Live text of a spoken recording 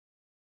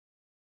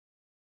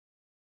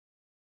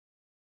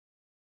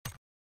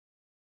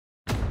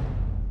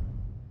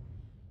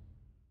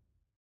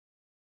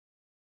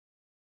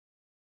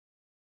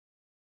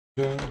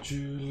Don't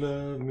you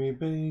love me,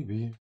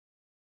 baby?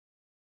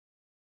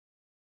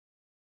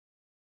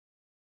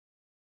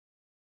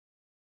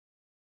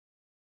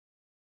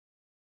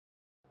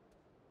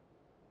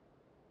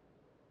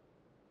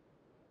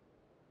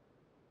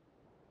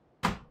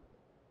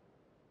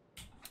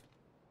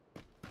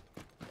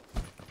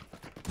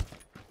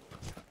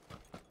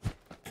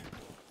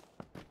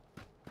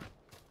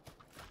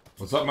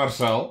 What's up,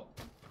 Marcel?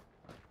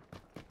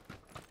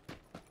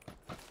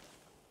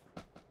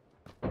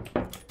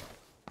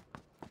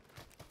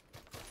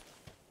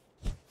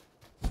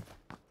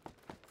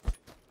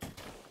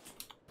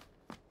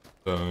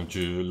 Don't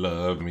you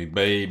love me,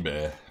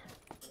 baby?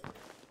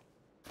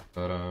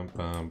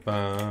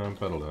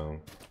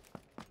 Ba-dum-bum-bum-ba-da-dum.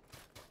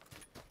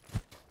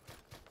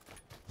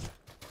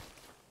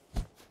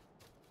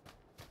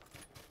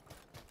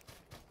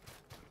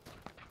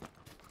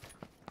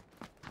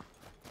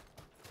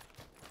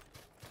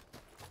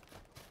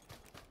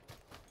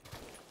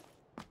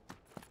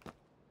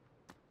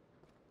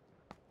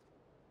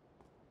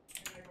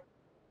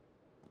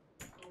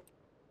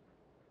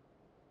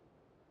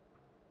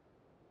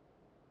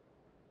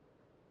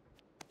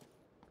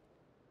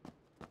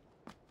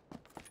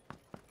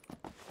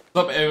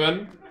 What's up,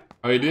 Evan?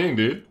 How you doing,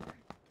 dude?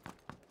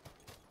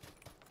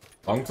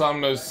 Long time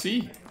no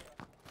see.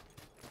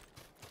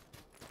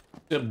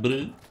 Yeah,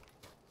 bro.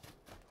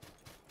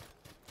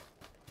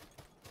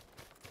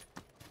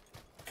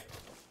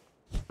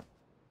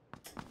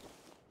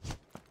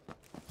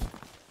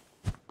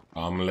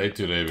 I'm late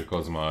today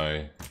because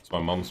it's my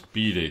mom's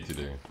B-day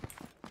today.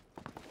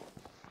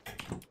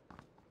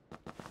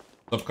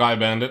 What's up, Kai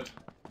Bandit?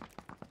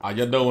 How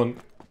you doing?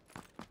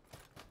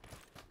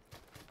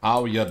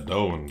 How you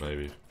doing,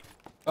 baby?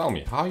 Tell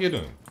me, how you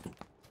doing?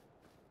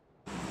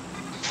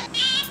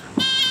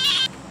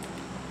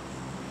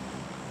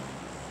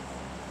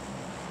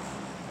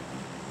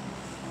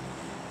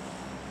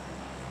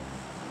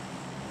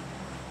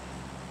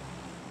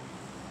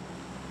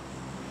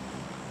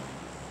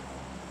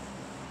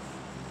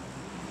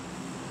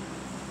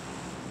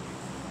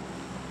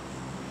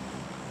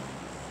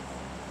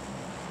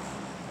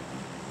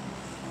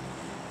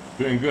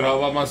 Doing good, how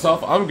about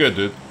myself? I'm good,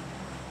 dude.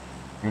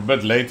 I'm a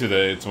bit late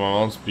today, it's my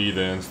mom's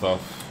B-day and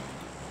stuff.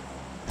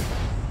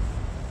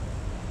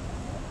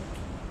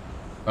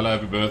 Tell her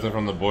happy birthday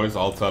from the boys,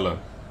 I'll tell her.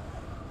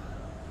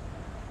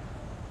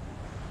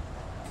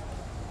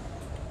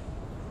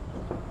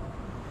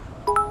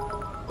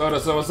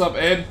 So what's up,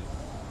 Ed?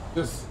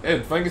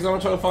 Ed, thank you so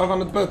much for the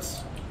 500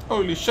 bits.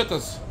 Holy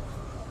shitters.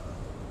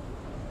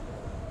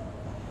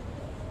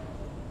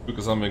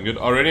 Because something good.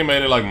 I already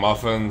made it like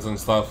muffins and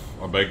stuff.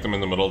 I baked them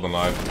in the middle of the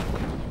night.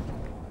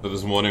 So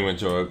this morning when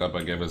she woke up,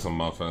 I gave her some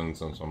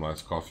muffins and some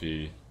nice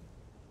coffee.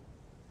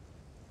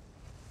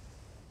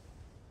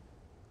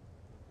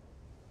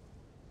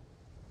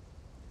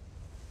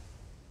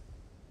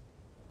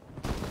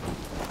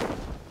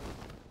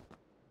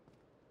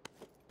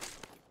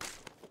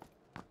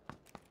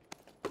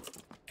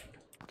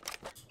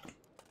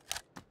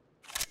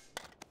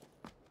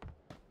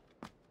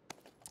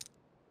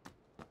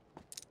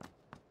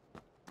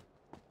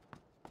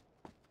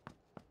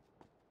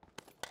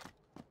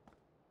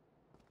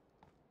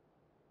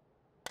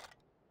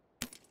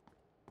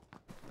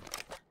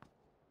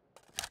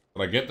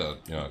 Did I get that?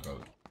 Yeah, I got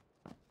it.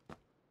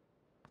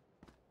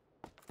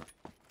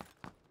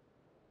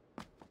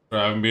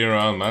 I haven't been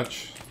around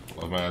much.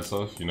 Love my ass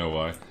off, you know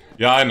why.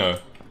 Yeah, I know.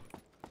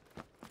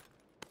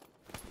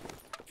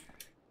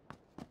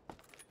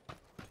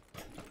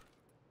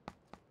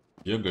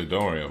 You're good,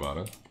 don't worry about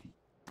it.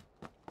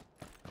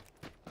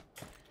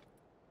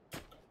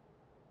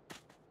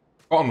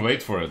 Can't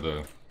wait for it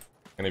though.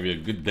 Gonna be a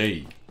good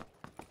day.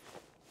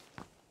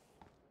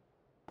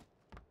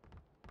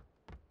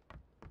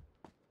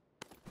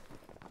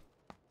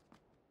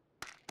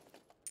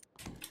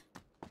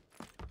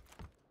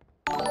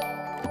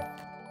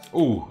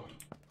 Ooh,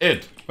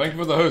 Ed, thank you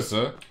for the host,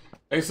 sir.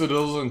 Ace of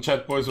Dills and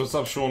chat boys, what's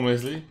up, Sean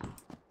Wesley?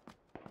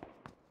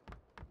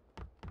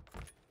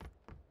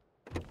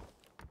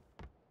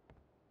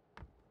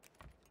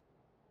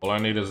 All I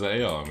need is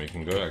the AR, and we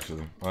can go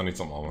actually. I need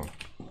some armor.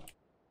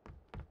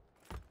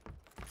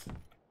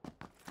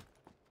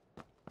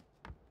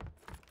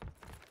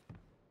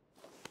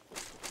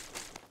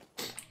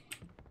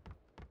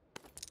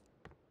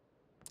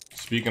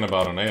 Speaking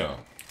about an AR.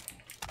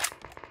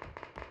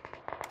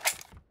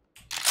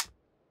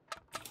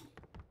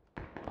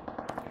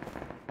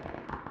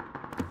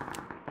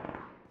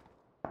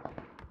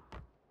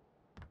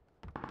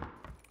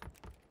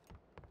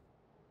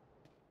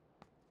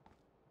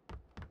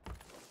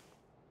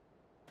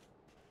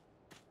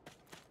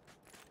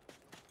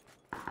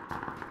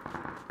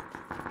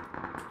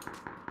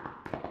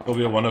 It'll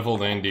be a wonderful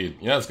day indeed.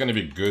 Yeah, it's gonna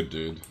be good,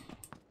 dude.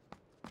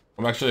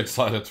 I'm actually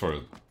excited for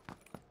it.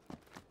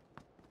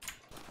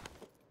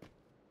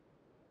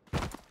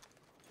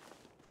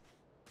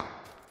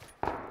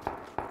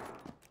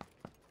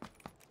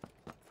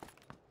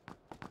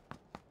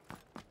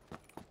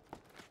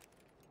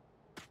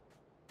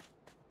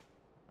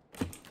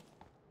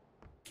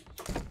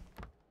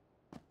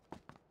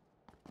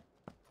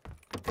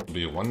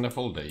 It'll be a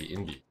wonderful day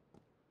indeed.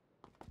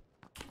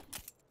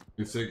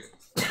 You sick?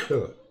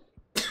 Oh,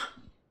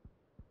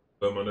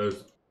 my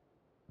nose.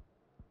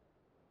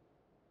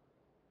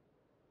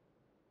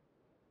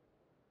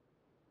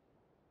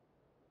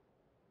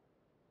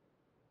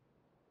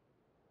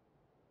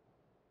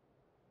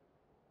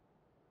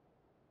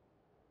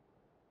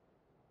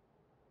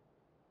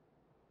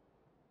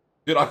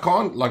 Dude, I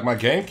can't, like, my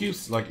game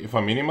keeps, like, if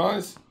I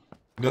minimize,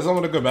 it doesn't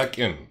want to go back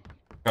in.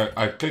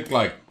 I click,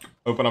 like,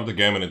 open up the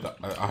game and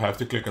I have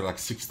to click it, like,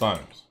 6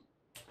 times.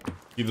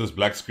 Keep this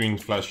black screen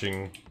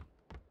flashing.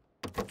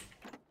 I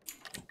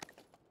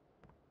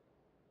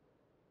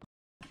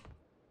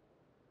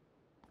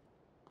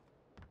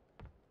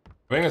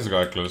think there's a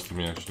guy close to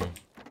me, actually.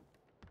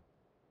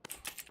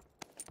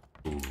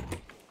 Ooh.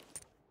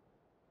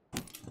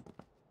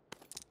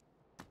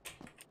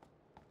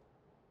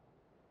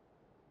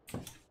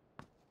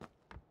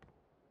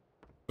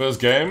 First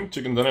game,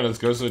 chicken dinner, let's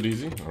go so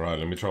easy. Alright,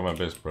 let me try my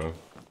best, bro.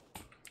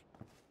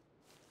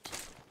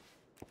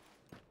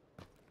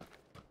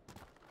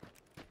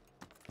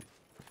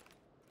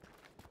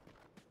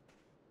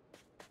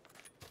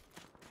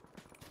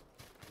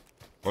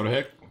 What the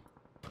heck?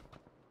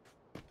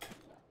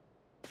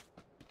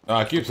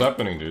 Ah, it keeps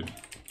happening, dude.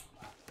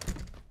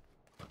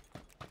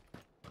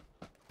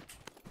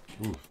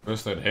 Ooh,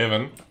 first at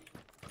heaven.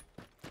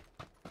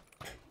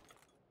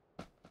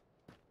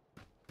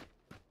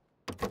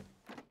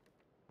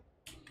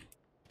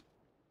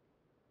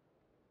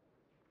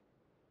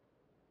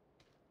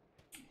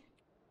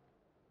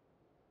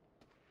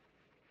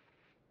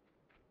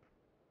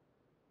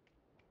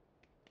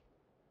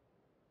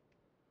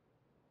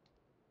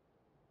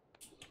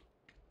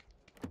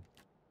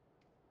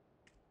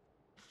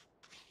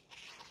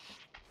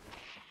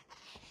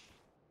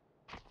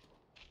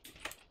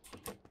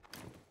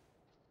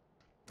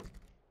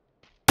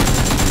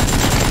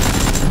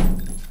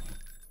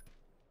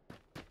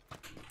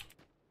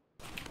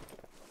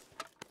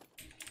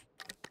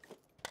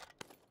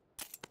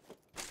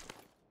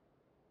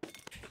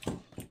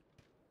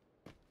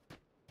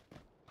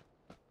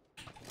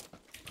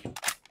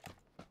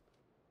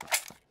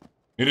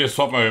 Need to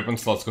swap my weapon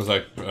slots because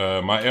like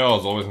my AR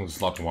is always in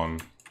slot 1.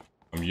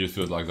 I'm used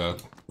to it like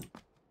that.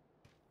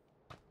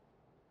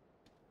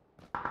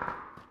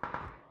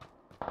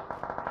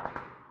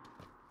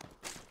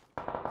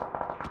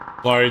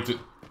 Sorry to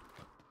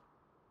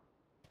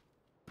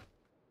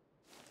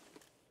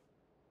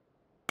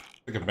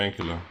take a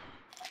painkiller.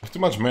 I have too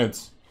much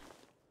meds.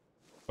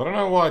 I don't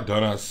know why I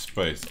don't have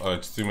space. Oh,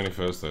 it's too many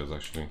first aids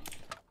actually.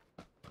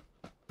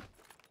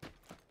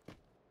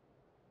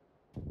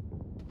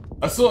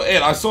 I saw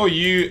Ed, I saw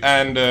you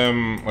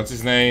and what's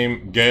his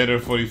name?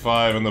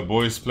 Gator45 and the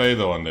boys play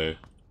the one day.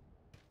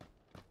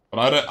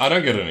 But I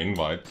don't get an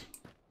invite.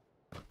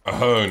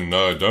 Oh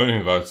no, don't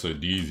invite so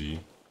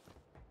easy.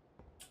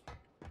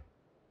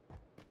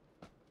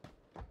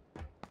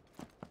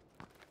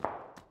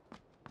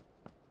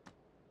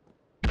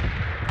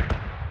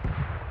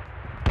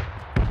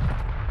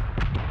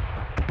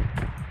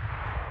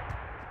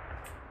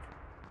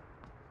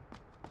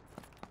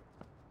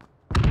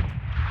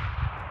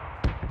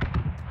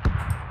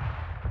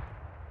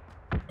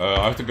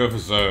 I have to go for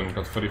zone,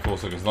 got 34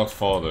 seconds, not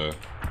far though.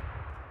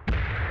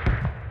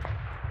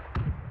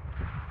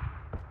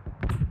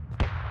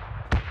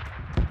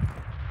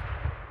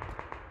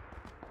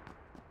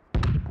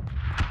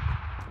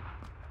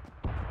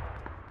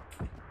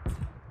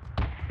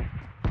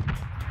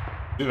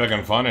 See if I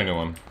can find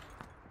anyone.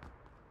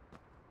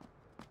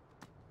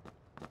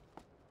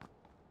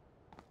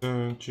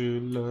 Don't you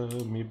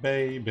love me,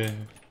 baby?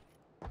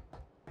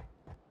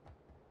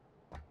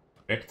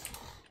 Perfect.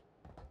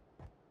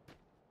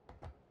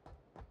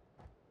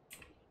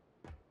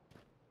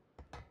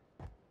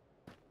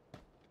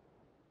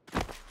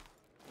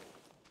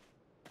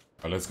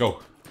 Let's go.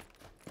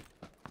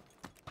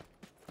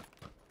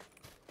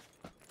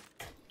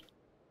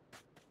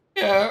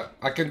 Yeah,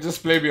 I can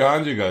just play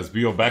behind you guys,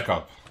 be your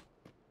backup.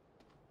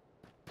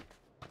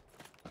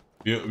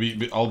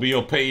 I'll be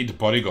your paid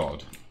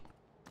bodyguard.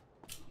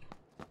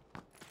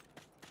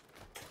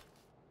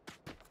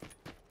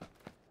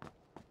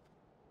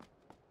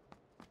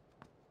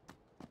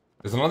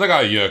 There's another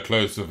guy here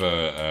close with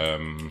a,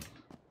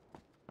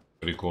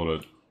 what do you call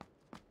it?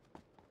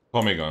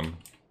 Tommy gun.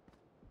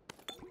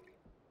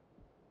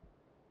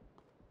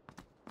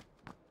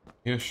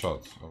 Here's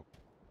shots. Oh.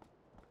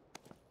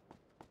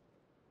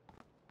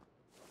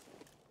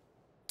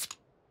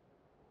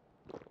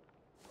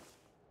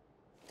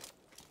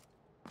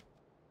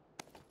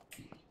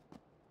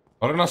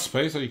 Not enough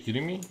space, are you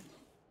kidding me?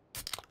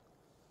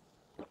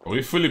 Are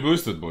we fully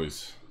boosted,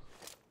 boys?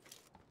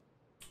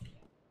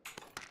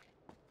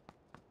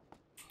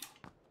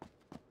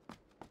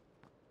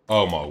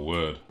 Oh my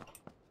word.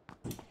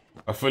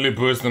 I fully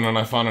boosted and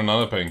I found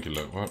another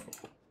painkiller. What?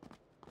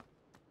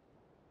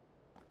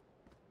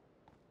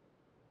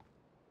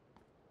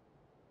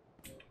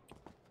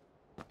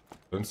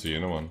 Don't see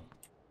anyone.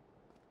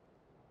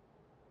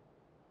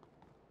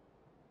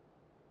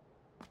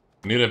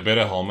 Need a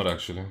better helmet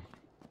actually.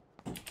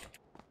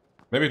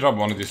 Maybe drop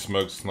one of these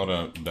smokes,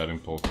 not that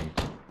important.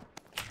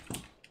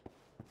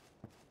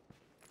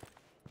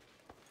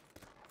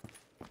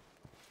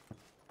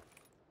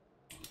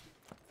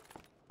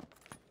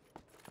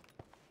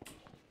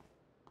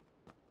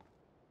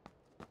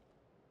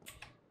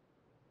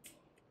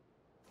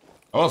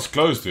 I was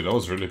close, dude. I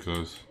was really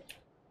close.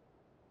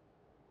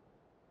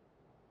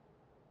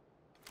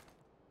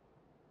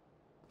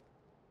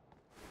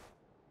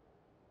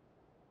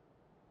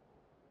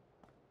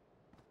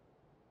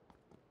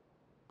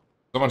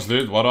 So much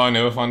loot. Why do I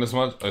never find this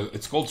much?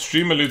 It's called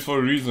streamer loot for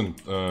a reason,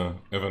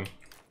 Evan.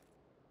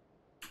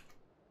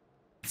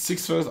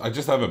 6 first. I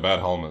just have a bad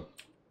helmet.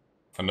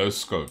 And no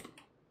scope.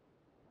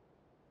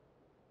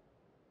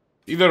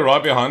 Either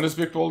right behind this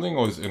big building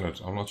or is in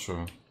it. I'm not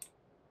sure.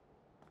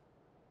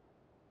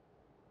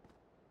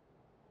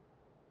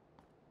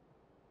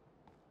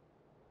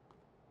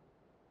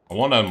 I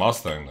want that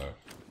Mustang though.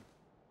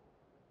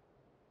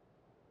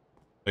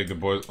 Take the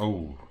boys.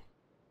 Oh.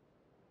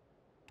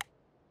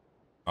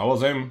 I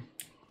was him.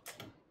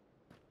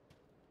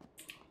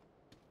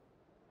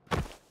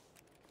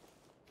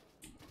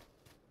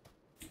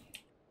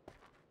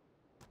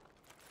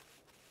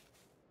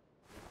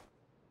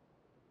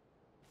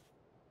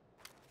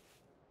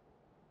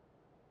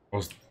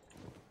 Was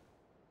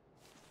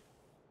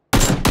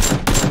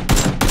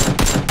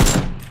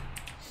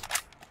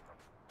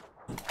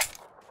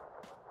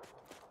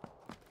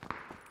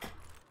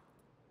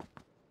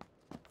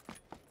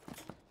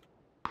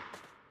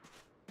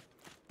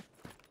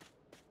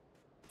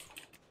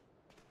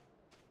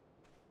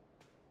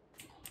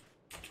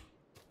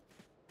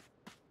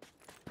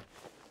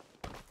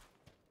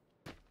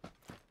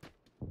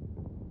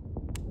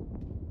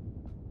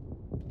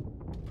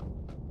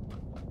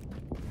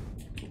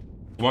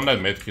one that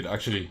medkit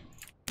actually.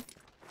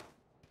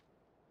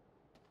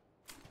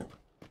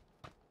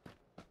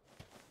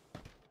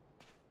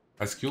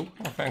 I skill?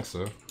 Oh, thanks,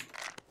 sir.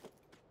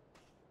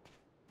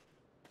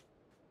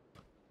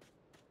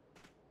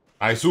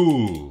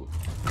 Aisu!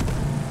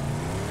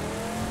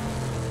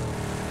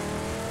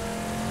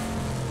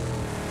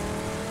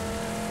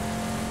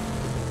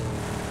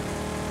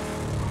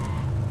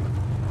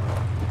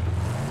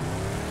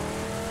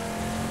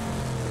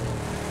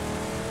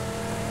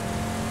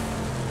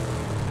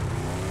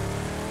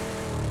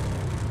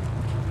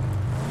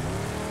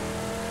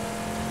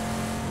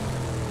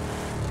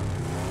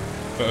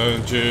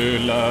 Don't you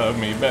love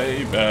me,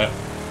 baby?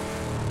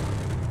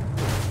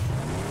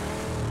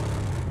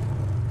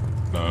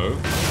 No.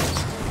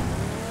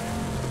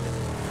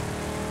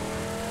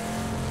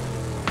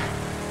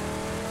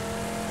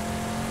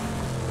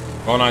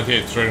 Oh,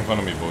 98, straight in front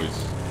of me,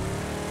 boys.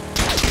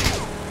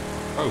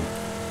 Oh.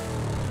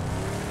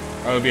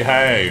 Oh,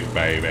 behave,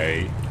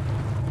 baby.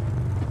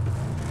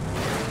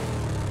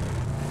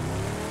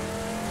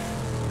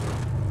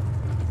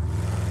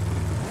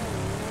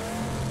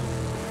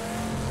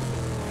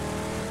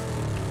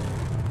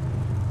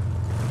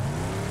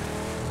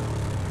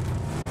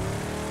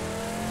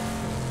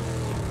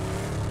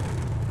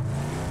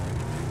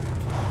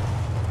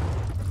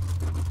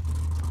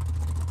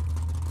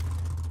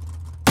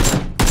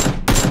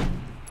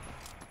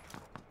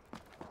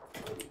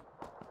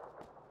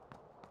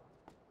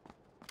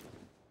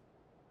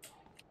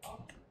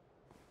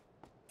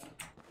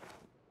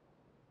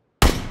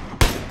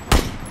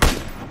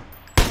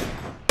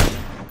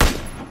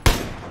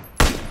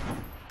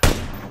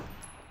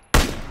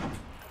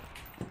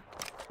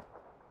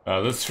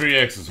 This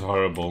 3x is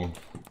horrible.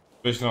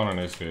 Especially on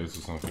an SKS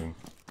or something.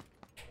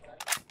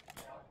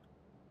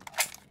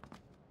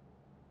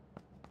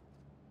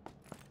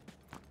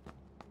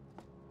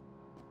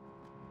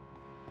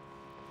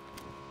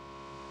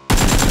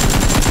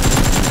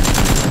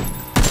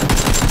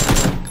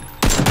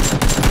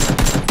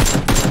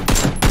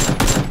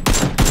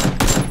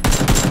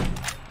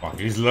 Fuck,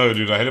 he's low,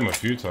 dude. I hit him a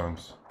few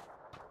times.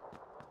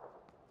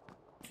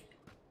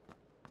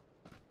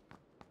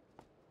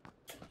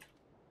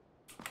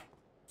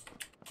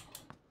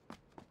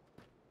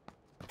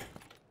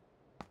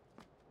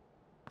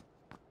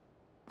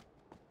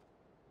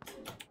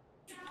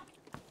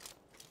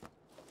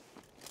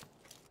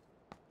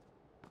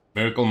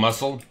 Miracle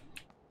muscle.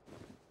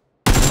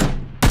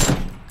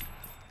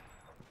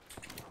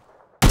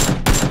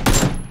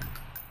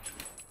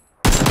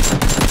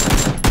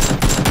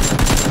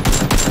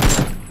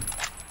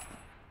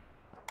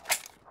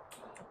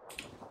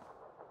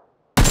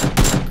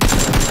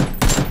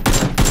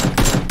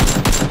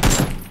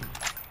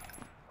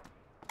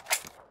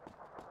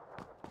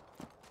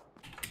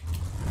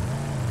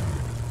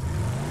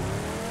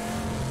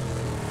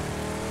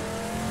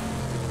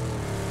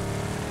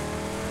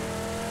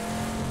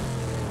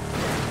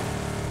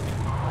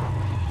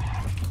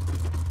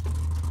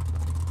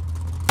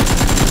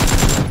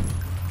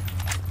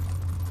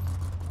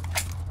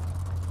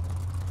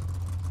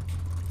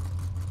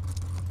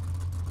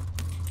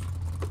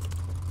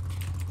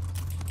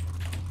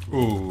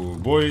 Ooh,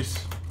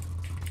 boys.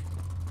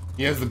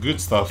 He has the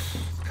good stuff.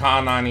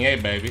 Car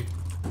 98, baby.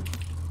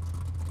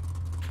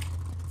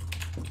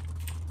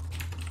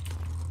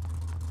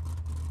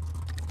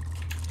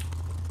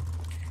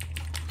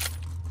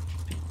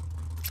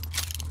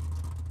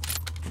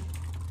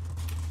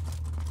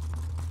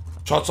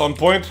 Shots on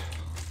point.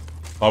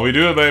 How we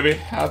do it, baby.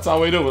 That's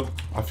how we do it.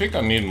 I think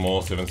I need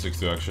more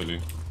 760 actually.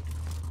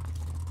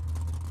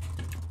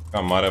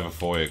 I might have a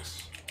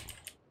 4x.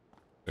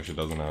 Actually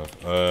doesn't have.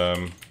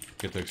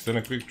 Get the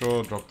extended quick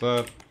draw, drop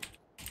that.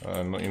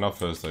 Not enough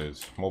first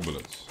aids. More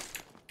bullets.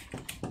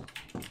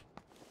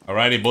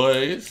 Alrighty,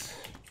 boys.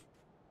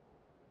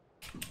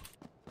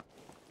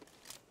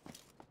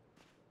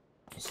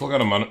 Still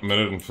got a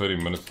minute and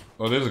 30 minutes.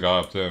 Oh, there's a guy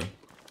up there.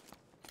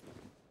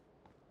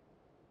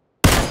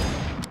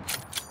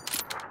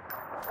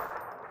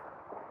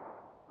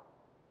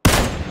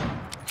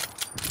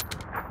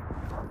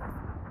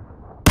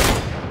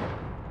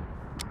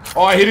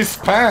 Oh, I hit his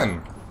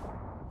pan.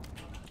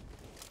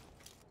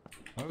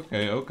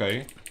 Okay,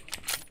 okay.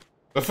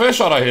 The first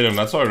shot I hit him,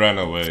 that's why I ran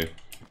away.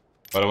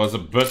 But it was a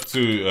bit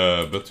too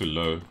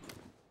low.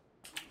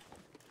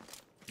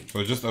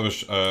 So just I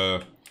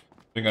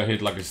think I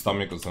hit like his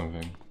stomach or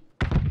something.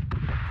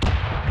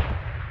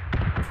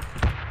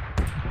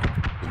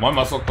 Is my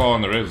muscle car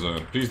on the red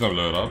zone? Please don't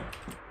blow it up.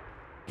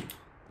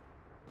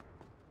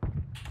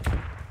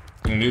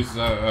 Can you use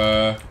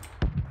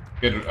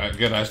get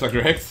hashtag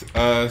correct?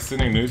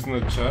 Sending news in the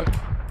chat.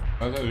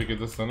 How do we get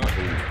this done up?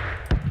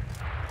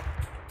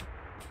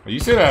 You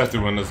said I have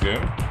to win this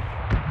game.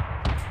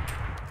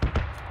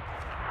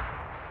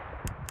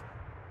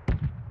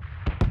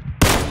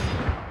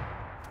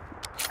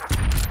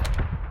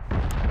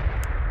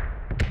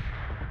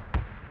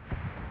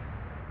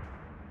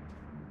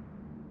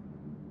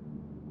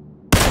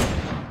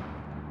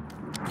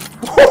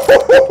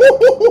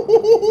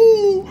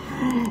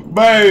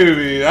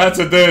 Baby, that's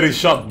a dirty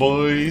shot,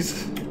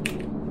 boys.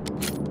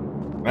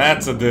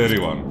 That's a dirty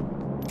one.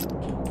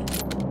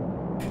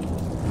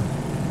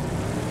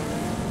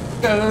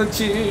 Don't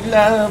you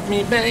love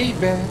me,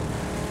 baby?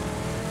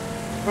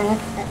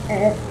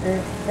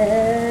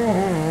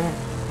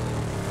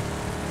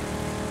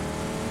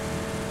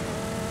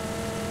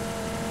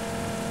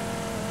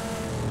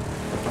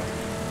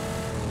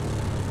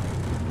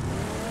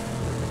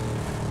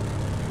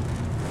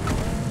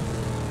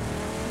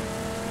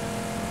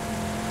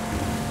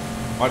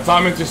 My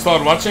timing to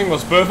start watching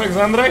was perfect,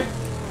 Andre.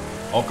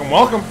 Welcome,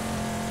 welcome.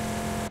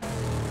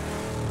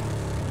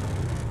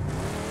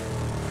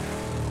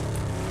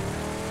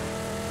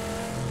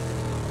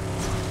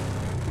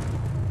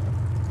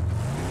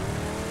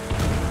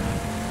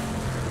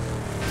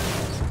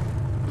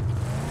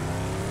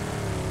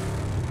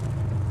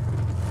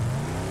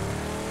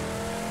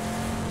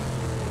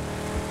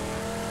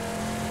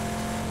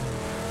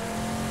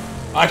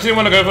 I actually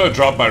want to go for a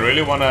drop. I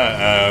really want to,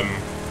 I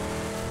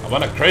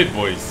want a crate,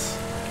 boys.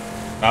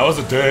 That was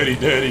a dirty,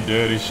 dirty,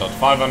 dirty shot.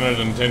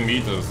 510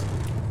 meters.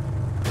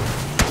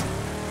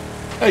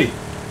 Hey!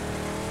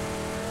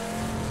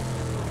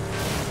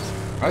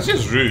 That's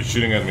just rude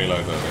shooting at me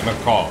like that in a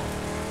car.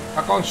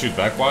 I can't shoot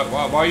back.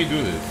 Why you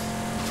do this?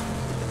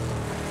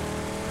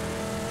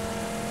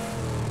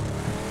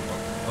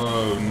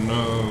 Oh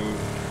no.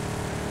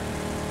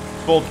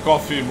 Cold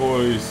coffee,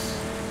 boys.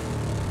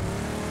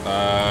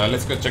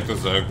 Let's go check the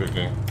zone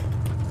quickly.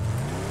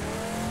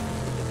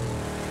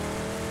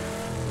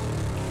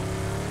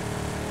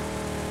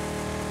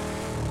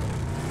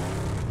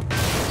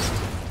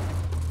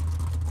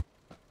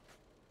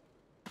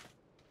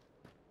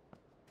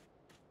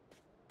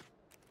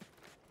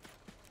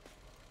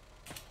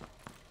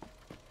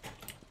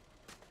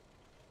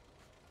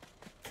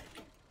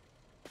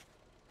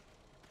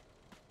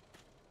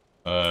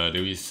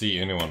 Do we see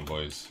anyone,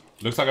 boys?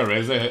 Looks like a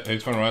Razer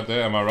headphone right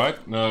there, am I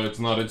right? No, it's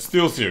not. It's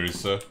Steel Series,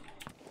 sir.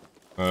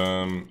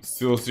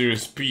 Steel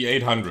Series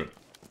P800.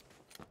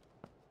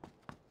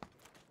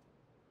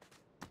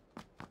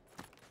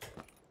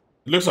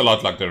 It looks a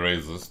lot like the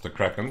Razers, the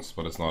Krakens,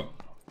 but it's not.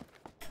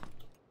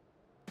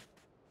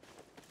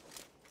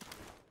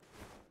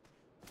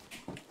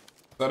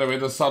 Is that where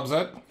the sub's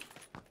at?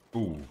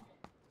 Ooh.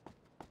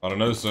 I don't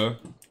know, sir.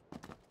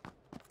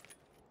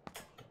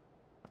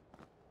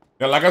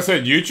 Yeah, like I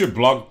said, YouTube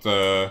blocked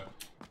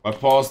my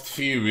past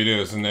few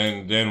videos, and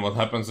then what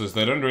happens is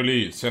they don't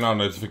really send out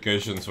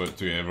notifications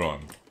to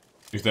everyone.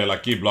 If they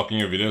like keep blocking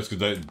your videos because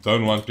they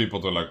don't want people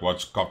to like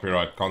watch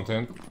copyright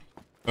content.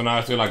 So now I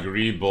have to like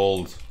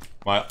rebuild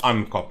my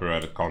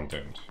uncopyrighted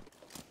content.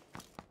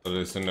 So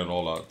they send it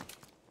all out.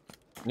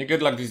 You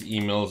get like these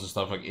emails and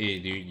stuff like, hey,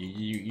 dude,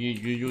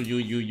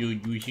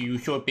 you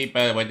show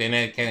people what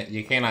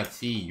you cannot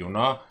see, you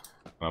know?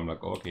 And I'm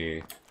like,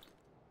 okay.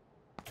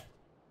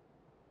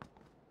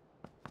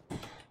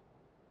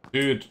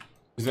 Dude,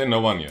 is there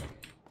no one here?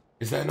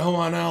 Is there no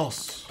one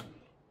else?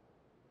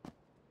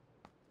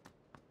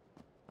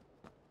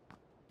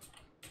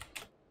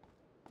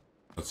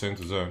 Let's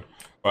center zone.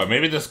 Alright,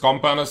 maybe this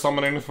compound has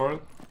someone in for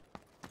it.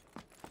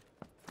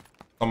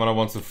 Someone that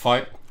wants to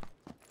fight.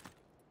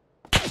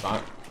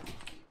 Stop.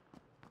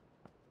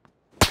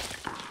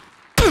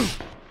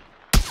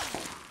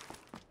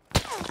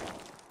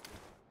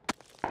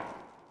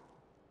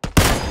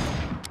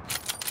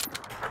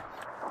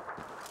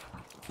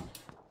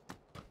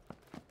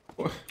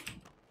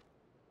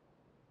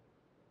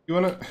 You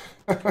wanna?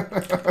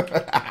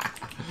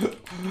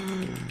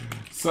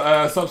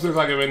 subs looks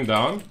like it went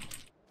down.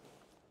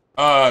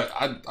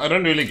 I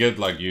don't really get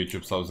like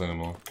YouTube subs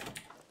anymore.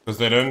 Because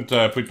they don't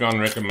put me on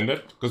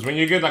recommended. Because when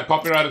you get like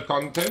copyrighted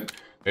content,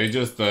 they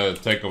just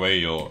take away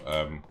your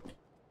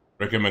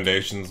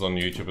recommendations on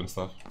YouTube and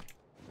stuff.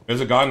 There's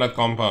a guy in that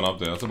compound up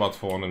there. That's about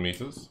 400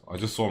 meters. I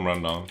just saw him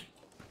run down.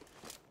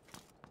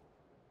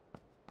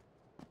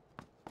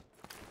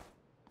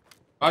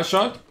 I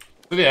shot.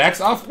 Did he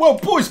axe off? Whoa,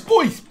 boys!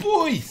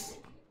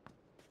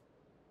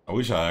 I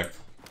wish I hacked.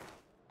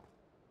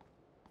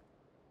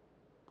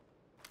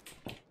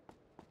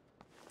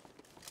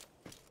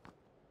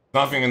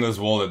 Nothing in this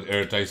wall that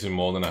irritates me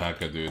more than a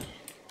hacker, dude.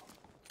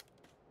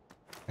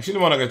 Actually,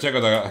 want to go check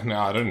out that.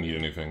 Nah, I don't need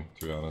anything,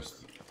 to be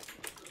honest.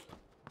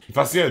 If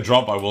I see a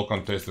drop, I will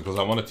contest it because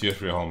I want a tier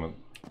 3 helmet.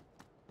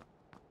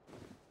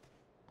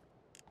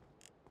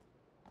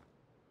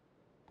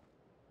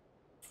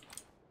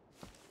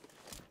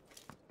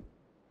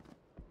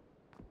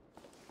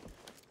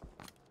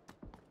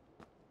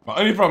 My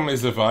only problem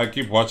is if I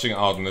keep watching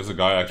out and there's a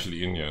guy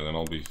actually in here, then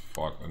I'll be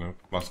fucked. I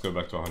must go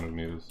back to 100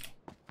 meters.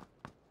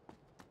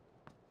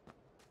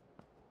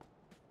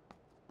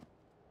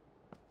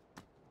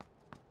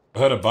 I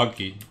heard a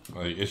buggy,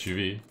 a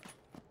SUV.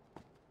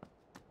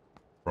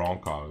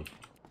 Bronco.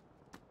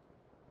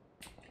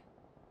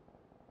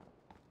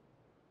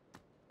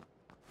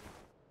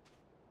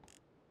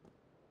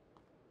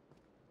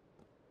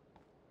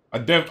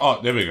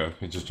 Oh, there we go.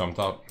 He just jumped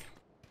out.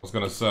 I was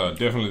gonna say, I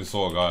definitely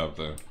saw a guy up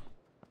there.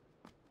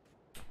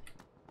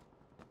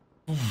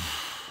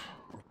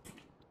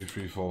 2,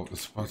 3, 4.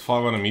 It's about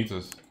 500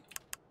 meters.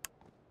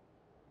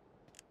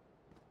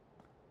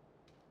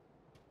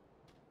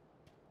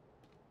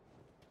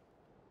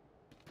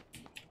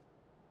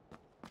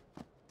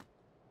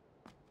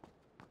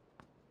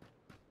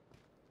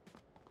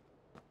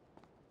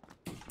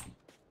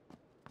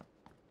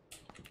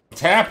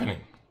 What's happening?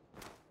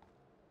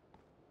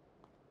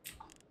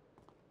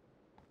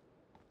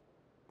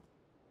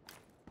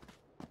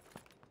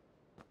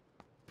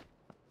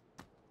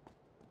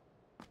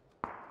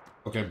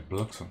 Okay,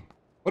 Blixen.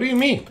 What do you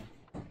mean?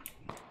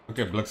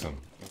 Okay, Blixen.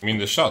 I mean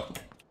the shot.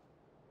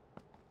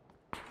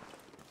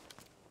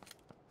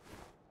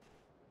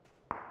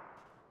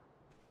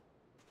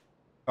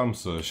 Come,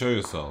 sir, show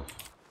yourself.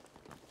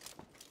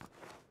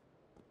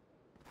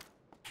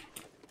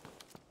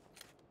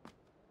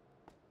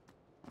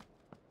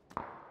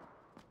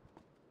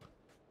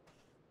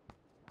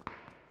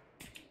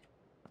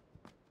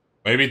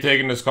 Maybe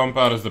taking this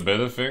compound is the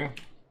better thing.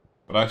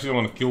 But I actually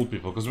want to kill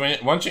people, because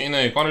once you're in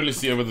there, you can't really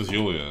see over this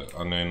hill here,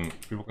 and then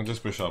people can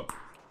just push up.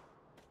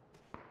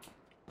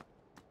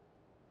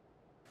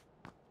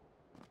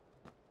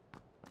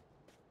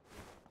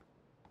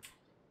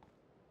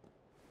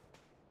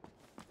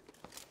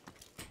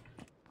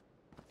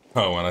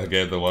 Oh, when I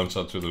gave the one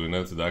shot through the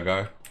window to that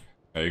guy?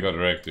 Yeah, you got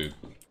wrecked, dude.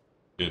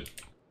 Shit.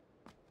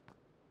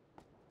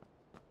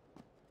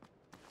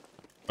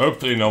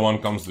 Hopefully no one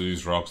comes to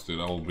these rocks, dude.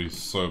 That will be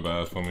so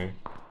bad for me.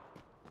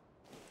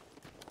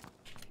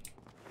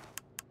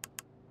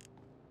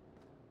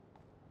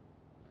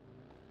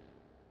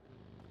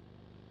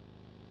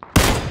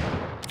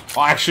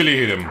 I actually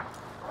hit him.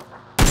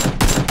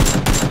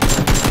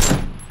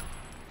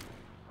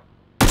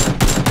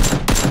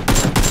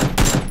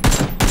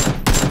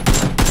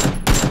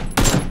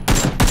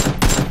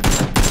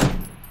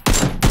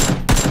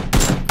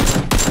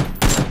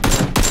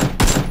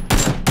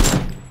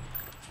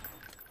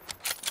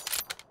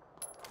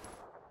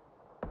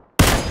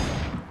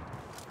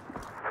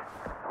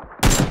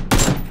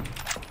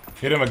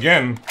 Hit him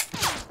again.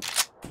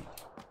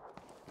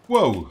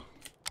 Whoa.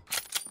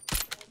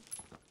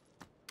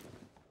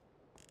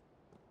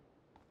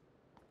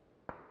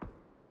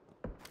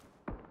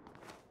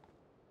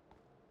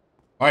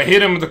 I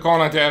hit him with the car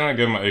 98 and I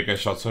gave him an AK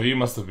shot, so he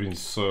must have been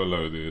so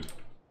low, dude.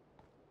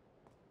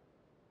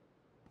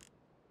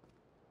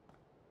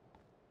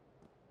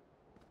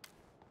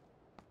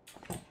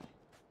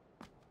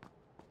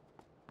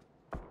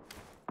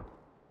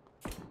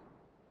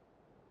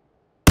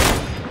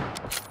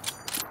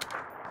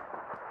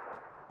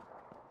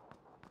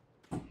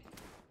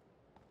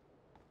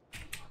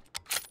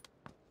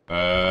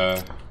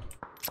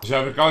 Als je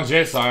Afrikaans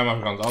yes, zei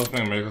Afrikaans. Alles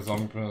playing American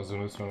zombie as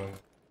soon as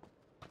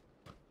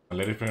a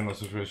lady friend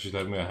also feels she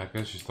died me a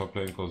hacker. She stopped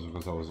playing close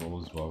because I was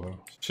always bothered.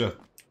 Shit.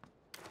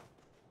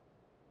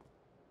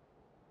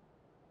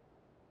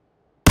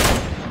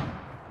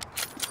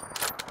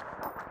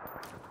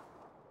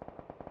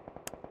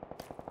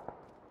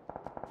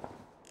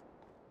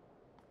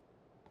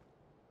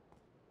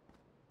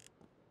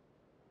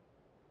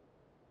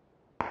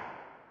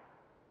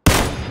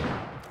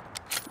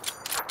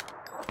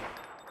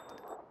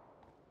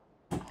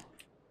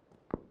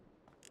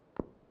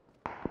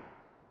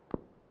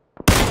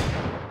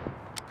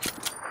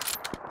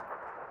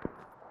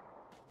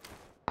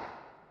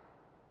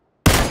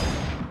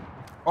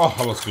 Oh,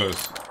 I was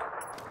close.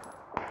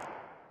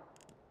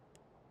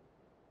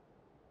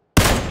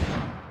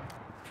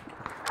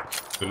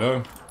 Too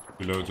low.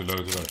 Too low, too low,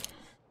 too low.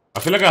 I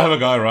feel like I have a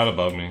guy right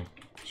above me.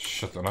 Shit.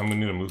 shit, and I'm gonna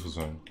need to move the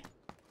zone.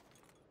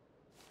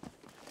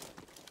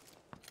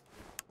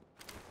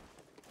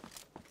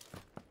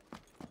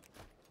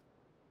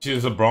 See,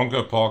 there's a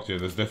Bronco parked here.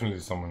 There's definitely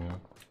someone here.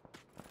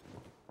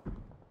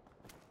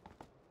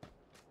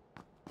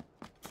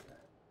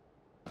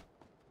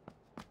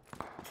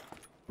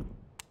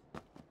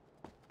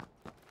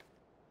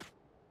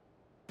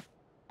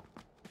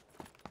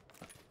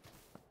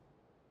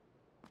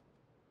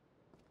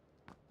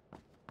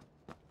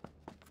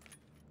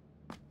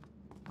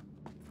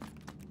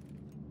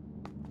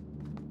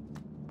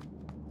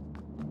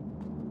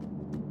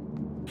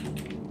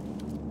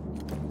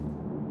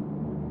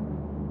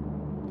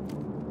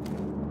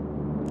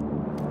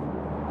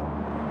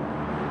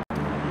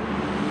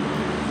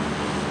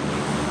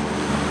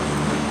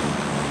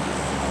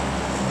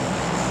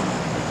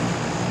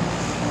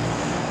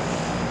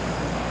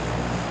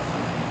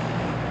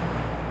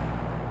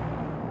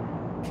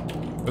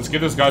 Let's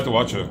get this guy to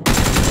watch it.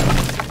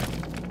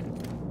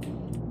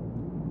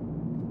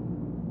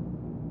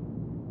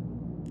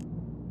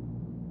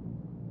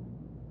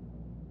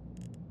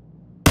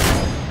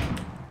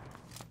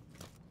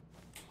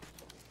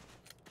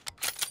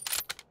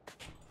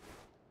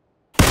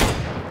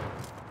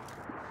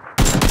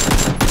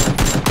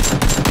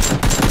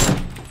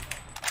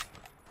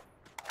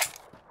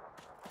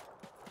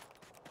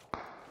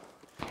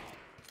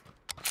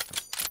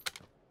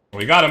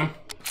 We got him.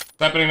 What's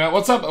happening now?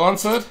 What's up,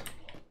 Answered?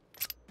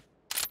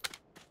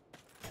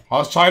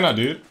 How's China,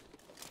 dude?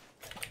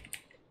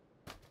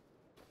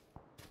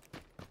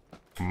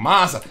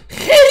 Masa.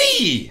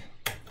 Hey!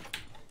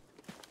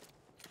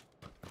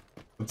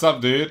 What's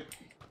up, dude?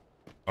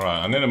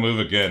 Alright, I need to move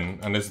again.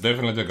 And it's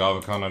definitely a guy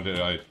who can't do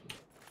it.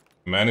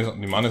 The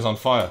man is on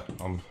fire.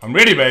 I'm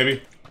ready,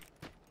 baby.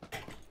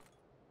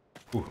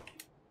 Ooh.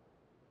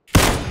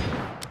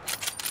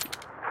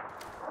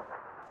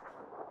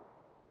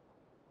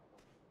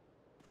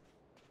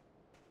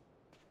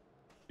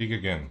 Peek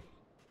again.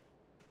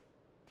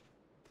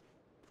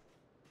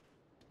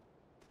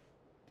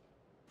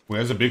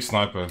 Where's a big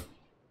sniper?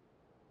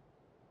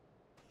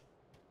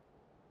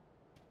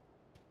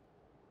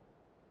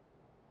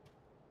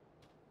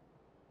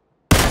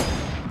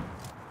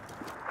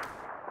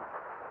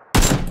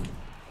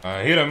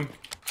 I hit him.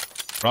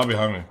 Right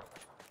behind me.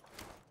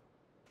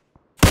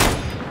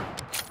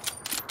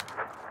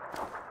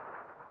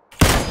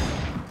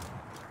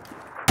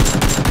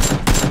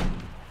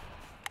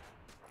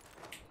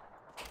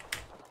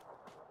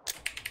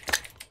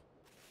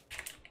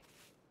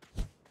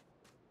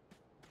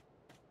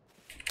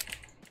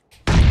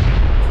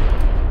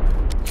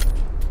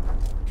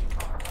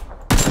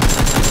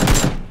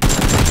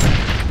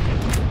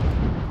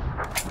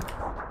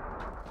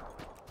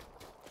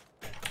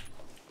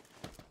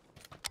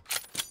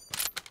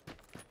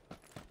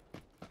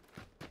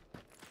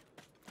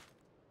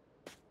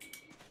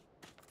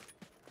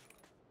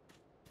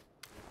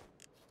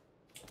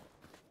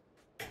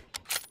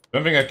 I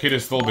don't think that kid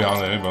is still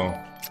behind the hill.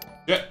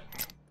 Yeah.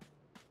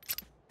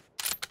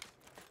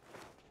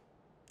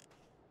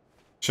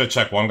 Should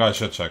check. One guy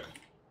should check.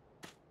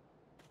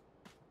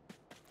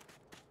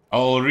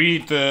 I'll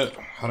read the...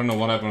 I don't know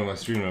what happened on my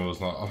stream. It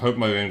was not. I hope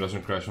my game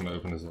doesn't crash when I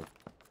open this up.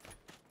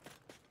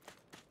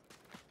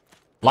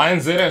 Lion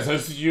ZS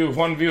hosted you with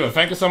one viewer.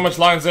 Thank you so much,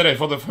 Lion ZS,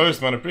 for the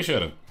host, man.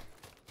 Appreciate it.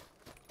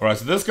 Alright,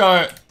 so this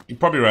guy, he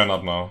probably ran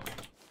up now.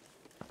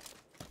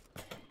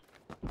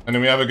 And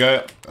then we have a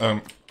guy,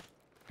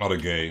 not a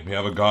gay. We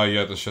have a guy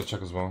here at the shit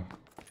check as well.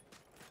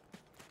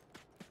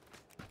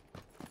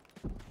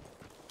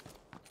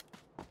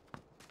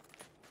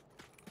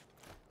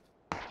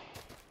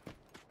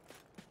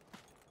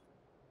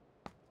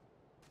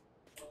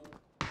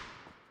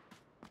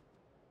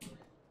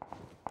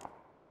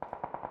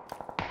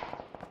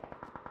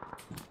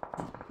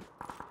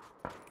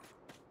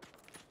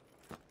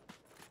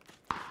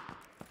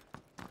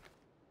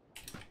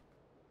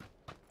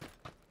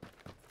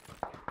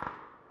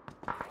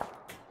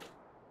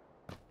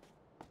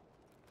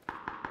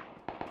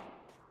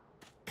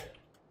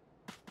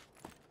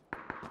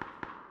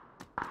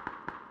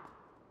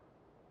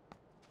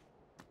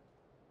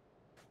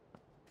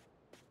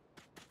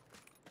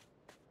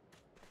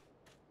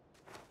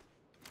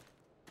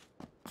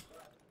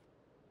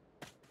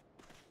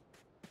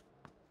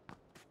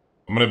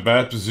 I'm in a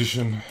bad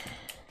position.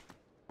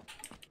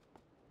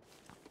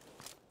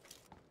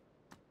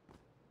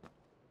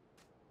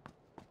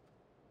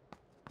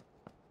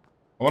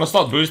 I want to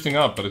start boosting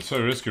up, but it's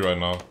so risky right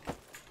now.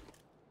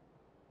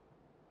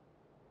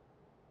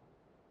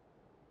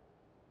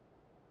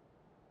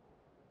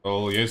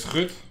 Oh, yes,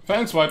 good.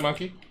 Thanks, White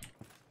Monkey.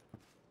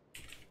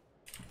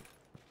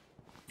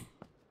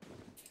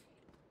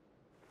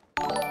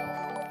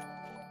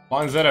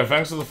 Lion Zeta,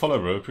 thanks for the follow,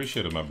 bro.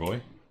 Appreciate it, my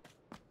boy.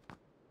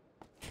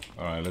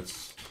 Alright,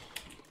 let's...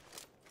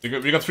 We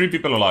got 3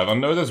 people alive. I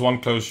know there's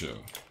one closure.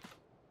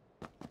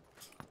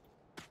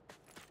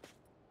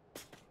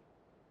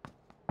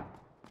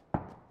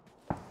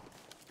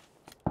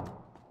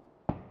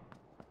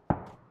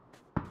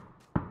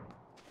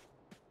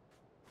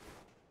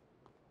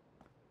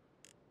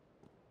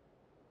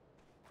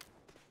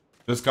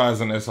 This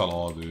guy's an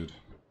SLR, dude.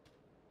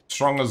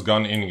 Strongest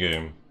gun in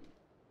game.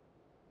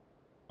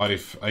 But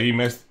if he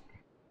missed.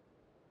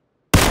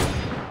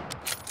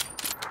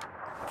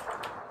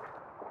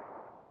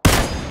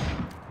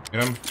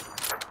 Get him.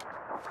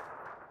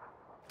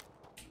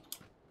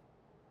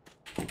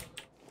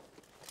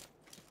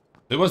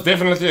 There was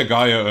definitely a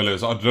guy here earlier,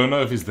 so I don't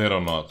know if he's dead or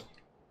not.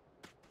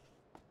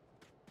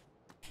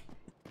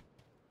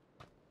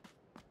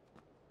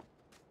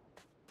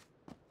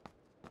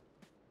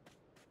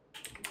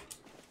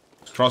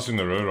 He's crossing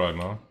the road right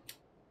now.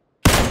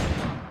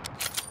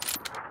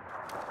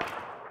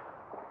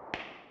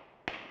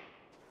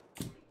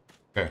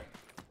 Okay.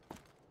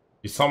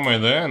 He's somewhere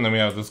there, and then we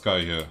have this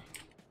guy here.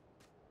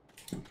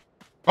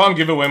 Can't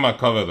give away my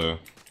cover though.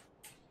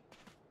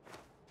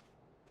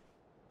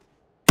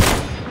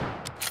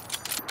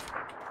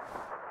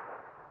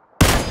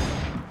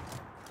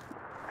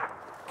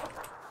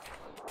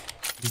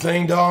 He's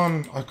laying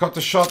down. I've got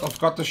the shot. I've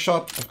got the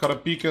shot. I've got to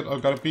peek it.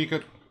 I've got to peek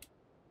it.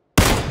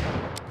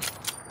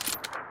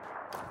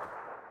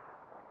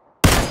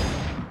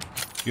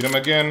 Get him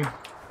again.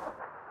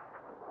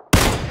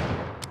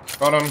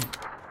 Got him.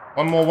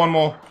 One more, one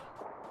more.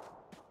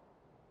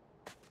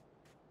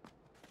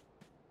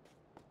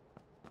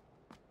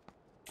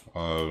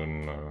 Oh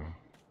no.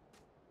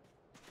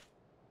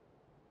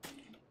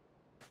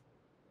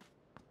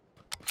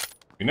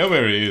 We know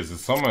where he is.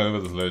 It's somewhere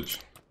over this ledge.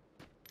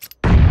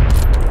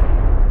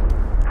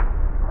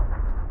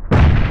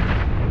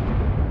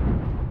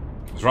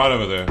 It's right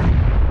over there.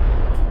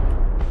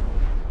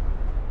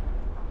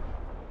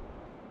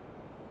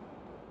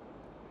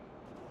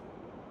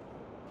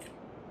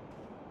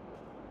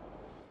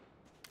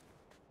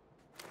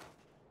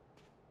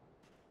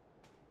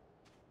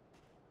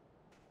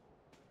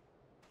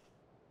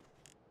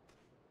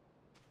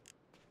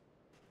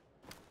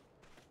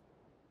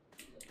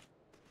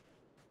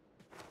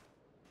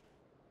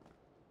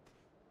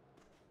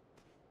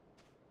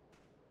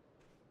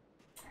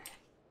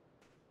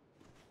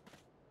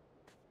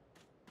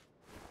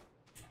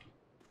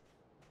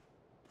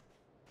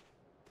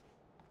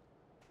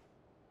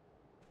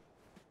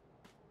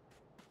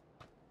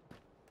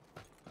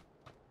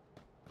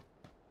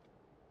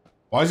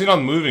 Why is he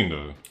not moving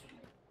though?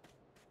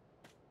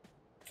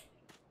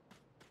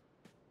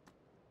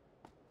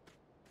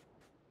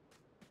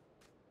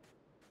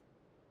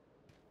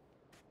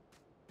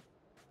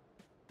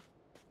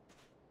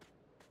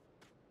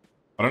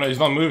 I don't know, he's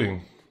not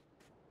moving.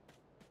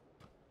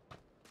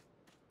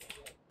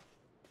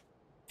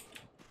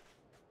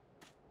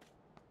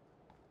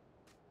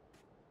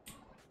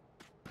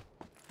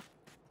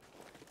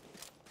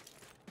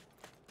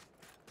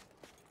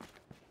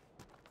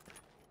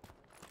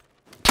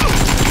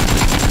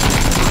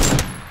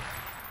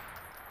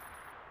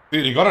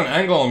 Dude, he got an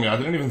angle on me. I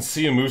didn't even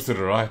see him move to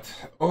the right.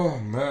 Oh,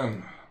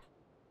 man.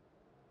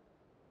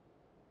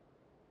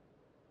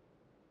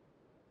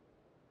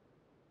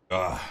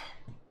 Ah.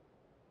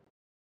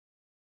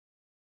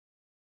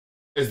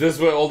 Is this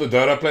where all the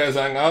Dota players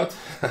hang out?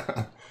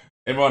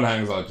 Everyone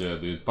hangs out here,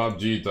 dude.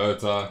 PUBG,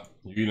 Dota,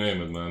 you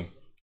name it, man.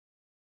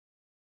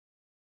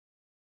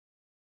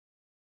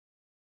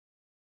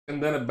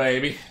 And then a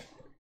baby.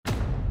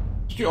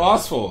 What you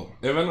asked for,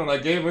 Evan, and I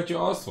gave what you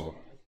asked for.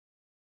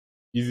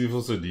 Easy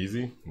for so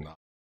easy? Nah.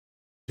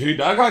 Dude,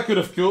 that guy could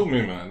have killed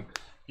me, man.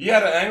 He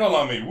had an angle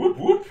on me. Whoop,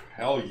 whoop.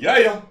 Hell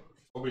yeah.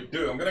 What we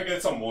do? I'm gonna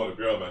get some water.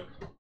 Be right back.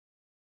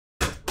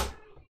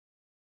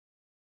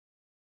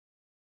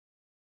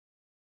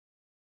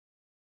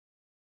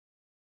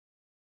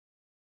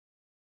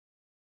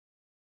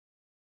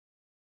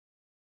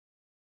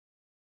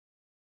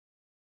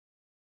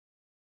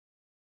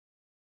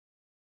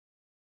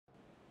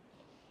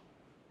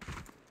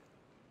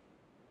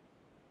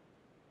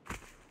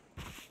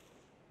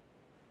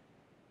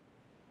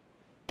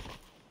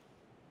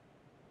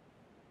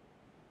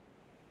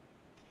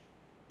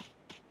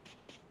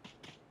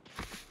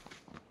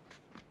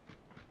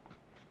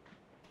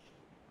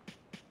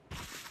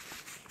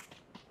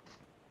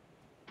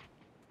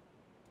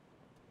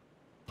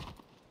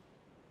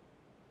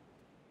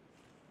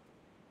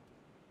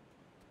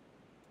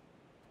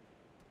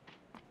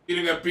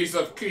 Eating a piece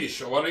of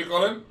quiche, or what do you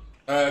call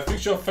it?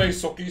 Fix your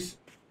face, sockies.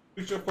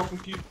 Fix your fucking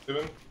teeth,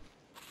 Evan.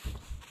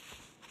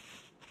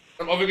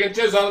 Come over again,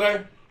 cheers,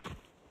 Andre.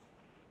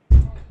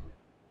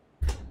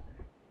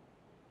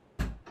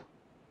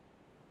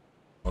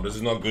 Oh, this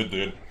is not good,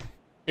 dude.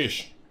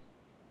 Fish.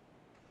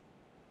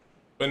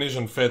 Spanish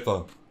and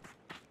feta.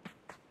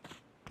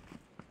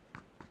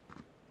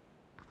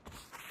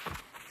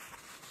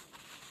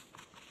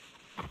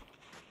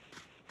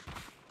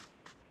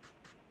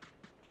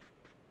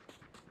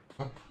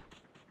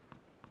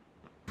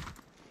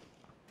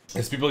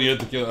 There's people here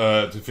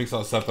to fix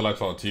our satellite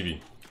for our TV.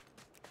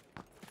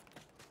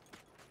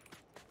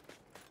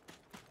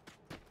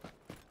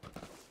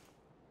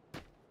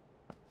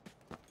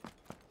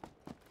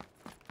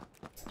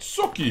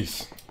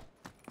 Sockies!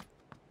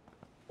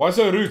 Why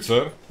so rude,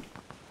 sir?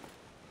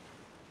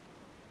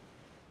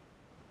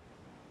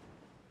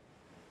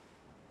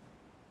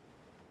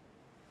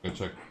 Go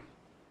check.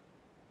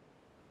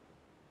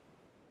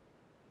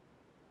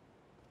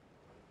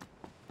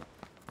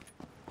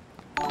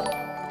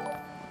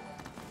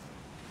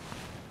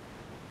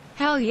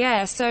 Hell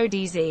yeah, so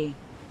DZ.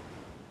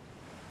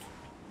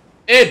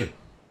 Ed!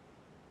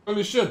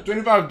 Holy shit,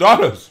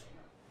 $25.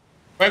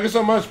 Thank you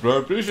so much, bro.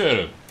 Appreciate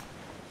it.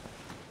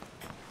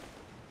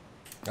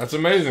 That's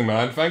amazing,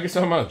 man. Thank you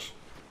so much.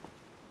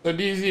 So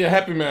DZ, a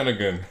happy man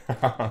again.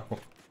 Get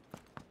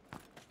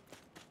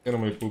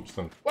on my poops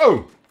then.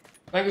 Whoa!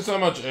 Thank you so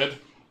much, Ed.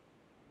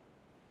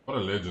 What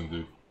a legend,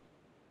 dude.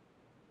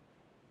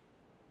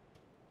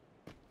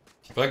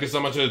 Thank you so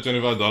much for the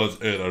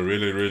 $25, Ed. I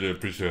really, really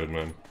appreciate it,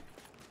 man.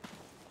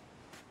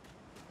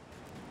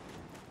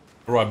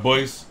 Alright,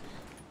 boys.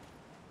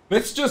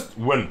 Let's just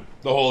win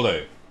the whole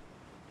day.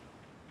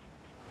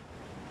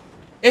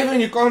 Evan,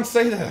 you can't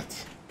say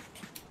that.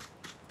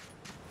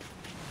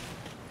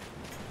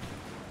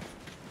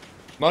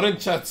 Not in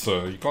chat,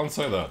 sir. You can't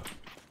say that.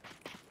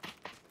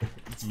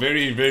 It's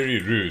very,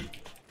 very rude.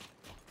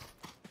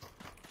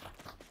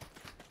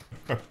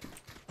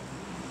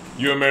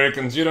 You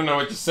Americans, you don't know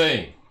what you're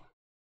saying.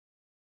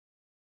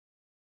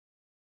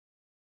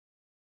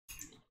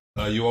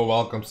 You are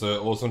welcome, sir.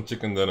 Awesome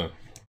chicken dinner.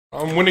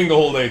 I'm winning the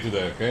whole day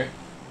today, okay?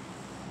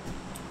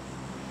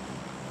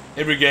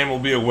 Every game will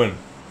be a win.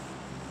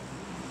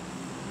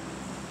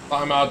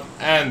 Timeout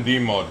and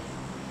demod.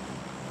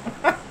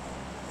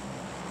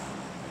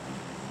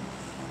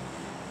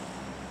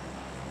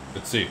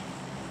 Let's see.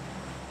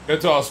 Go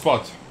to our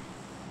spot.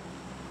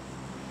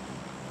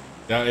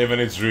 Yeah, Evan,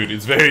 it's rude.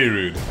 It's very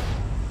rude.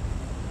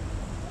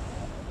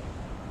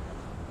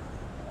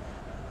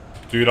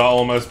 Dude, I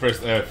almost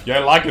pressed F.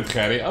 Jij like it,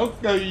 Gary?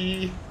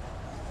 Okay.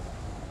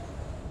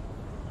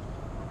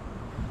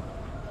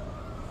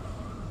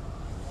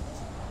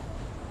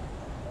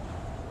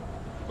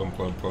 Pum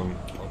pum pum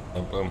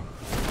pum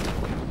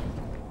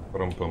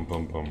pum pum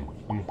pum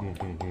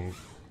pum pum.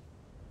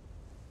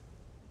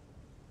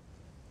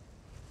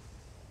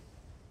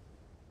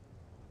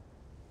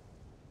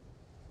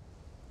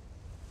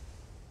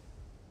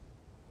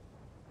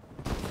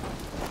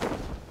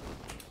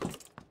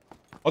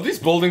 Are these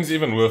buildings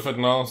even worth it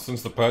now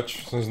since the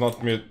patch? Since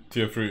not me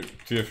tier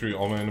 3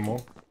 armor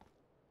anymore?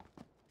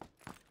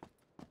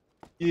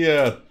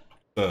 Yeah.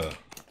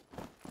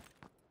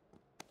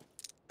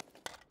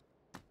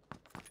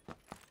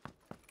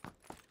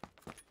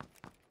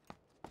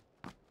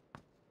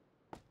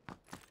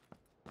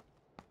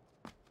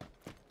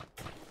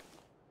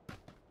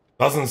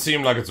 Doesn't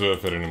seem like it's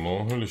worth it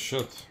anymore. Holy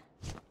shit.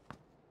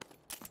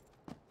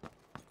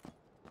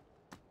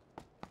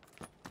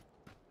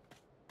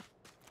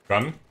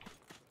 Gun?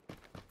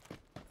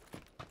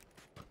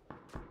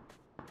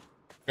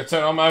 It's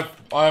I'm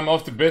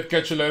off to bed.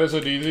 Catch you later, so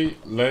easy.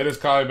 Later,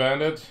 Sky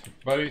Bandit,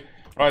 buddy.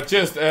 Right,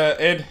 cheers,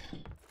 Ed.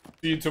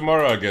 See you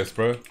tomorrow, I guess,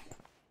 bro.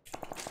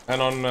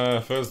 And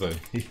on Thursday.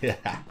 Yeah.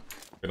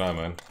 Good night,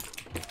 man.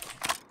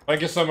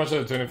 Thank you so much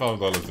for the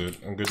 $25,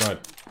 dude. And good night.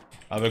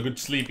 Have a good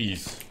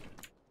sleepies.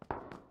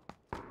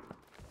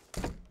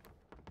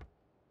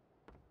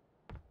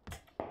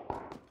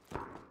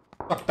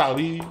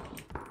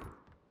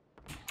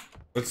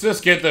 Let's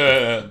just get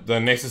the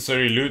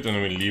necessary loot and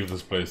then we leave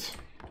this place.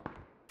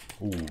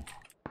 Ooh.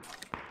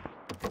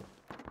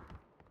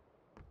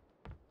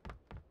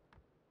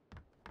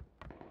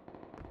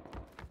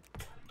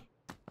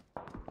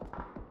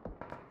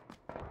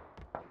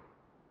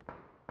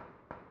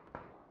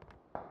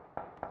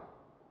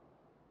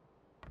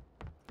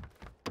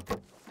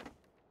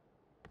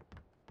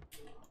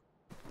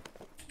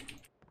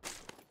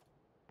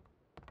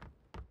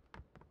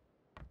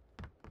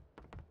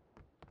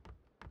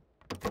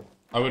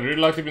 I would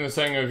really like to be in the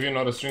saying of you,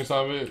 not a string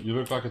server. You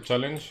look like a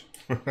challenge.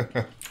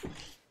 I'm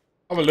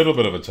a little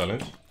bit of a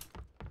challenge.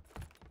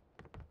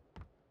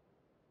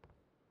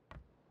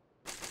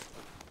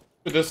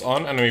 Put this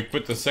on and we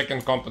put the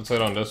second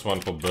compensator on this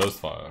one for burst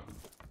fire.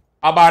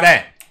 How about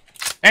that?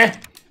 Eh?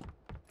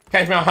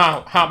 Catch me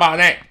how about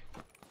that?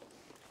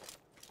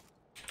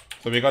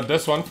 So we got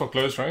this one for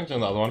close range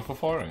and the other one for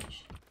far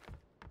range.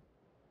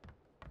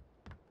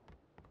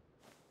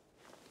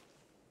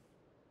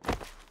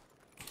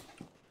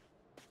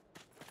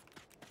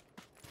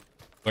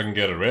 If I can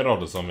get a red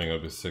out or something,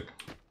 that'd be sick.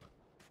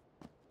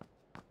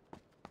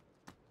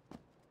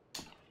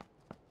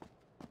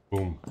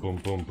 Boom, boom,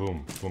 boom,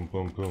 boom, boom, boom,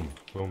 boom,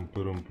 boom, boom,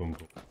 boom, boom.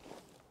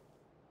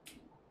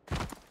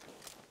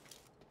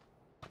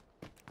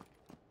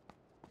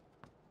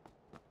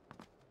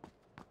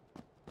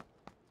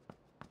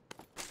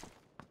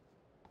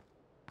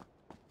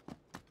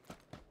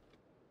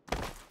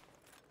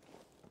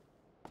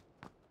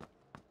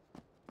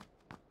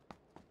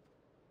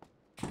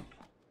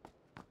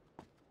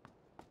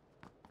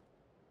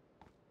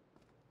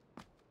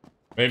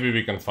 Maybe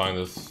we can find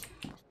us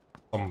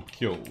some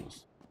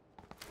kills.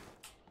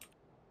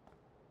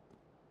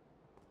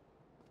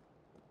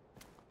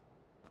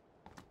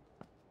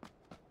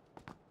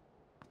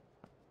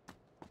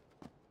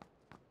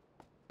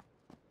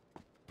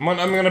 Come on,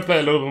 I'm gonna play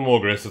a little bit more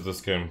aggressive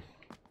this game.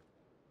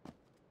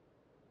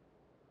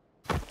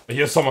 I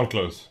hear someone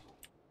close.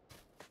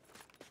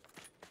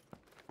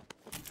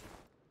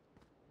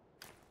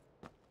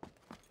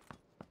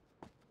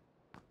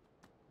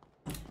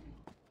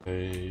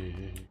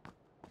 Hey.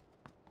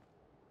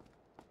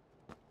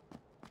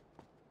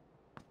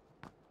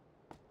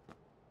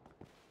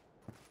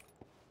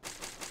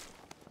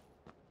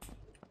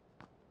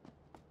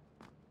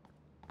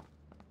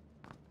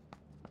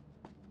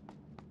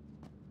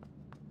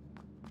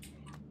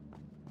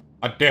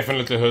 I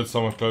definitely heard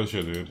someone close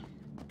here, dude.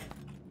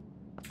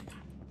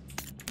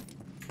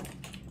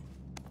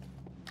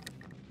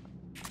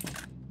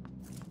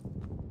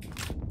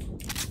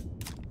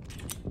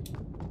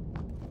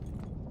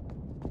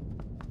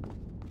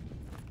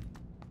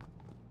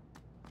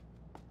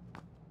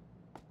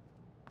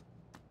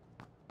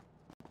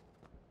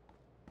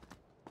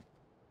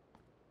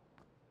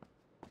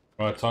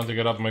 Alright, time to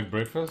get up and make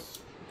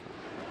breakfast.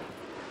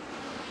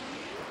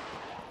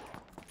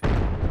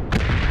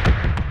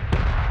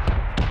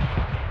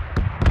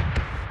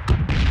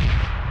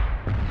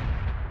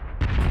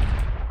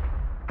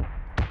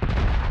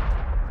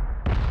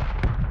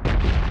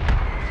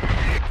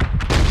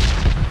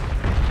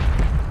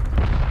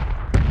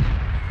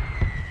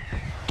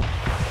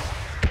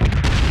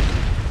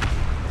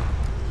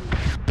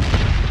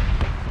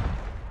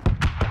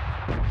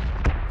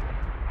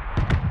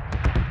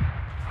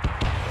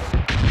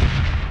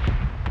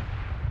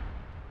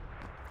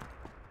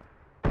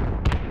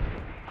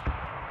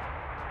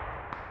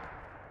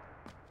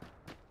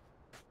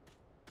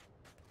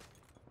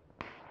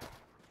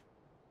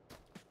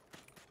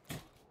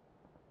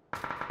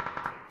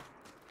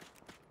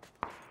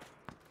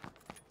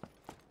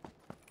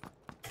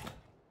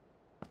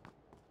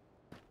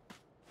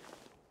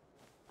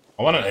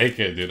 I want an AK,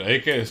 dude.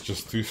 AK is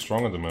just too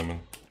strong at the moment.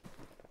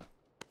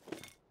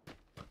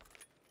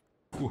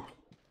 Ooh.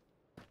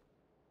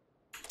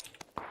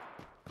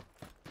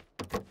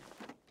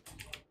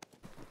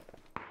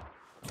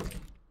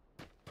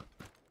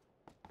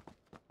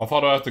 How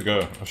far do I have to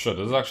go? Oh shit,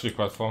 this is actually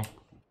quite far.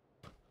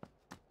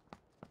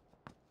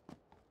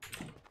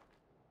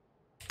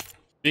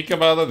 Speak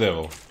about the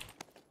devil.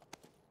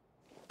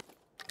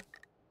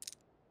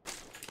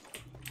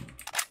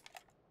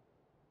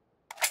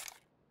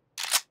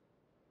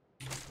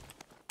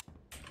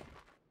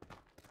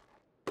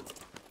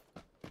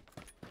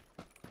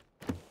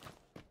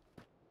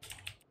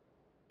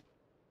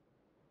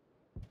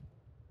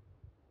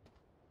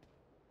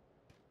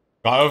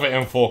 Guy over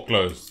M4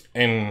 close.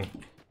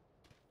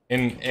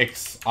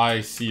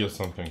 NXIC or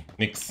something.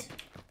 Nix.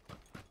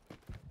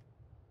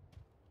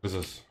 What is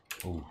this?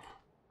 Ooh.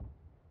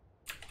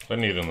 I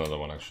need another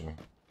one actually.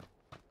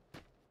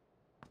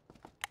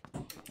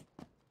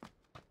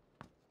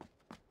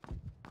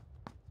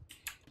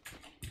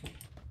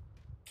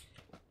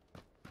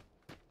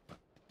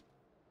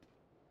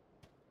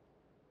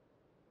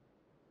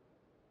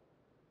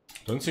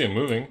 Don't see it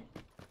moving.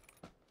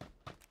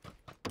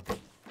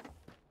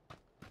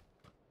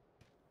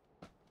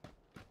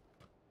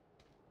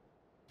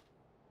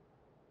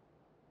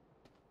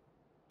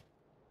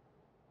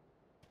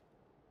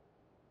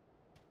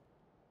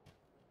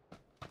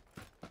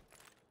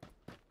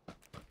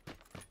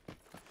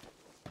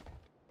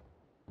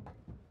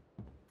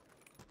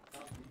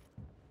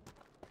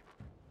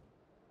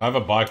 I have a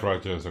bike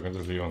right here, so I can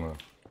just leave on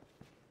that.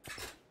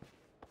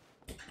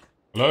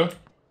 Hello?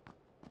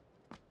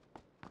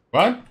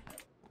 What?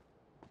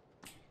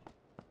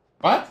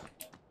 What?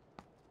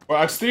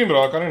 Well, ik stream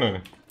bro, ik kan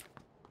niet.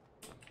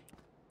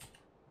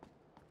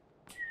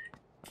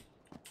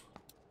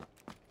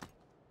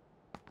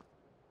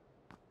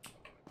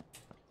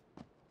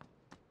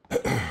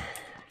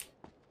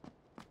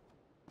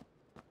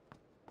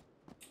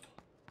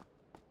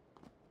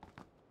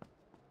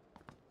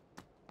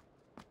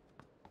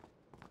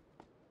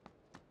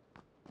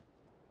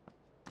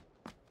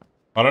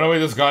 I don't know where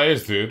this guy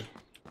is, dude.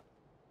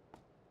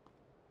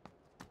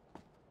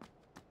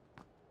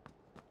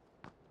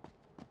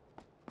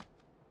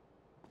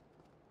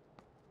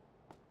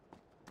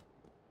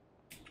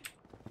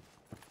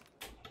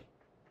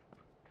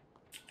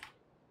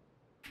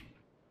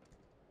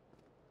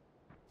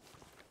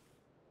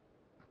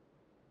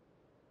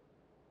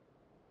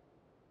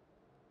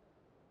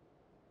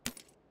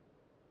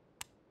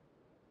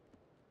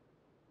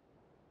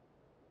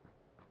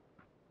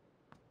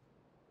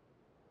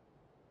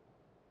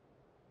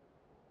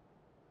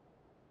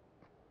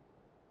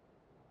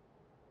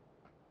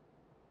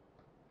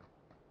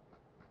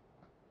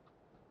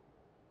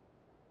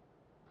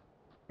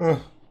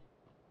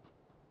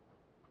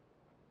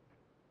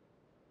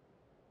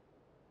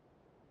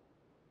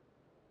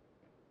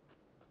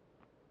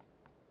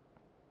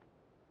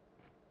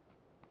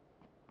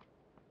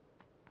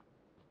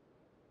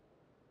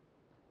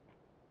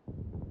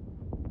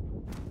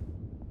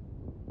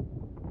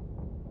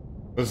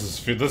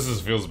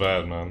 This feels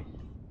bad, man.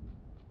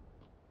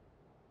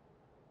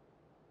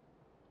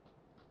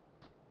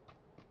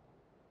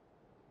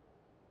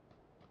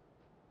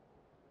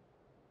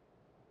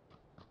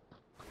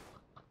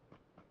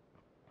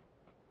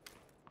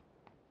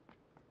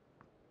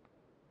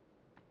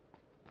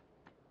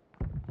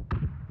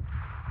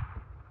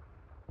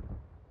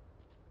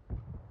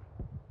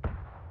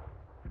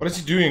 What is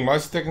he doing? Why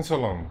is it taking so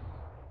long?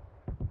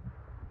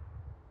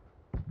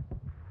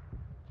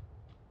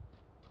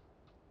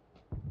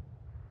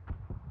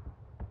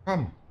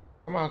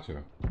 out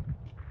here?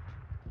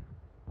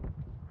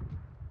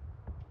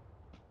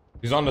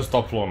 He's on the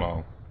top floor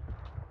now.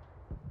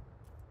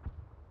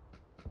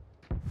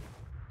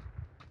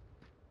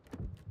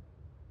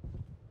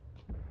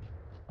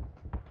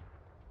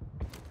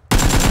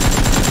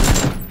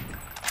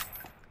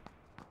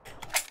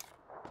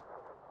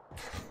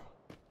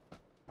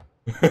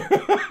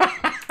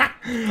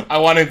 I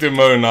wanted to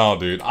mow now,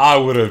 dude. I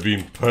would have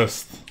been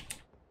pissed.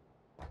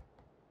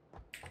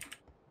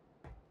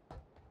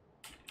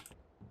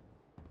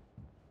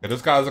 Okay,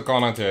 this guy has a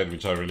car 98,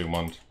 which I really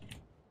want.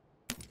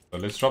 So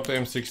let's drop the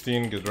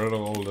M16, get rid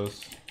of all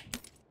this.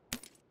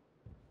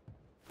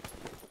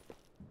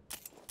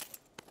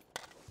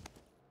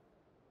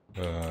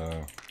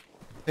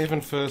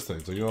 Even first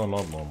aid, so you are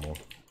not normal.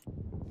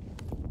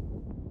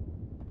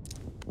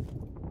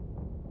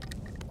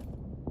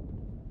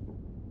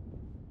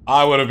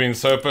 I would have been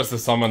so pissed if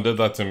someone did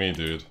that to me,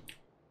 dude.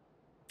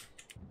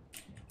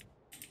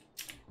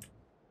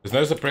 There's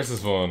no suppressors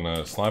for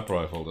a sniper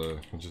rifle though,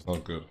 which is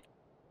not good.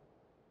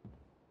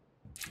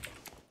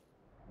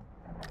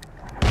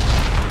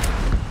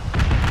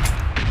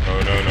 Oh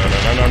no no no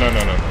no no no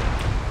no no.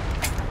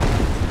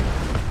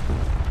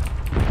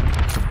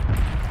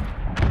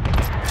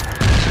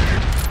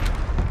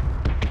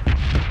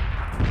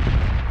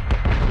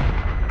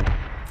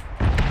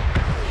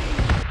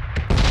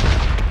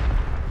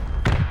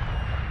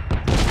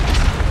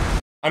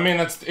 I mean,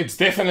 it's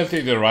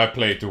definitely the right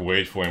play to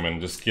wait for him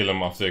and just kill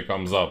him after he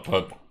comes up,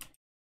 but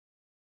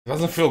it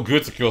doesn't feel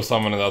good to kill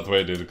someone in that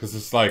way, dude, because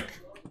it's like,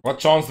 what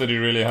chance did he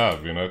really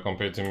have, you know,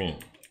 compared to me?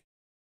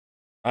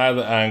 I had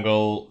the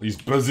angle, he's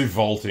busy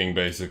vaulting,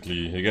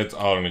 basically. He gets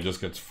out and he just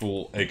gets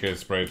full AK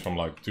sprayed from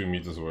like 2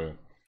 meters away.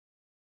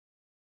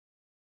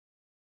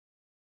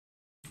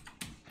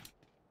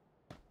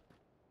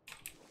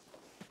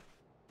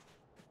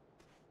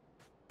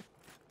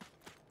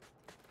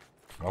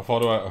 How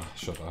far do I... Oh,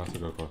 shit, I have to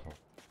go quick.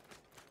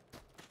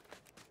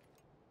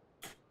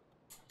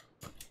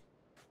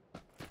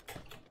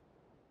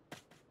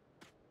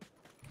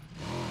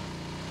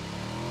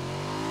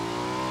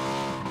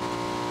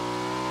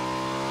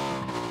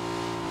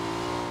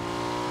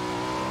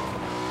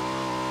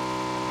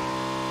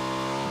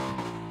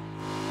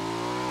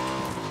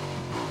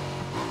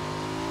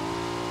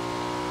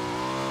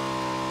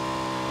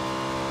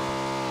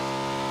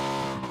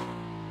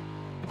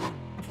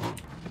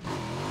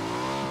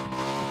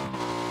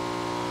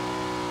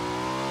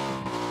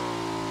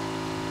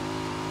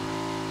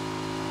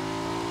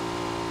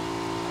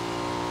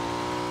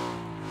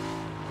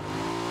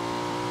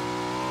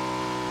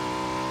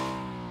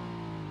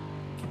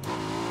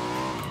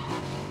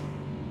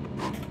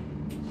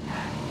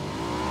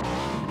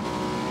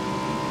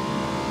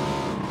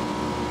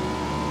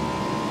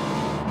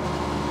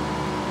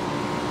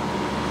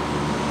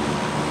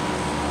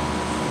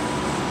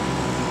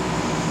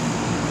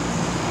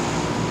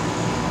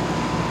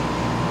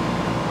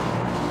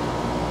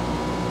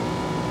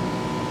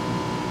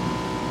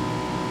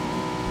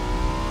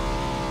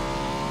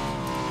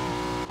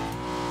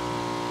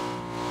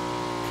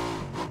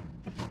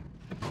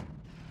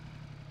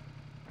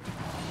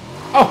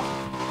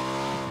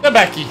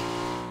 Becky.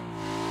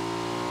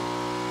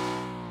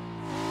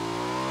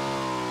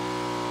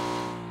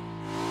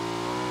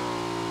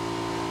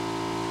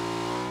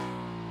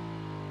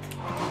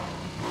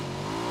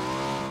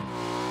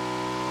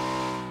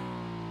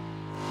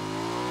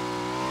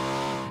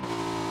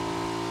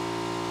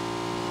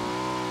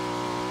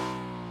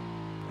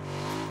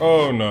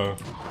 Oh no.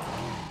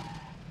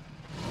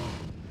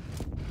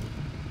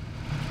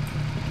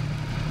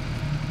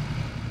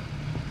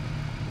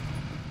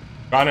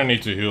 Kinda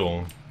need to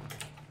heal.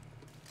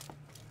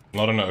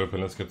 Not in the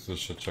open, let's get this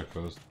shit checked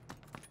first.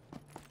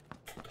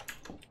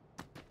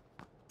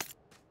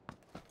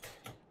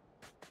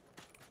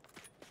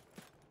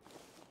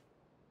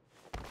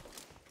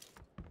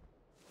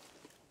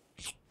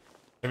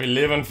 I have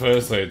 11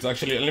 first aids.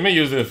 Actually, let me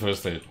use the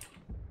first aid.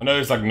 I know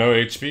it's like no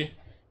HP,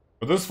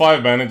 but this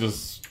 5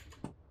 bandages.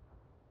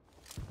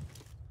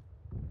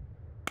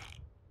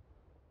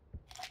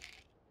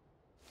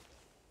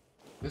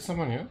 There's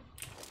someone here?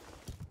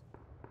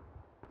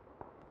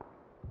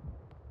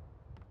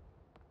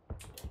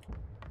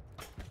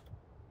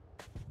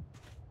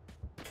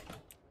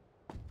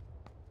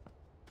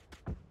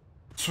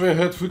 I swear I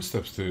heard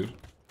footsteps, dude.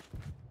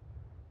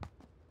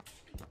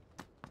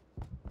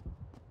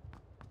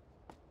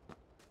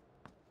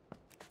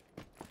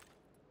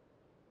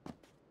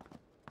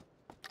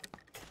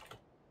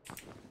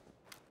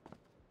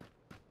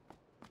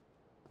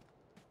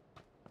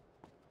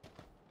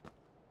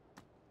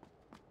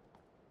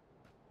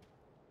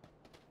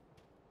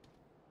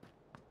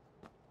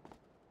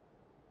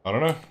 I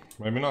don't know.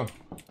 Maybe not.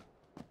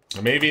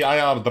 Maybe I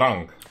are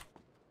drunk.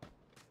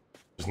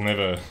 It's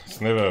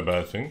never a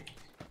bad thing.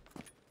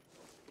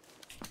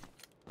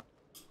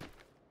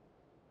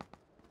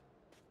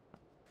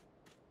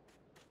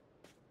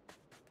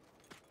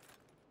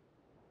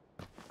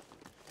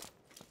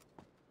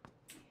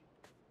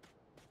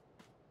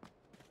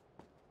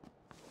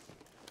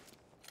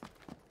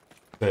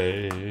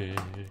 Take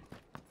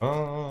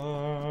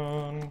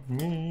on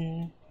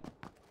me.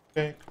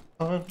 Take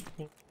on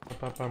me.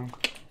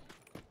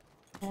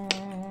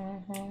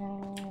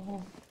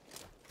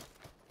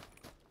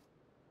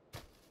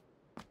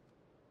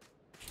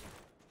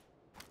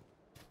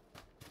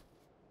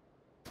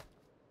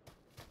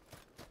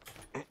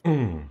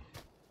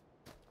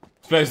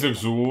 This place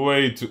looks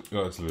way too...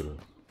 Oh, it's little.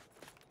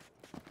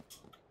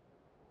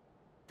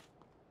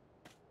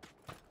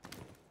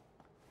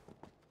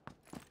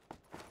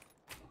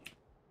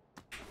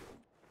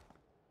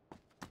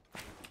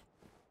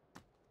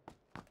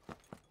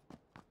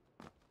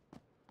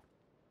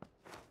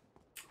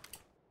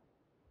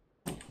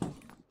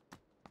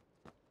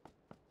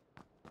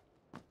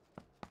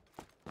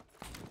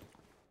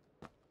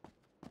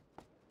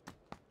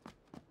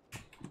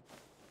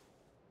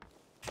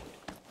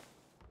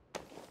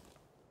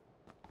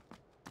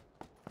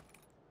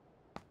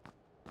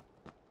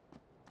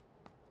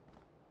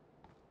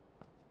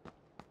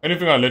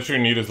 Anything I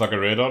literally need is like a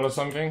radar or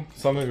something.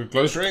 Something with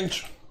close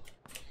range.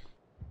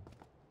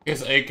 I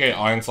guess AK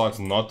iron sight's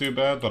not too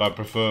bad, but I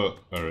prefer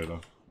a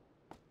radar.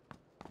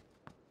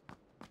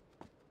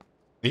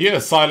 I hear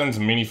a silence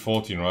mini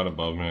 14 right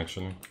above me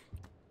actually.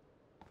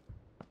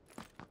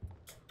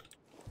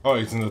 Oh,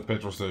 it's in the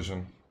petrol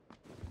station.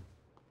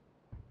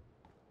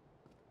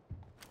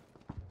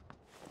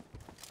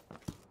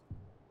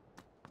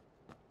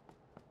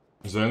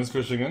 Zen's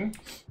pushing in.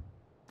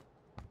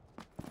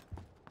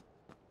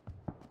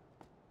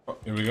 Oh,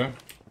 here we go.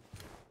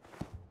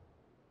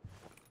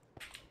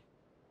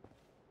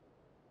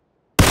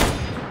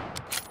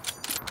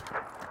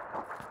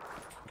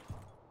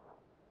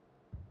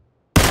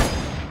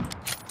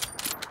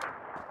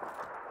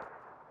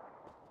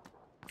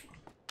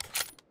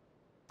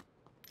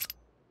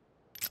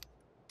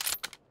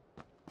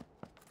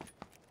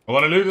 I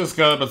want to loot this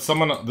guy,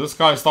 but this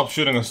guy stopped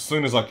shooting as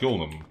soon as I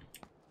killed him.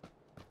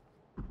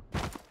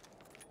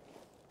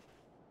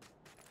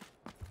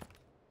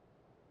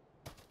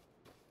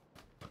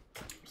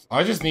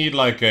 I just need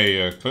like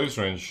a close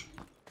range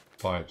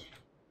fight.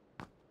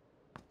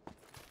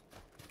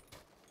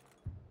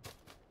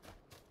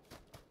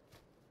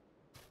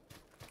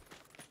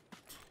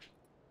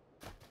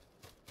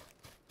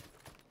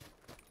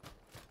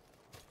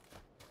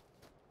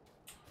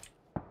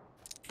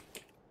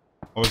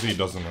 Obviously he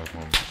doesn't have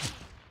one.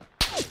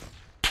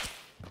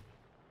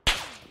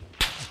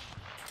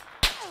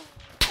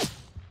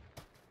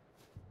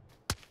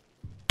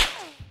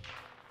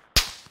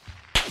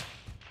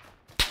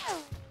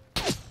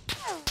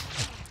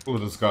 Oh,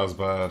 this guy's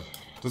bad.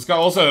 This guy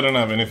also didn't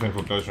have anything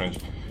for close range.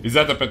 He's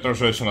at the petrol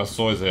station, I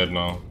saw his head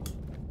now.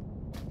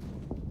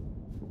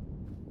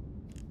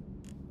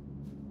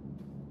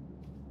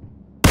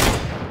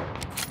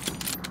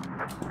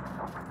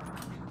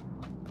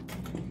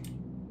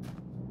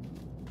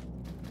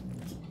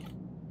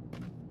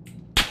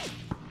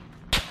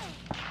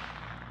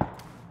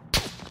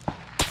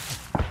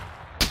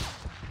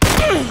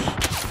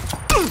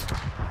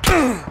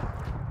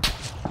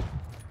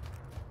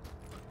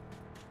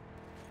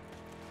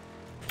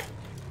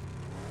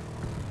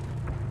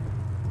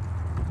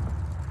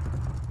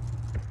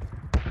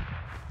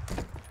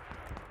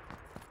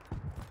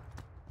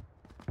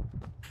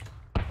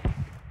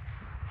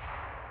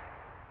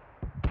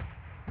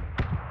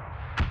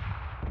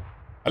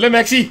 Hello,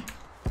 Maxi!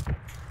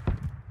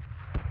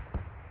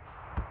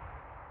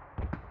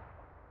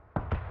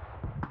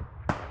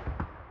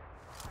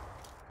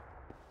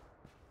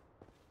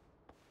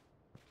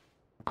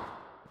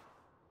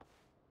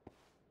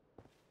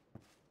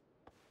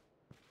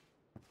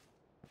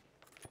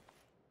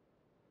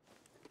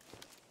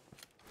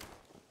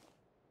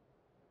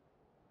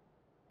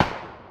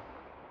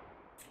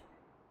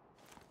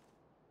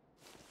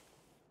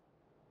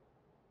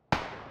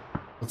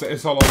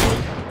 It's all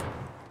over.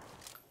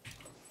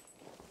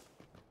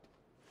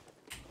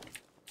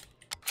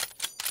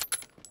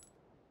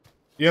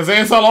 Yes,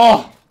 it's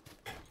all.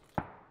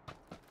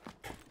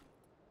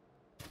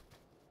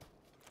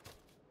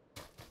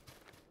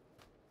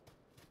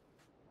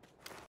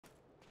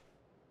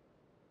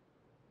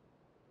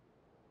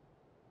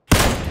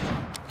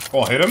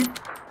 Oh, hit him.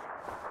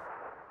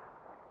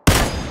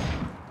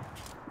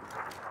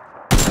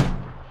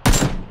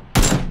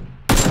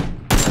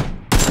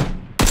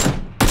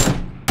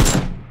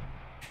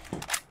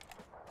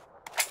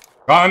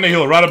 Guy on the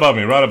hill, right above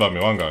me,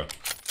 one guy.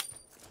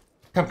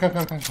 Come.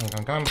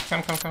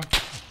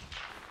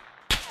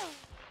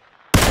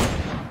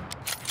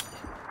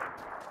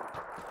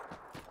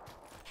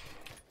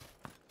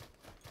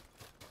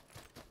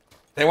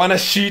 They wanna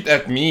shoot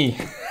at me.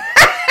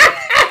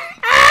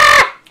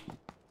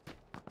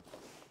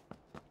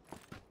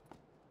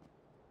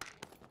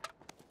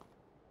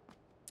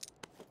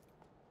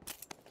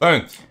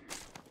 Don't.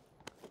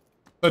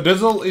 So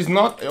Dizzle is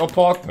not your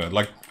partner,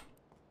 like,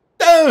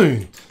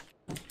 don't!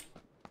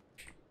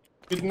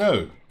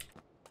 No.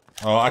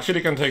 Oh, actually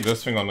you can take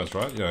this thing on this,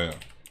 right? Yeah.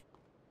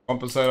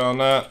 Compensator on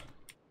that.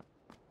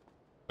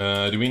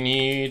 Do we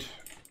need...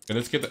 Okay,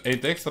 let's get the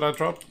 8x that I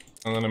dropped,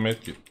 and then a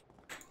medkit.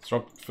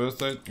 Drop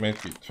first aid, maybe.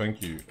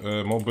 Thank you.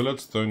 More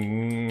bullets,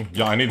 don't...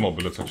 Yeah, I need more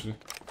bullets actually.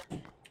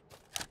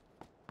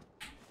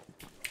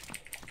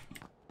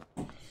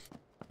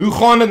 Hoe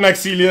gaan het,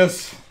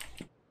 Maxilius?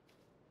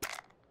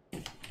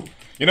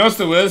 You know what's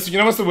the worst? You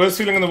know what's the worst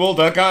feeling in the world?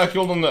 That guy I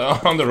killed on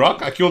the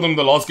rock? I killed him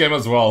the last game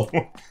as well.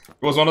 He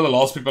was one of the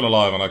last people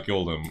alive and I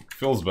killed him.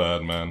 Feels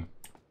bad, man.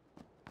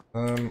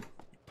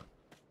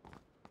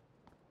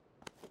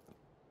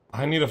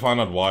 I need to find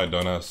out why I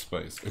don't have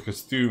space.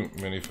 Because too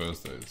many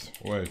first aids.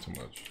 Way too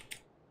much.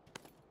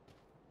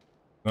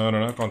 No,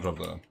 I can't drop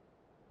that.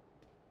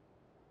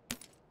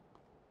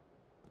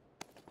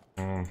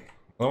 Another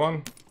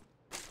one?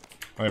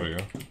 There we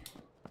go.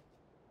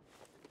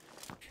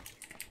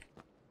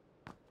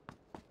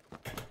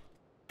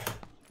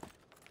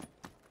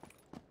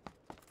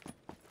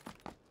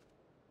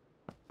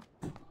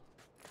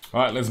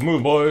 Alright, let's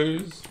move,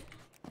 boys.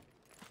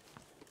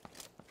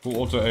 Full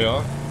auto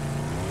AR.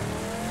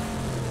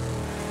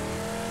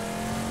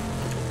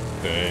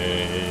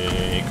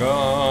 Take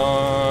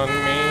on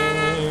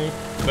me,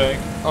 take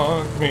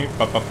on me,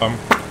 pa pa pam,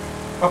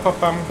 pa pa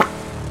pam,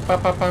 pa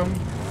pa pam,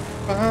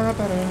 pa pa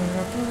pam.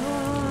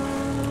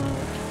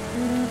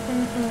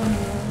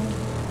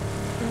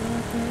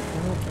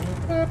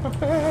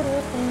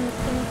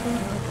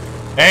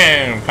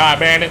 Damn, car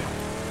bandit.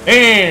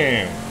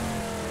 Damn.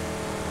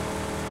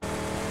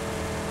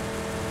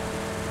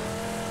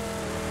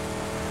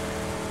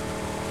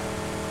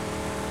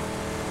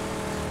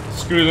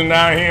 Cruising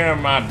down here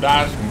in my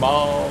dice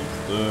balls.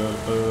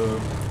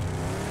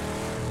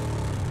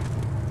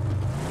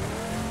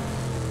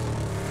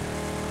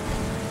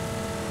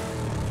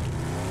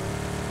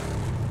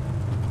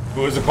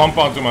 Who is a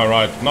compound to my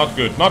right? Not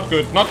good, not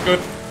good, not good.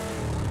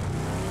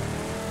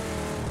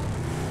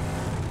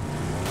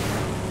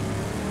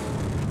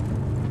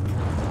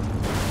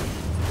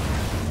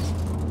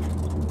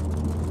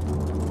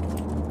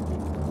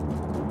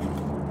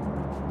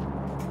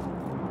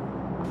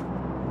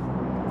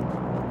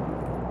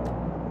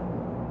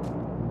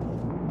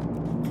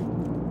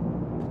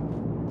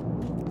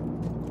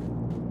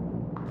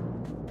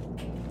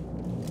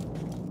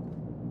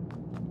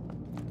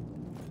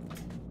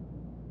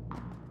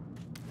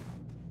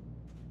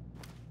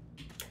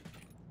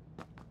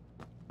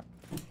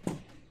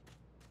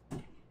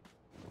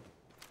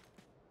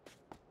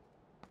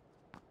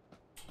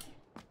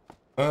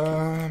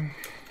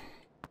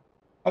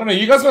 I don't know,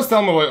 you guys must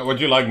tell me what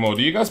you like more.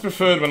 Do you guys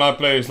prefer it when I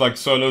play like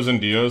solos and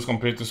duos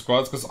compared to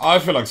squads? Because I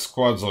feel like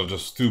squads are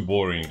just too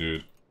boring,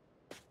 dude.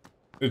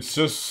 It's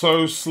just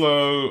so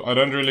slow. I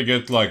don't really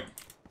get like...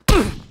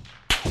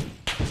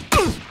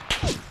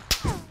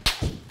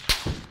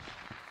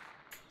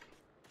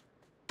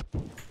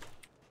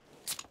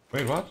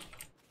 Wait, what?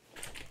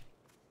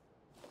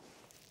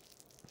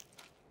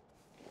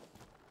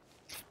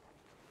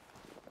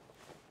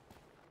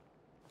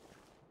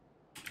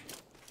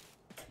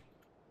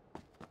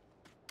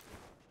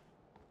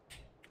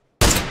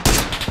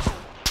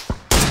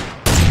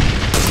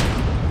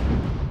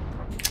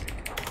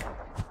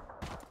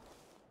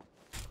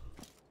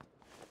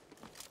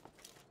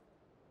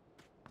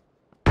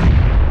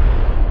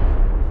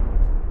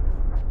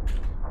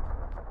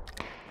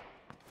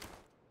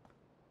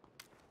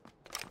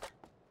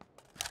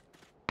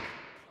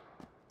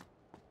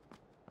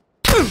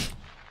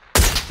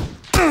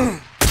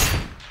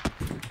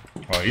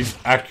 Oh, he's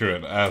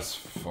accurate as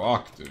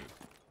fuck, dude.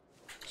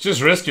 It's just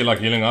risky, like,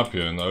 healing up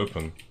here in the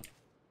open.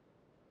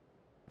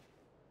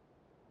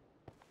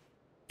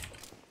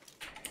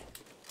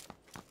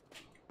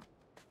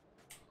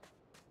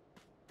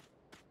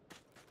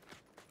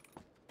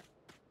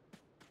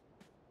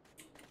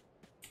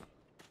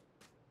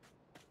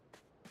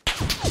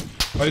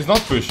 But he's not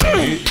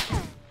pushing.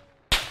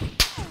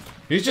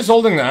 He's just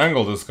holding the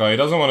angle, this guy. He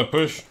doesn't want to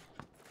push.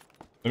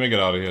 Let me get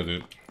out of here,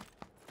 dude.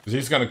 Because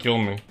he's gonna kill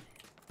me.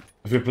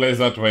 If he plays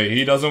that way,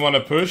 he doesn't want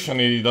to push and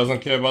he doesn't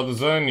care about the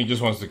zone, he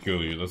just wants to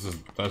kill you. That's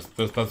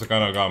the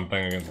kind of guy I'm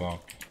playing against now.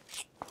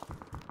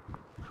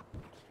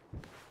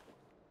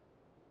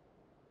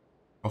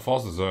 How far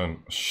is the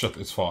zone? Shit,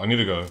 it's far. I need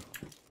to go.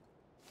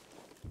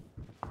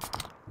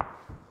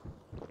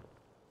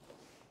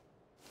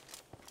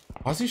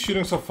 Why is he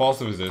shooting so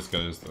fast with his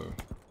SKs though?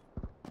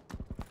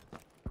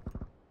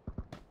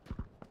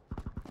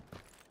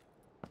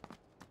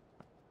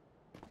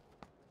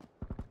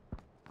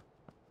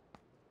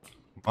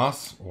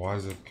 Us? Why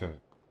is it okay?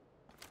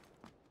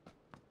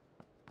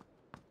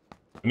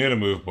 We need to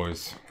move,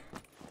 boys.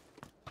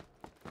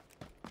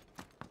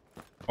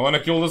 I want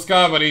to kill this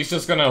guy, but he's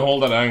just gonna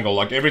hold that angle.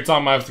 Like, every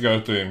time I have to go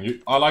to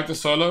him. I like the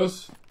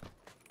solos.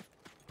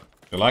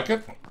 You like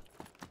it?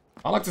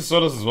 I like the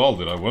solos as well,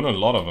 dude. I win a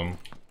lot of them.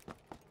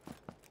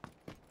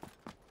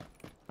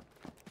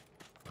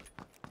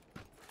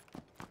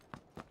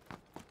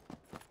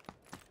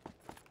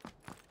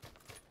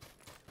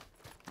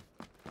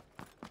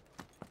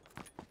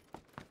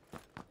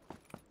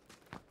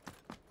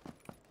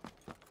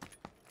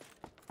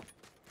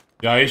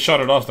 Yeah, he shot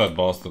it off, that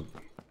bastard.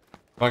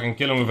 If I can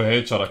kill him with a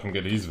headshot, I can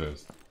get his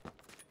vest.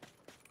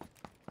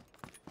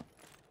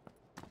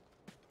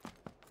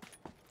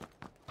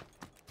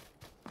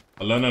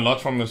 I learned a lot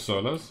from the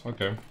solos.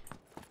 Okay.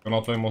 Can I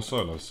play more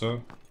solos,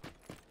 so?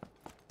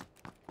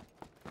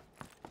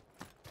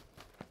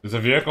 There's a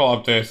vehicle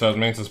up there, so it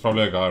means there's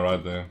probably a guy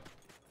right there.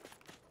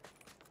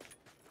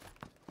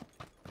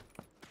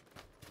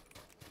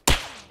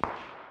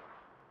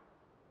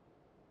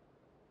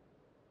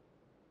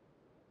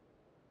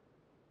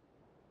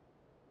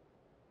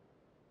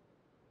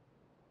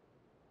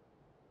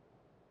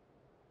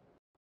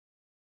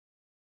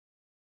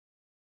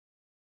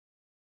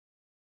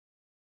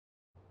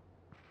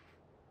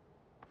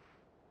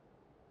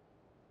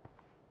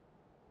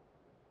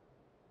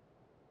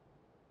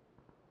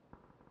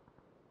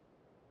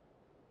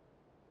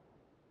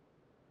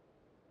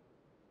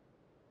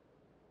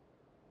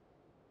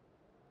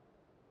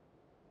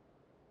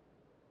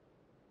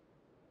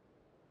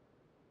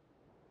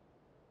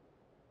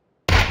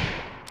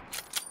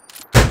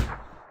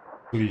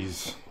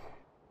 Please.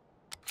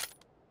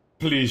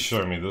 Please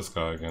show me this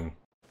guy again.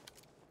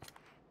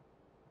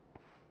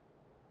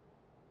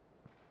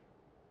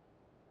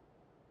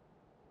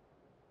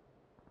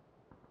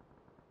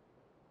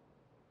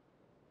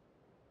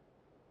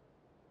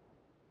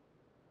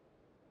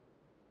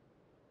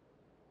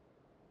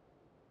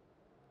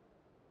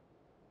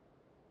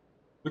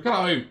 Look at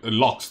how it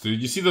locks,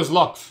 dude. You see those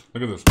locks?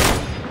 Look at this.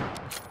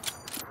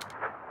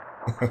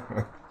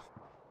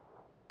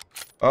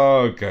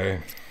 Okay.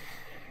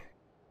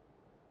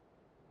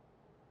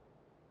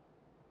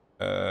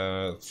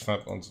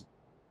 Snap on.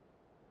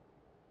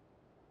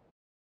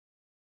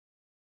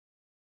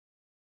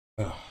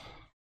 That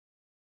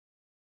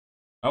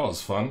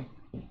was fun.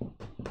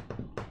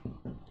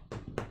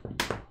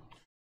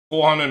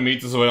 400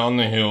 meters away on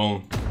the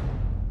hill.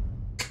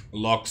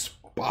 Locks.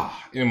 Bah,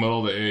 in the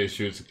middle of the air,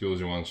 shoots and kills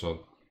you one shot.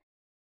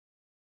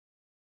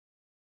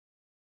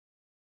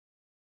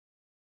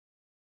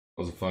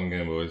 That was a fun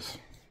game, boys.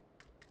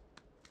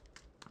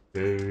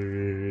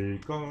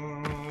 Take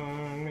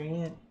on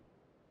me.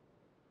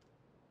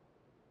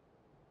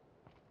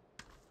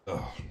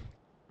 Ugh.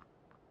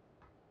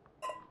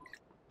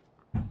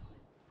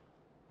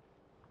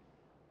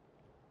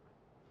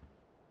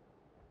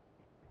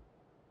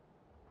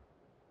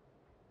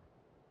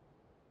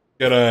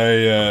 Get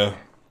a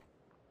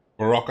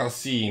Barocca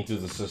C into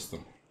the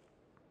system.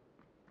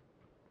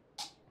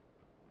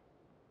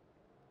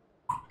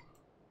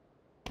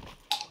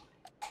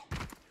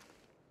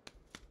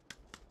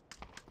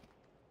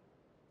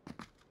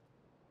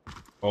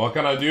 Well, what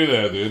can I do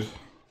there, dude?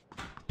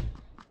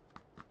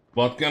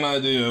 What can I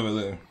do over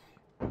there?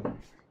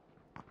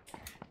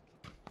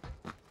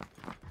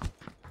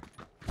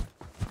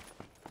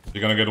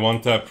 You're gonna get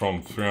one tap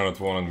from 300 to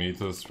 400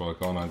 meters for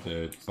car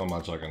 98. It's not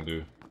much I can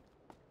do.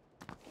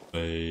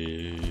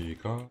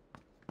 Take off.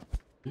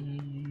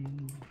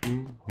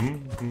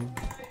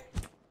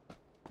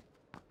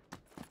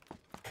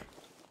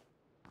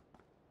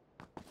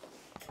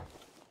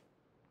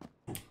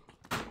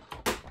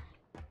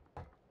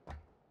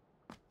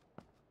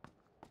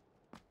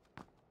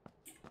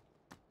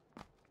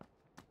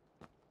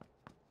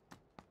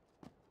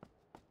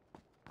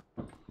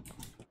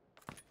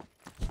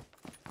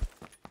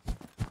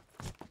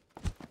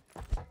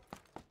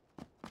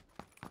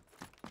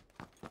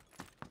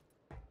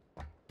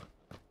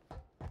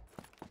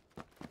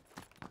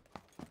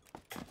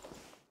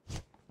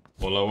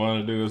 All I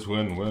wanna do is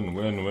win, win,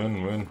 win,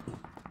 win, win.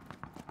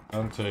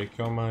 And take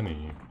your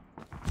money.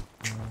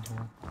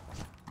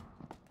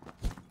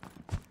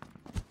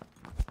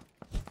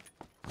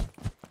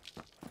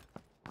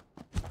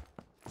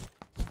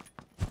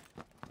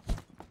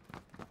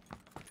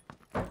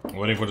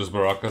 Waiting for this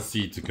Barocca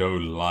C to go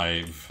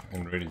live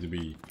and ready to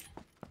be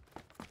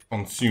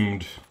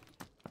consumed.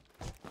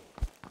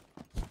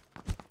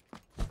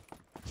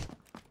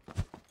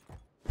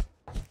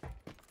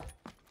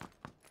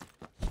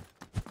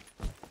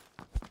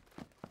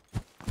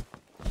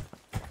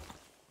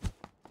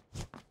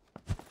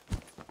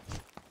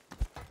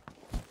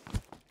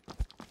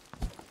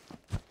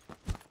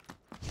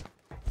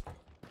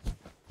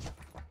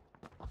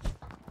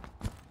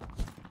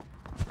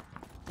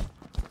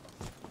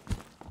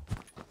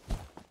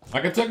 I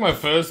can take my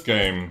first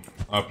game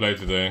I played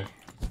today.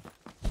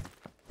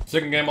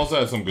 Second game also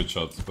had some good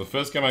shots, but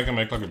first game I can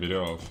make like a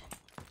video of.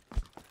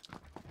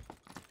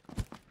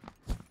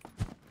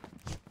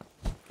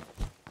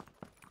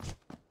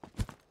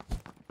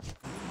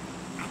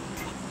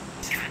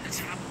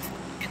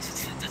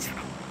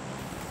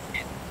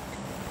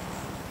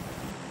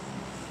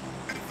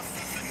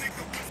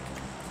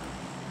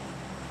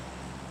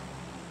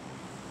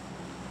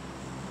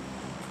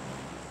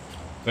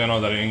 Do you know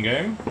that in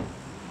game?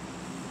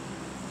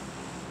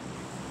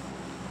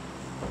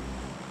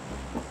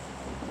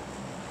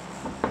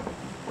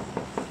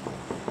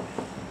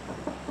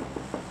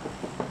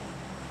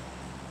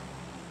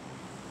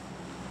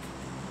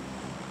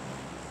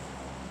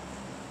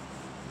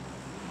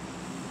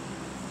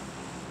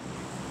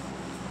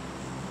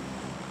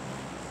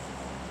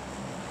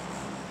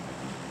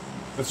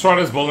 Let's try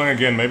this building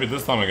again, maybe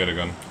this time I get a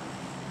gun.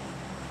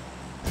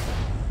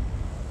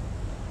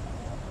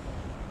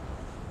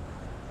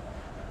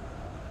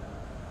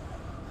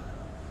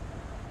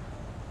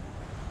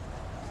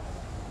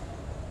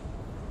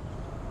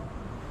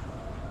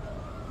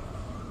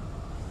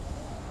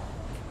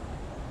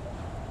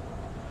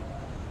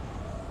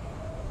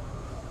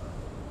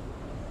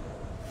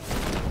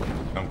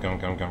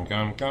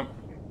 Come.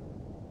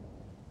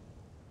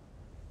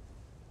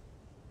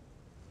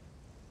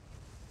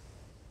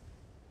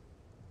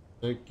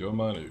 Take your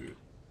money.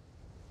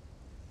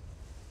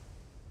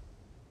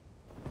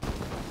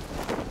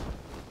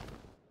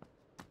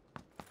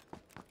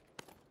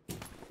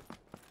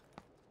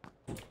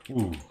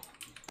 Ooh.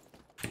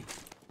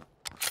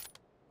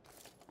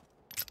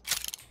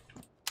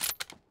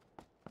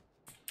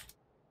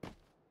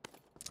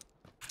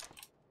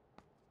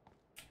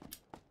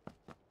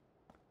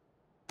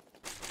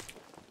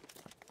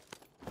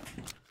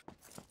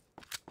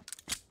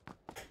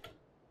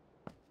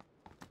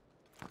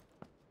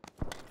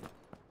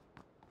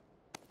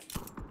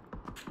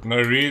 Can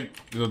I read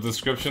the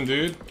description,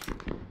 dude?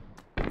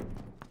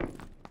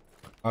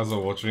 As a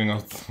watching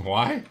out.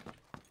 Why?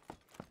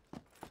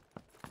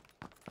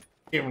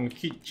 Giving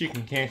the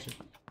chicken cancer.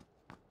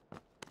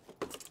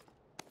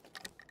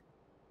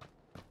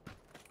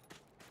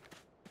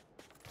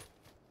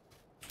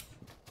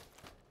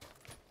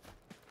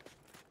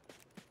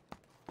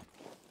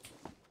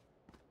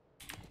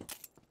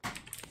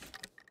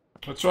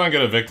 Let's try and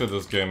get evicted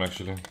this game,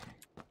 actually.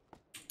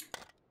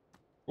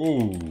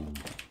 Ooh.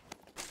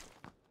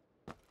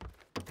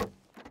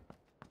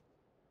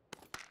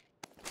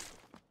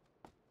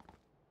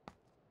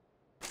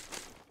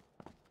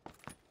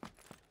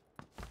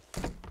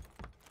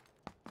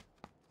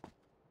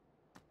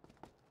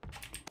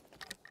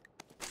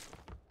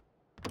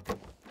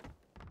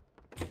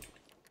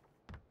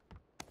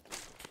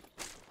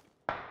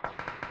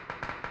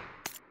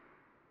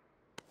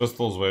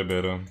 Pistol's way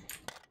better.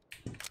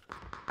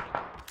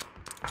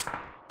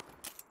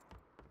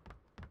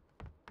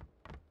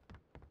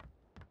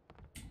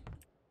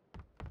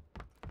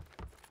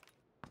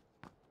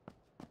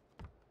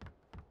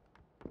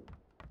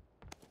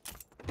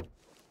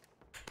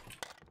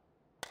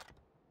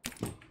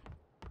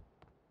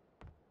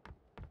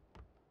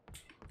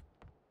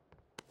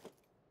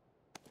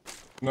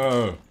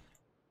 No.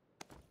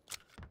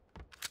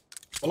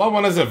 All I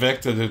want is a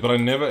vector, dude, but I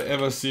never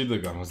ever see the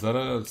gun. Is that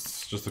a...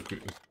 It's just a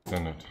quick...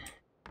 Damn it.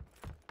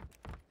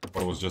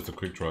 Or it was just a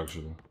quick draw,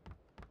 actually.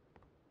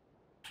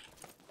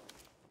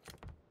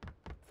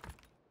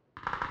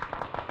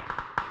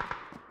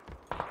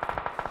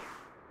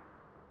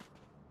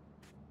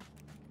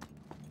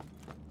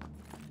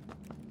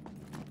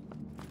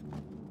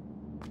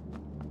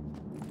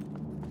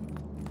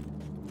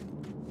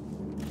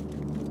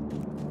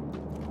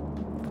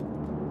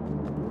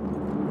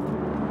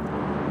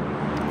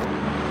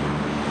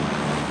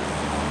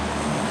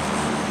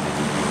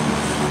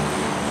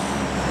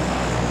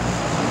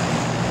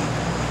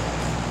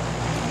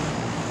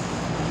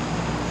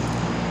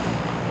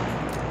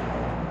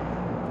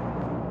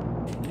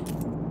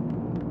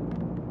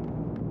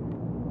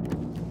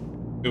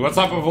 Dude, what's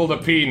up with all the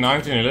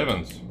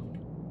P1911s?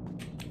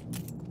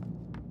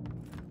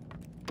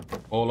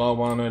 All I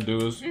wanna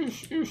do is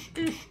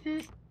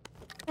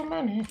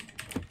money.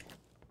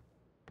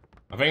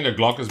 I think the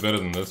Glock is better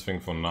than this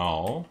thing for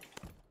now.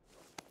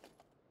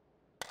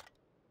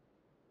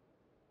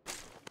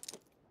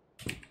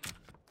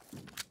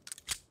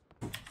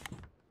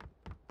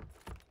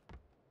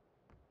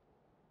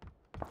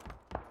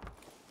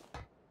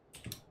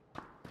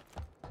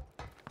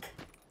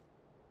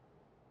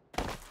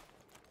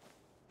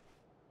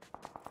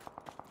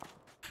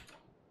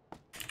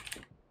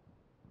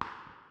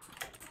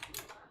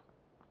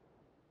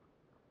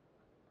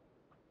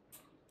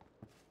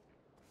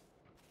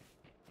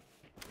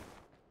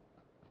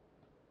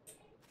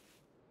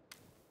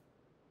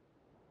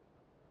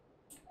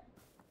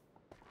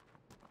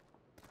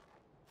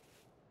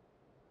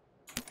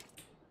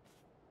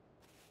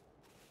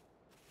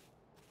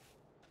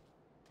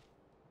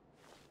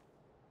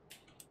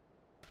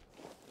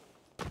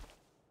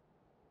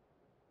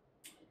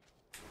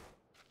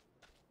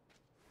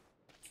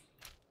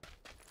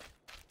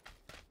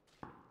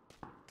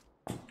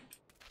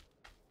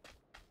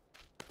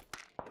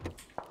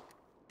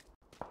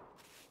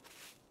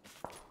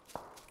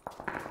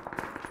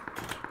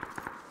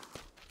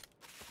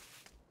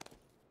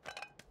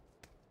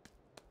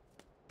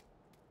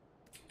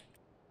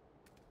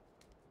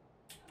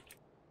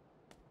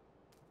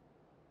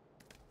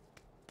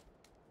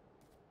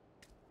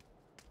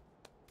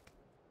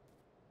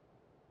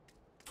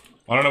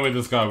 I don't know where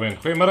this guy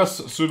went. Goeiemiddag,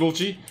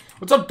 Soedeltjie.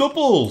 What's up,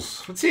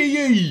 Doppels? Wat sê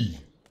jy?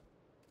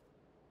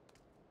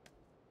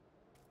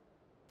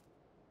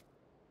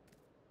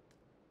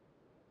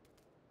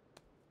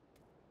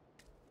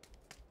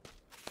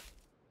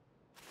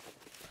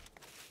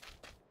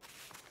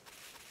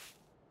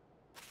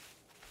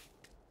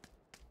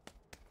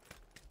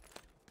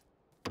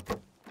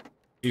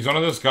 He's one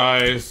of those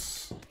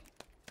guys.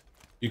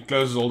 He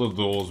closes all the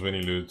doors when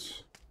he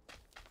loots.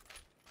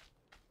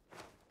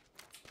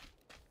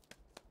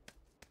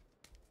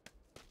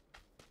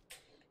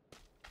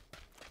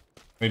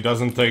 He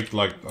doesn't take,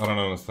 like, I don't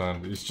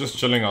understand. He's just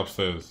chilling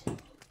upstairs.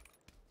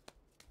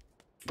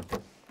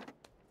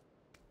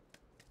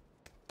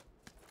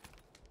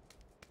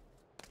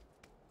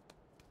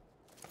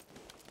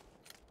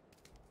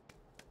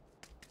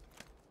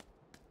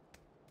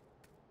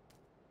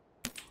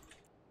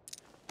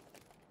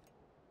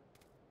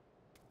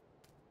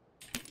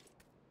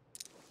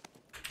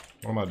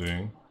 What am I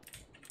doing?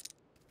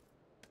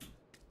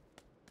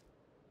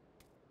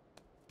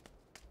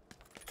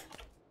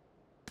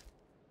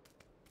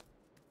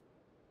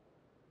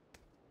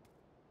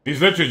 He's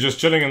literally just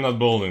chilling in that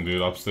building,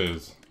 dude,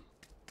 upstairs.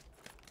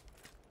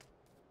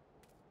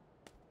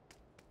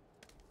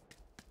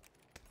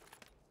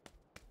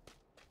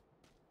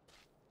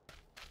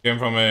 Came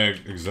from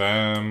an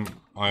exam.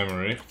 I'm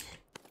wrecked.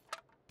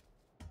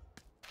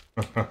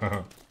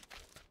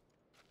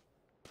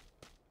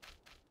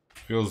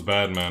 Feels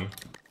bad, man.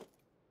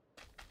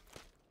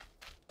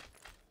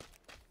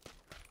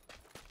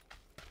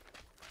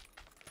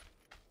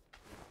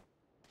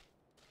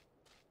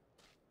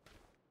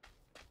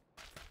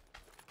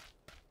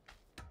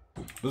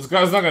 This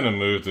guy's not gonna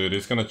move, dude.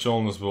 He's gonna chill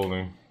in this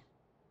building.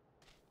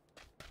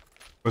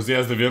 Because he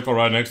has the vehicle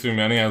right next to him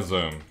and he has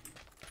zone.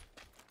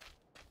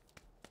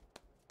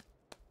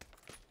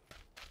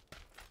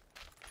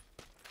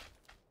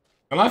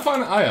 Can I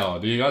find AR?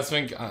 Do you guys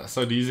think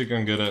so easy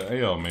can get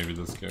an AR maybe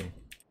this game?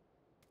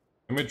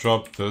 Let me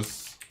drop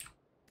this.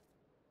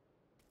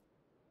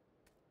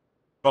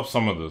 Drop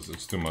some of this,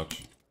 it's too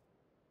much.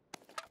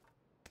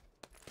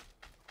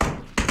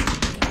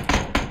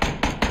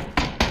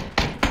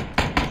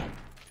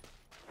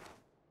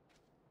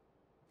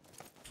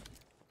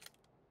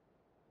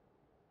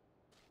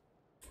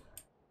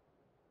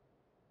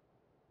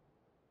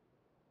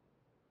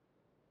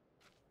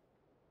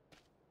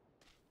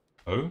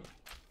 Oh?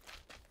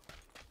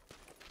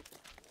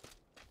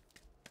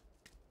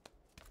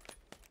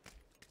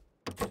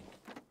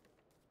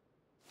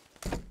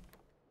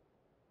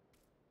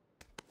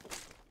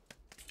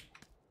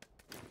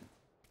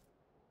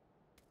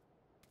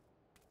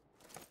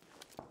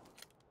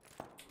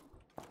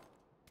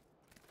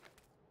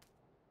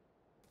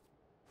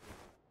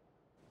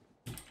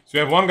 So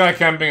you have one guy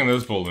camping in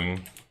this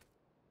building.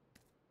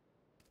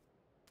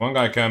 One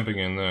guy camping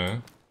in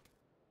there.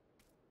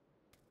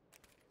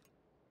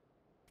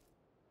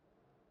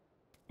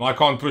 Well, I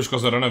can't push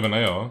because I don't have an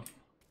AR.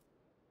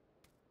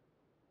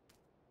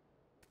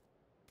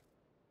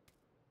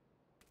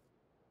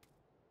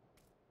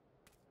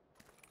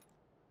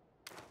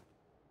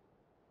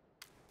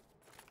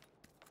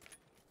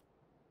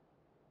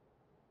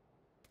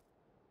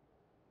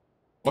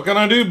 What can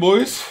I do,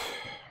 boys?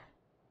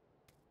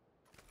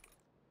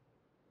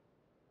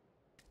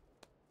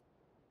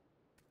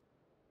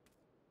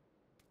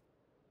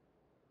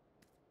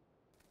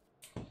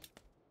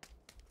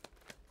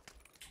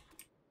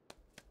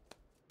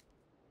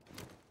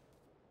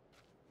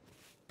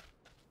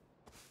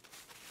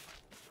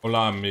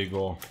 Hola,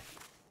 amigo.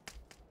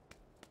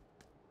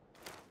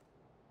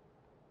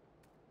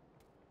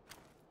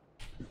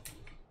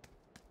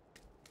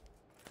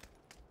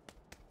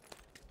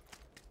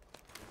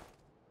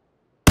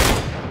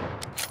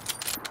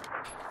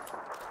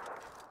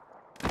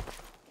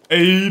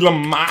 Hey,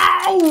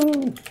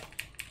 Lamau!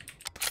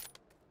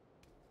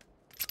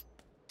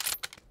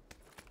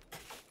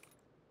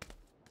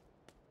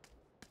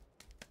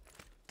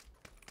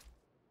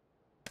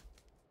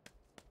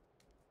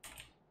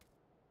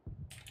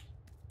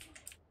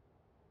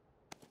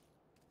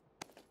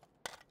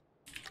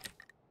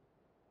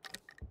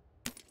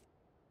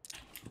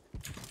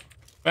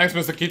 Thanks,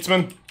 Mr.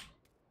 Keatsman.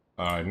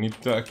 Alright, need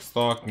tech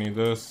stock, need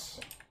this.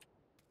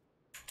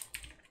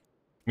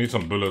 Need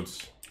some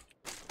bullets.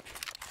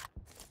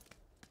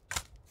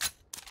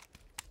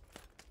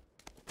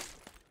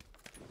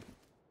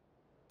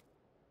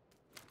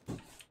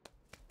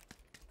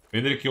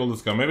 Maybe they killed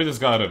this guy. Maybe this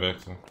guy had a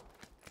vector.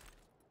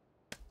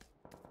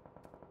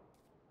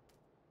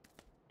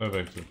 A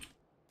vector.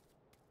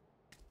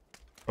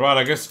 Alright,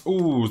 I guess.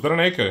 Ooh, is that an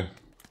AK?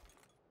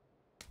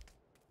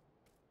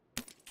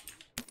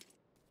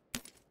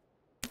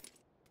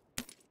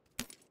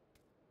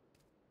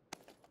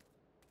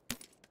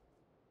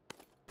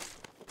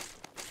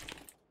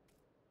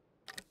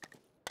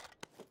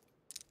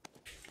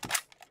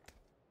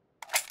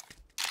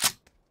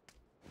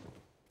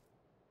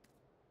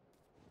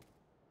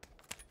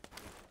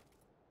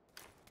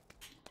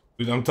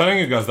 Dude, I'm telling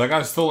you guys, that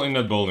guy's still in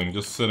that building,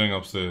 just sitting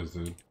upstairs,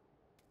 dude.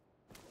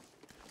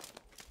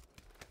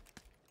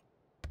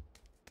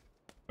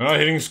 We're not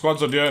hitting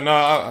squads or duo.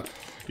 No,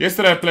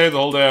 yesterday I played the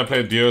whole day. I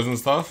played duos and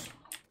stuff.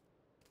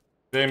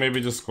 Today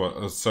maybe just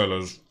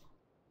solos.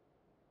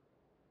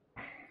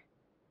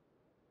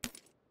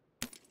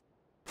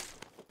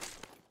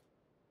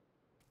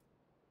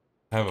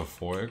 I have a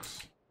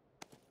 4x.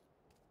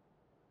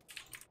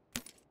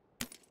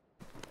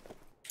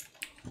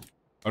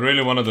 I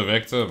really wanted the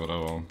vector, but I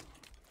won't.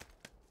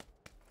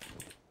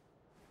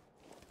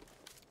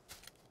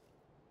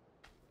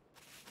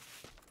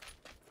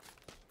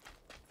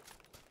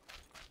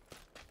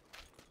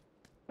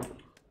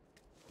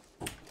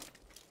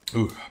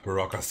 Ooh,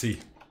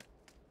 bureaucracy.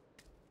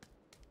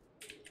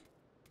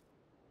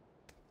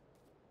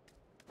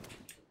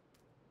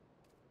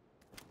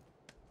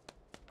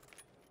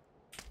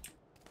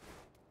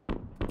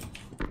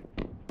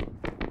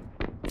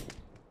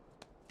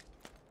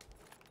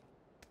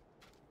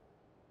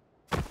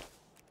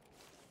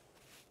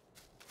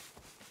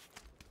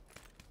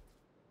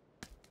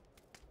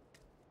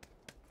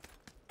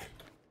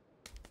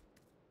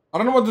 I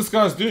don't know what this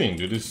guy's doing,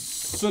 dude. He's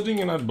sitting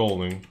in that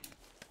building.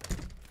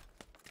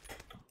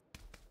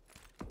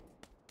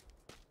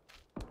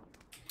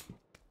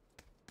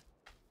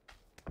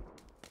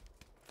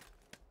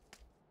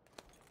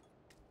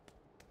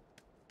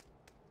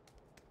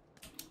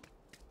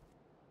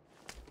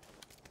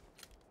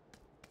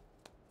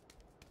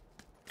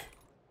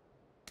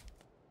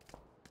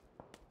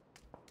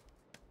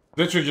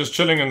 Literally just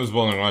chilling in this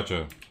building right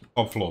here.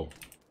 Top floor.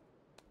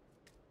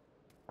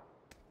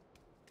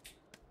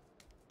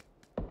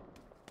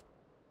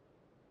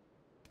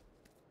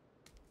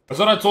 That's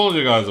what I told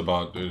you guys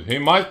about, dude. He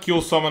might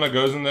kill someone that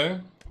goes in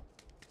there.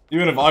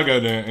 Even if I go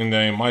in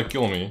there, he might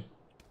kill me.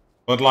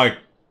 But like,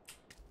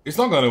 he's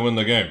not gonna win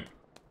the game.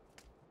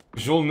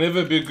 You'll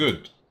never be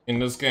good in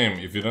this game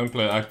if you don't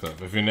play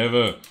active. If you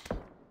never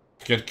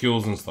get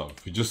kills and stuff.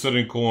 You just sit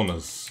in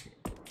corners.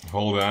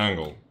 Hold the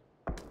angle.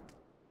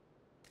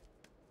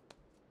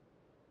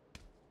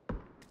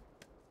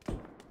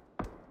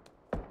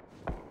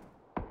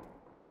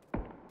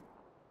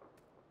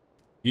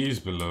 He's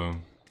below.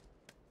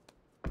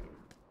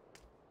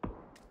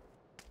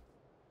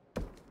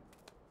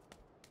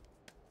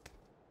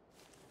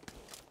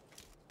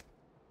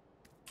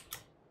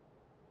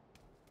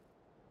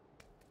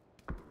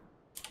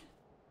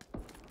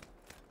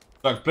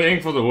 Like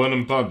playing for the win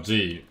in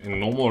PUBG in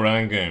normal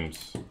rank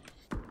games.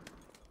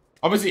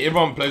 Obviously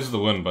everyone plays for the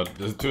win, but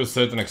to a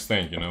certain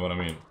extent, you know what I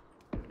mean?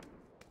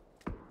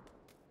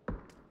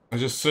 I'm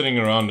just sitting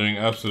around doing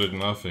absolutely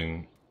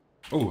nothing.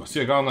 Oh, I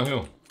see a guy on the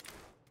hill.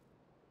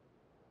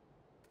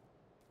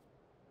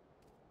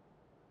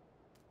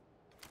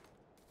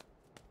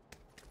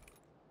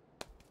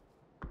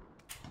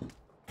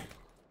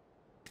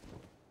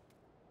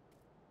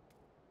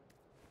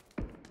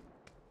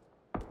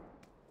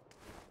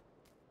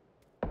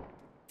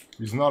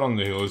 He's not on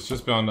the hill, he's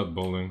just behind that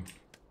building.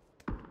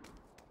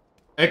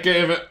 AK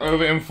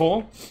over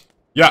M4?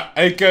 Yeah,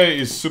 AK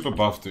is super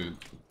buff, dude.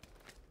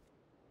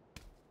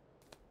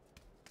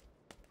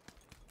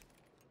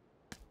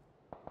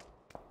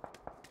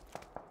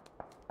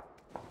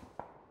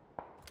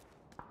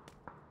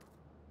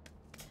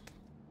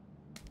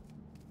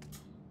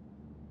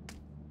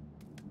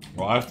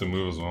 Well, I have to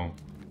move as well.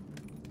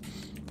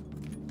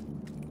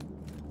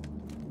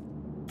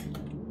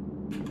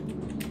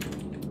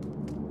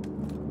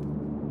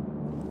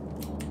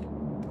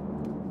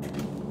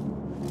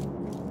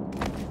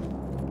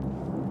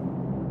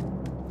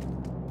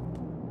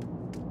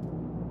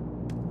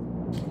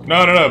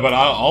 No, but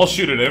I'll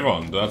shoot at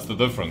everyone. That's the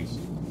difference.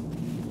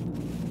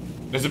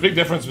 There's a big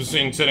difference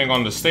between sitting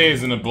on the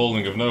stairs in a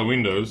building with no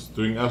windows,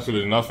 doing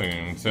absolutely nothing,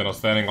 instead of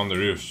standing on the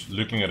roof,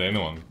 looking at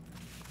anyone.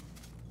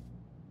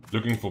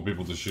 Looking for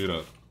people to shoot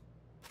at.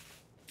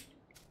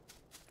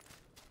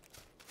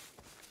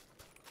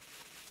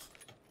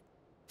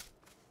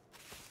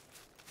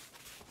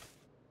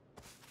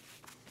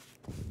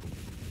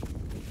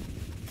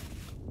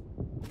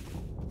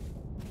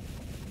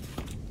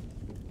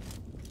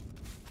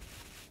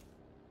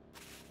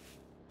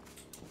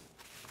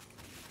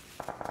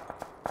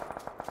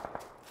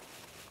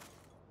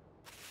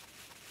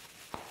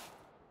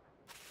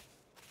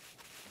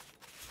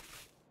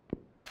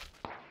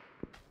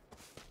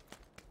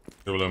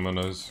 Double on my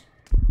nose.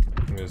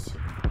 Yes.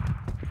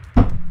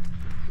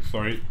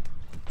 Sorry.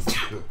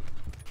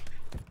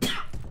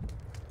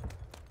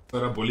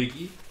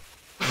 Paraboliki.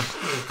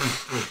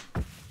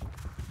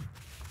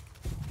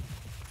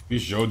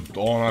 Is jouw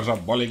donor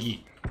paraboliki.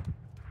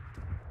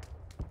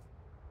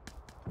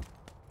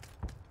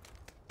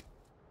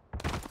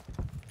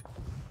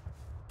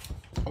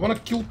 I wanna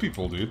kill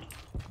people, dude.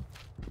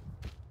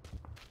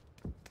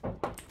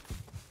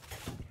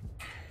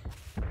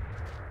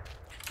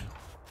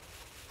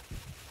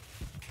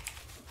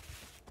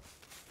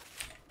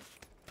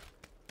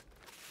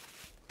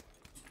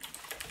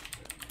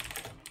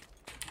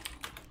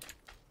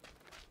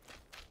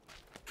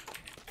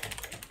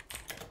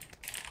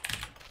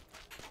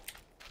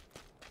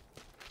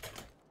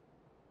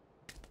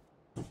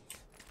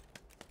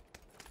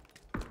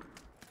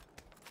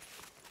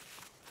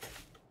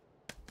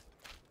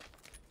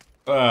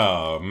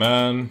 Oh,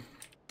 man.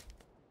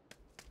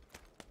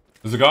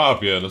 There's a guy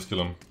up here, let's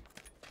kill him.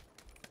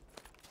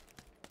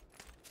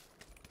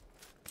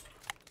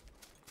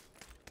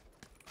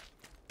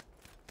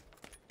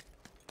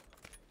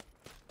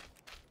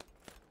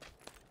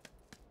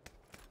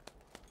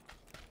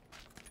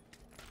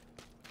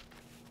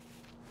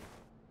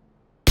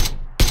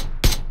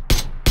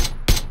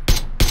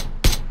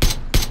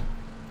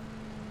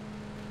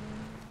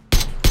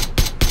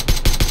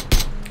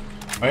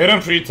 I hit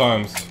him 3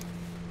 times.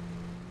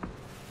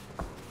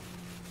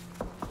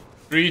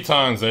 3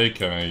 times AK,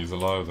 he's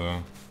alive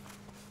though.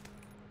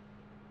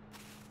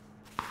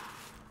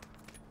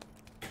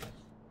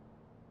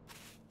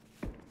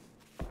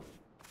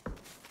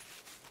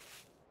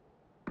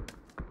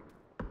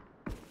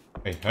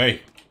 Hey,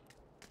 hey.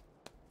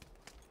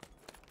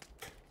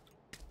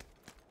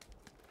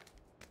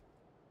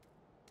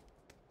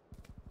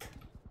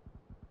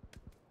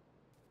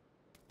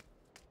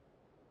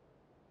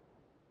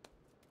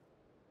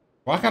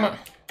 Why can't I?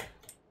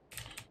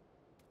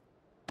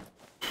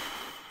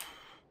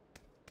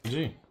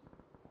 Gee.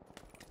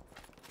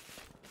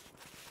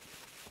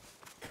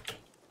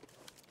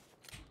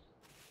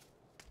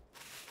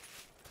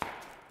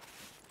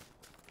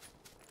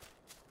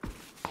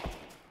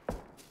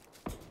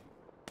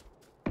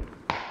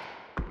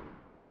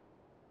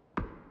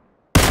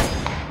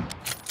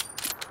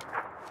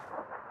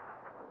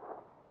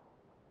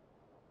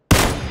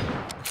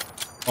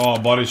 Oh,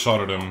 body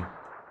shot at him.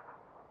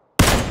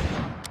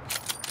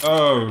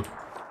 Oh.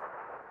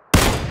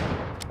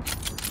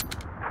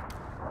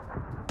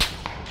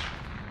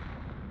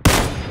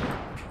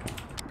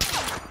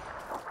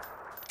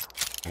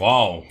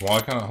 Wow,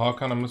 how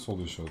can I miss all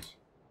these shots?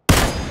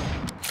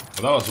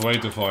 But that was way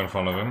too far in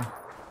front of him.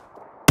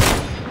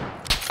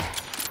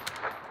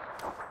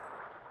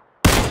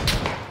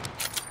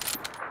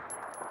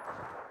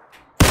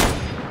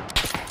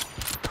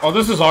 Oh,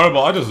 this is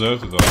horrible. I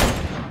deserve to die.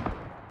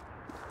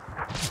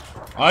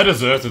 I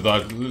deserve to die.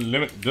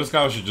 This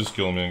guy should just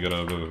kill me and get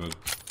over with it.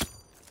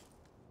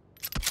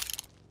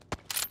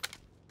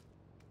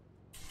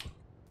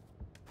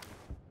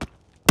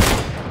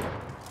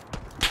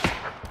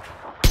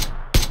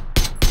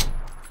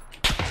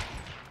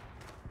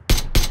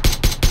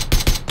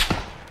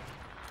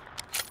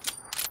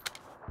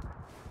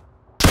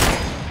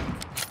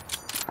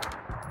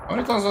 How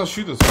many times did I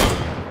shoot this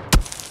guy?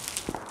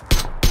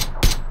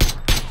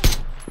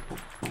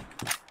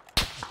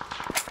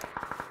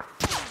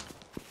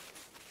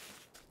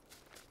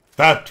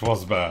 That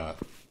was bad.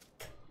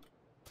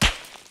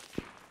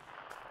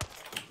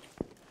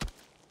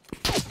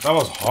 That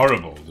was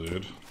horrible,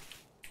 dude.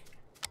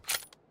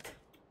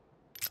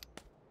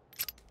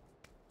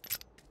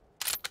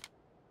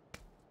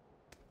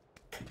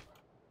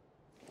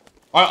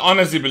 I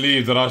honestly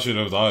believe that I should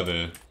have died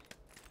there.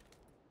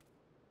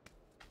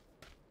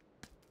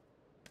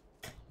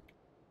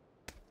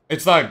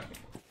 It's like,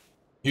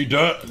 you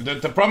don't...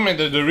 The problem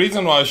is, the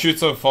reason why I shoot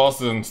so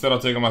fast instead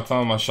of taking my time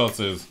on my shots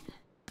is...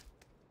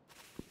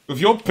 With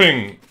your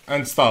ping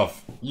and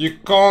stuff, you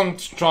can't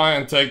try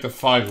and take the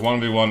fight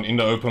 1v1 in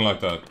the open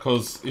like that.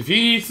 Because if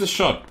he hits the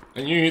shot,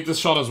 and you hit the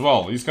shot as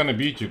well, he's gonna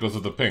beat you because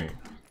of the ping.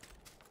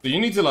 So you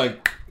need to,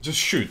 like, just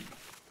shoot.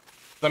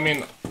 I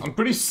mean, I'm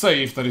pretty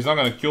safe that he's not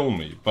gonna kill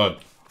me,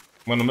 but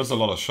I'm gonna miss a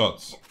lot of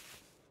shots.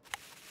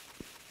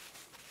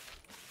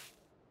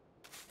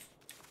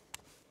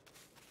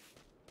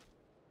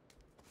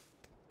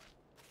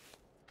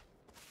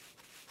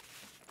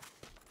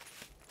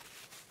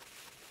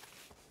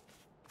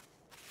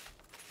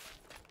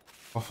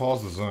 How far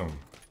is the zone?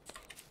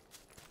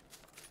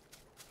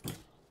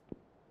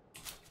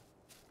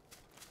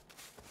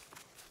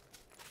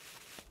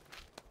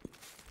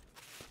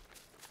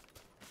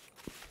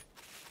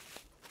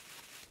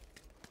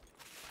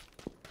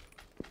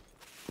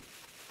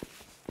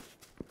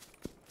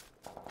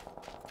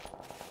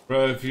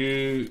 Bro, if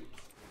you...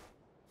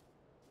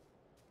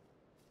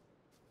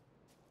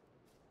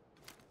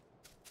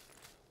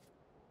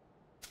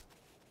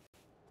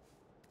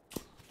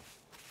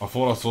 I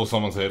thought I saw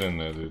someone's head in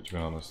there, dude, to be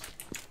honest.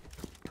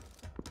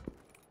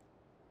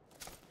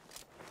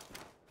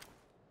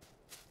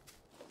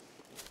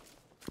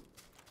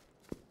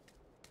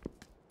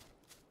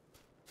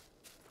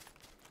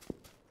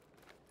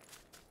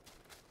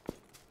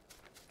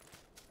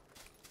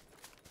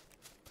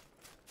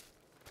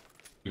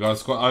 You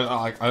guys,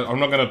 I'm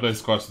not gonna play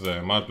squads today.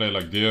 I might play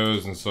like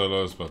duos and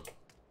solos, but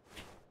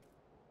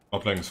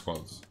not playing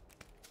squads.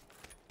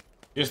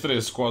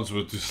 Yesterday's squads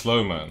were too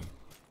slow, man.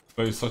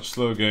 Play such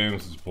slow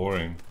games, it's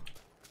boring.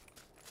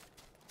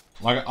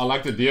 Like, I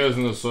like the duos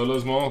and the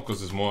solos more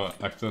because it's more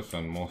active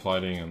and more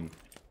fighting and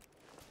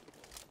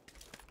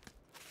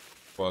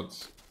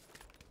squads.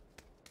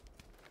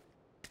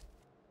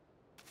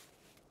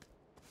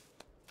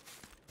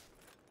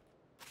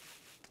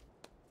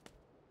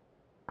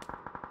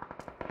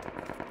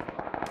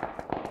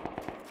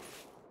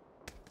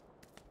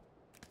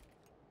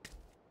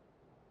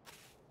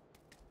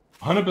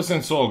 I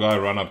 100% saw a guy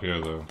run up here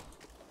though.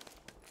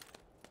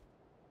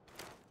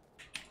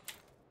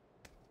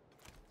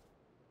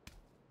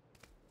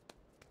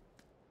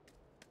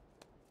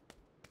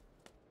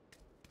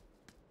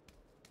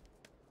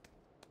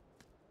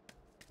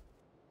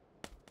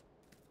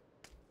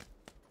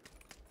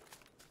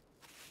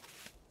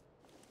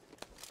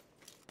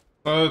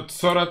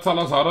 So that tell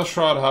us how does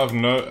Shroud have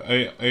no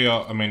AK? I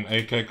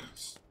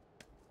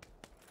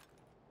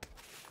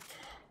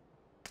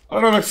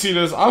don't know,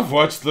 Maxilas, I've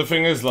watched, the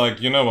thing is like,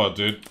 you know what,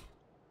 dude?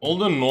 All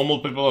the normal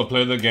people who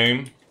play the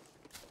game,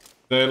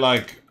 they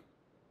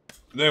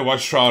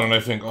watch Shroud and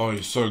they think, oh,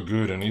 he's so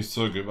good and he's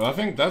so good. But I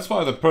think that's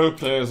why the pro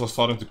players are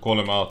starting to call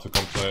him out to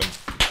complain.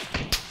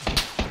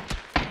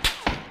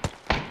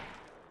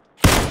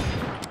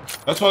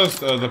 That's why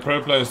the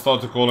pro players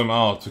start to call him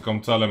out, to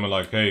come tell him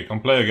like, hey, come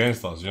play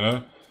against us, you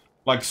know?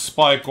 Like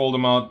Spike called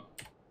him out.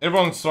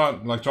 Everyone's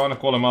trying to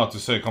call him out to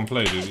say, come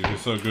play, dude, you're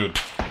so good.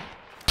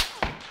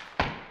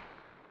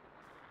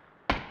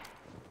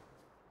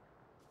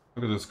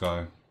 Look at this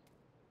guy.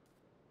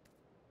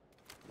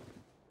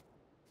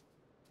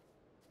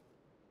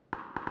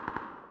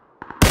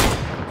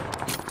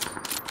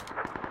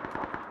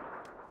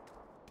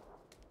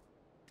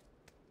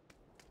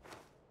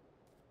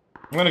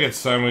 I'm gonna get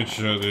sandwich,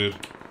 dude.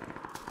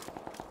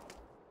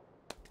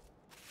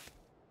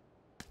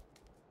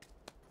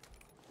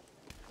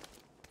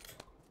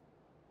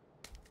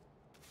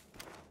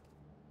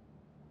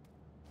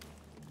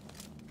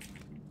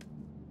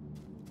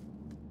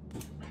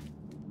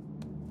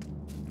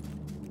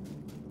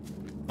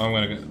 I'm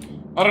gonna get...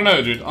 I don't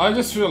know, dude. I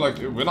just feel like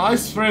when I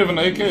spray with an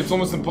AK, it's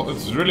almost impossible.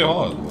 It's really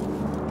hard.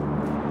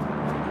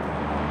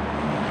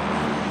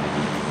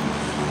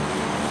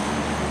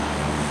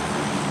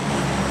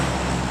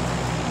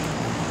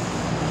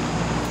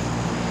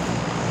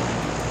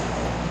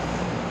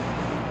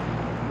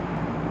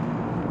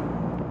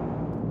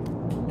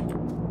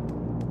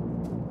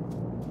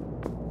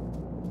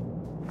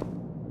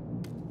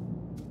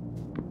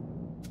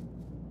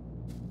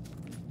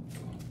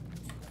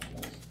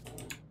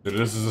 Dude,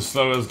 this is the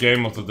slowest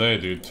game of the day,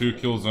 dude. 2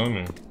 kills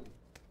only.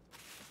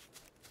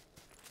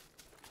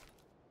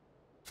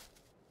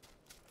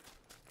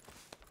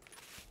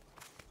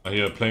 I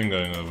hear a plane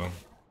going over.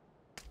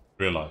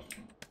 Real life.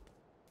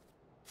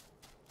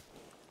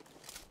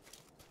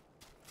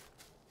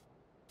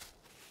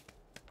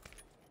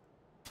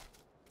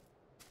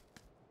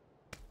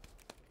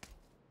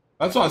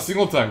 That's why I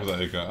single tag with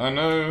that AK. I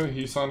know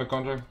he signed a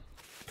contract.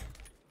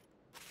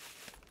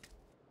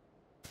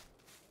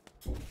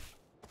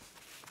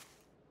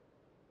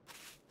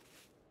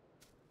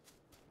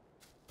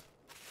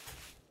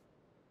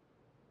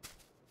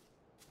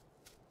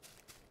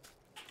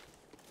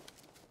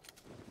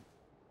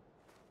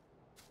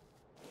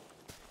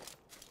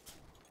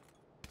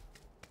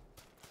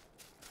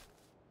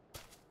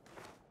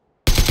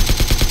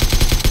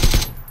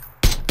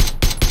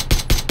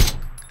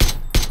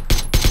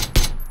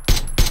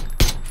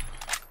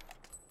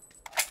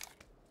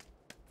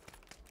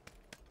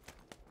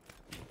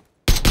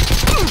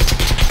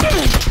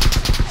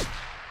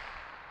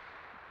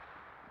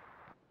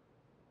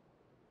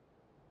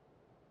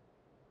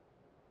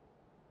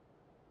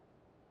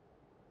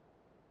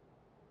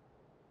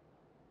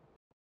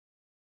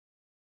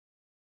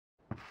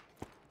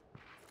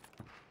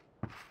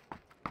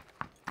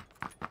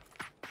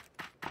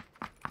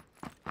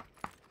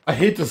 I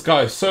hate this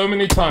guy so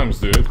many times,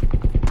 dude.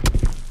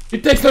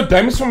 He takes no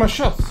damage from my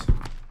shots.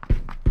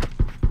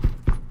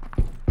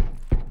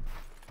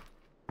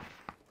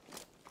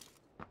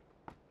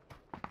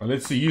 Well,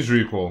 let's see his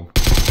recoil.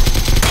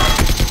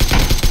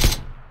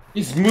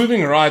 He's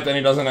moving right and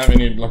he doesn't have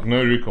any, like,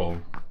 no recoil.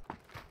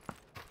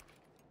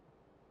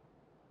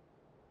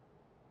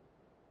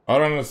 I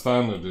don't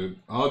understand it, dude.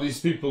 How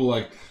these people,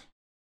 like,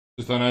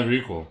 just don't have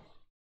recoil.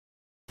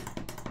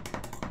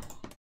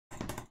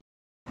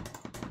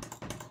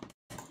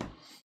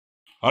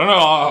 I don't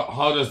know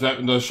how does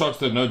that, those shots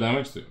did no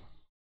damage to.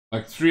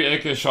 Like 3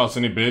 AK shots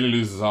and he barely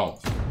loses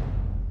health.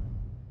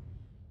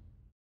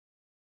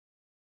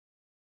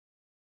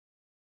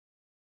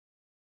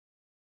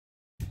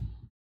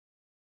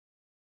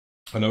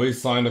 I know he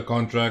signed a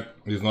contract,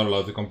 he's not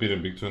allowed to compete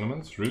in big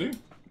tournaments. Really?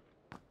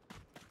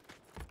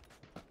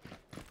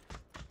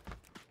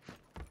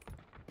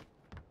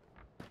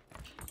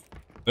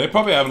 They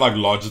probably have like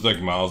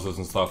Logitech mouses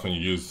and stuff and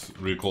you use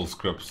recoil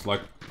scripts.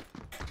 Like,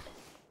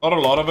 not a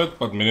lot of it,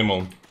 but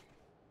minimal.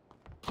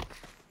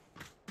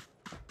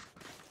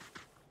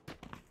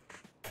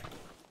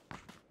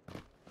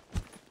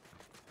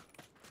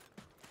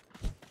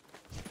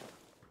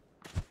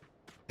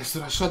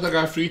 So I shot that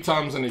guy 3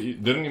 times and he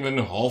didn't even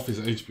know half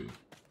his HP.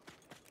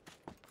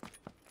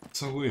 It's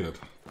so weird.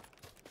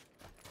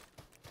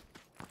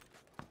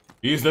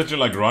 He's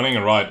literally like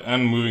running right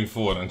and moving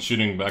forward and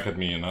shooting back at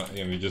me and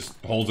he just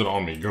holds it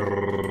on me.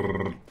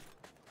 Grrr.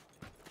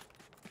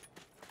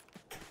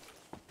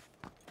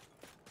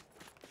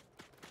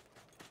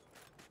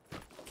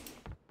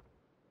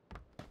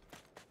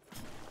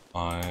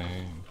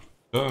 I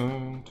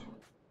don't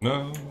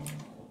know.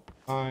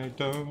 I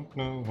don't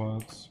know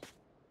what's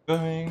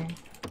going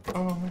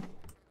on.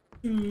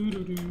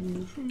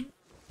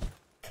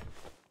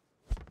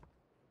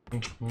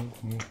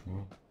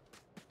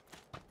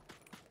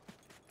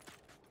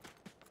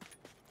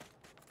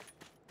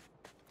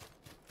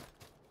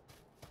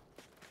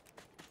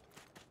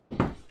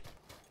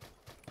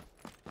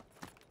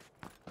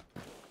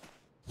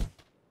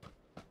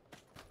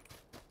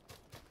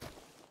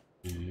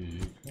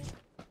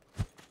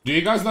 Do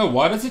you guys know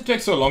why does it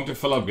take so long to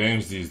fill up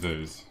games these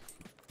days?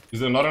 Is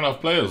there not enough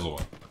players or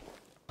what?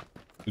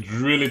 It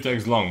really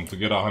takes long to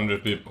get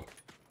 100 people.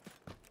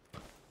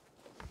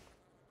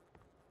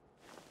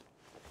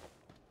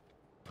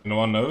 No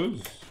one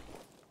knows?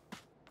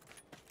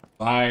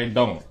 I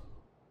don't.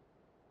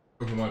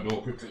 Open my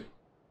door quickly.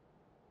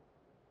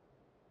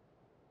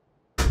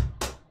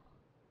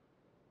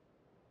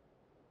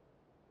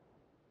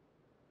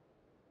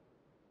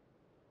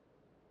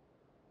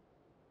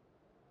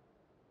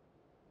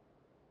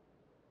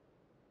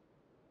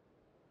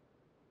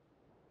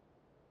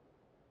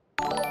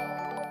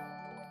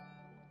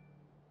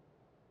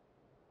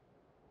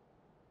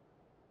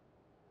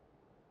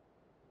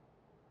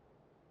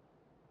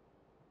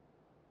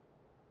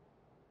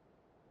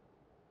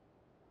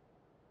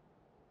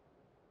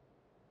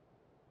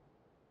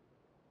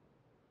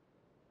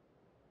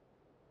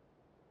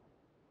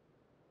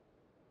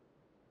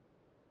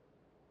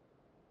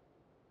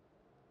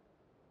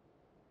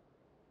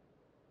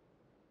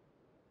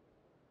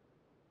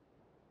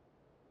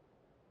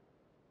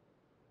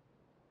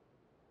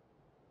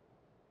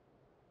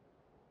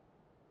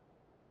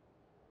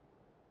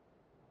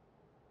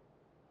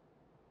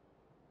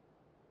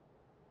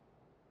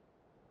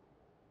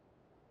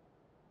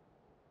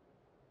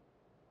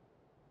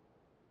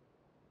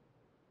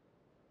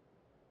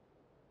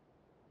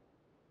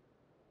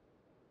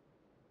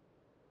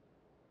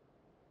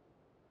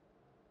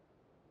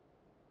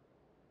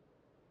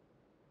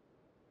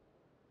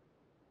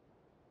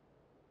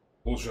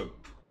 Bullshit.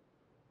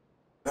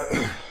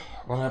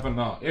 What happened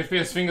now?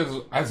 FPS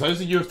Fingers has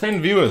hosted you with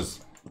 10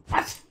 viewers.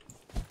 What?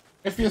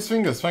 FPS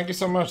Fingers, thank you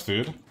so much,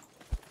 dude.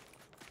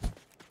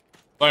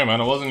 Sorry, man,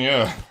 I wasn't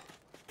here.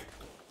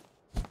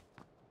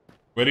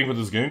 Waiting for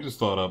this game to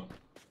start up.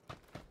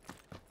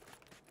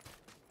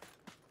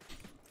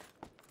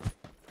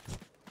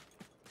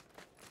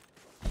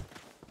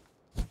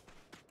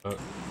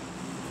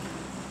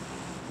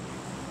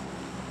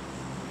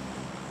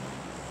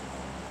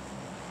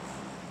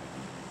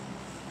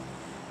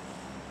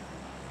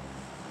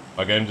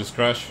 My game just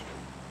crashed.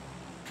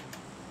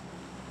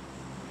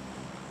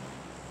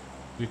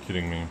 Are you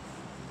kidding me?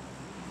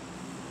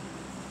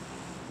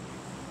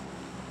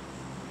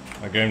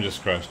 My game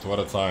just crashed. What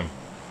a time.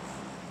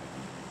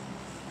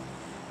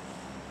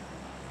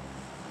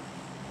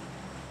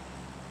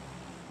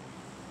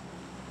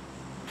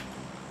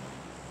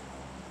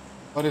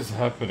 What is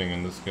happening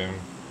in this game?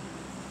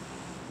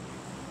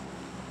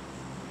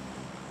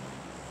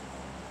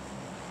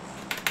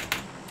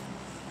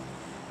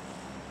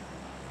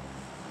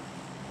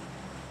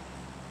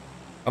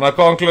 And I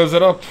can't close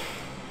it up.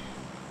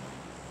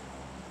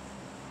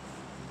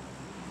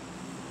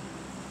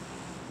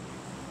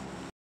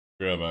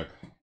 Be right back.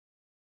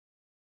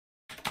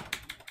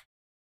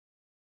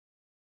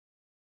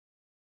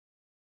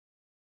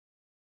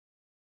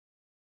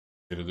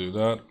 Need to do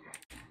that.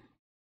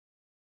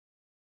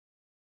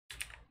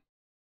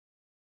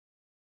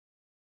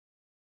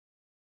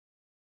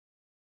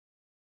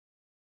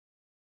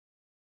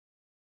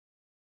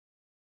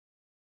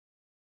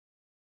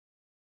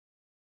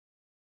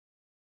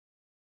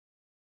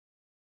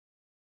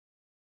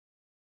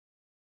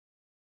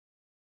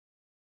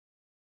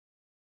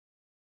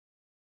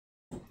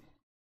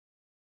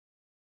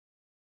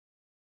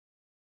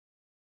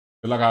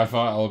 Good luck,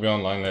 Hi-Fi. I'll be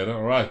online later.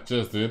 Alright,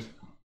 cheers, dude.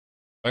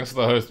 Thanks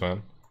for the host,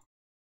 man.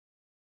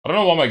 I don't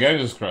know why my game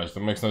just crashed. That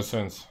makes no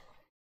sense.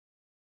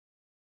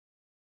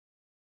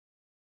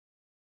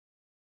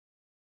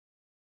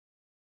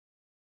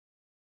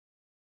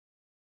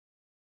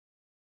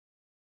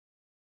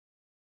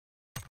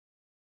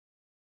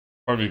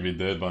 Probably be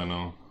dead by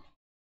now.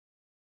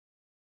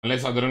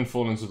 Unless I didn't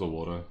fall into the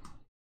water.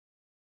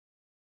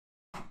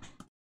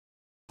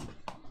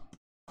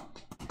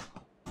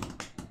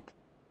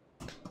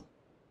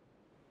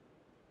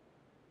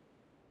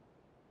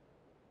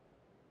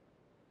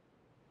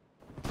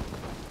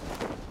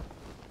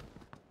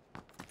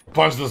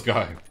 Punch this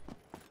guy.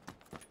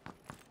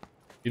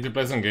 You to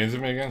play some games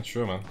with me again?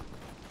 Sure, man.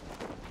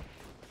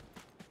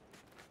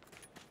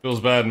 Feels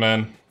bad,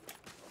 man.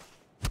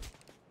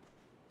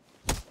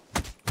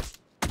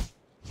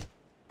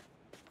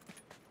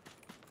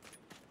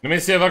 Let me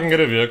see if I can get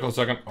a vehicle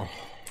so I can... Oh.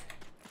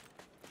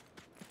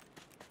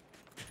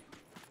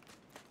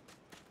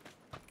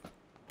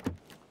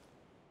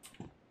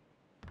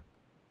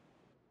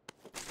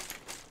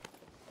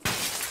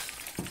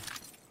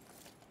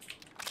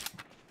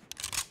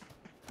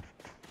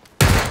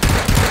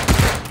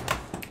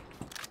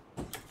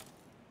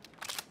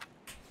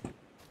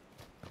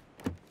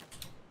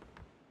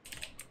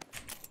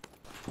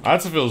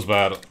 That feels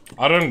bad.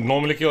 I don't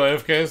normally kill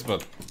AFKs,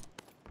 but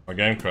my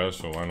game crashed,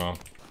 so why not?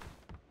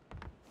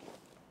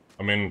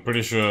 I mean,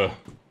 pretty sure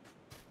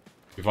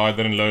if I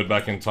didn't load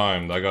back in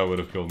time, that guy would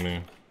have killed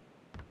me.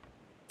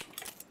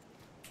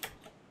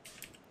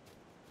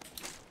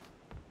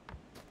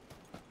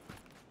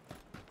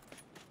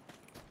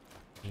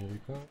 Here we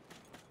go.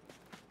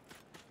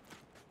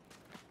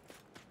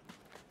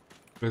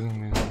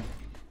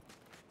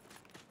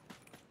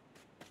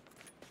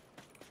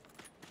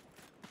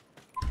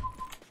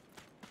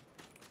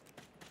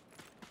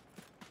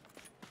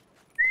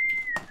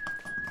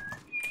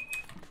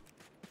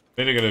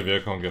 Need to get a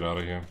vehicle and get out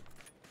of here.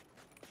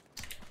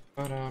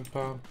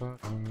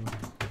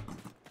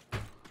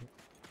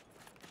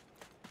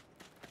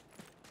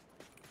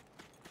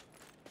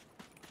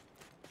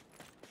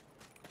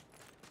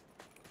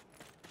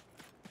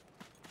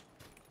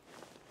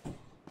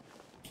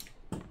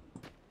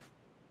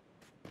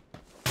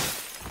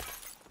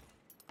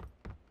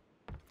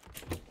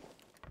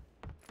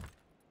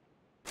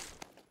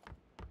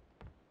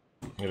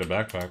 Need a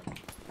backpack.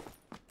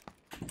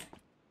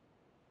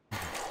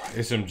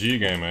 SMG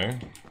game, eh?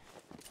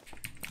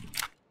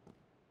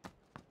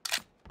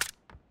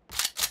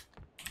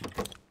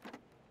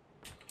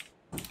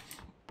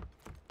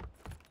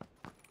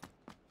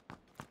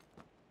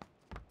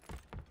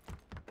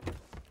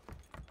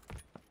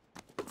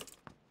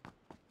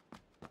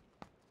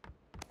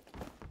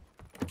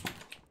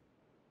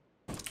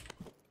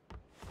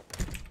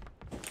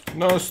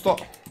 No,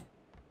 stop.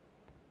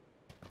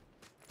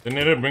 They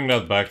need to bring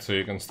that back so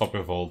you can stop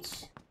your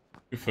vaults.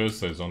 Two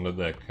first aids on the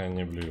deck, can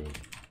you believe it?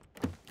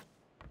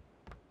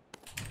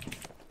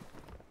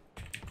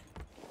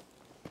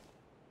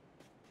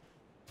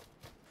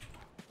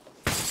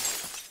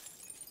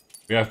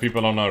 We have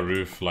people on our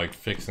roof, like,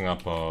 fixing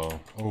up our...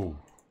 Oh.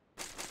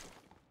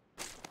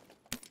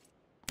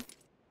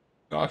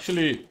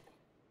 Actually...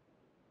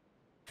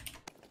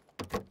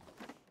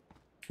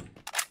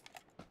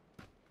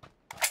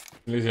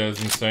 At least he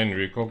has insane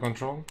recoil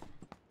control.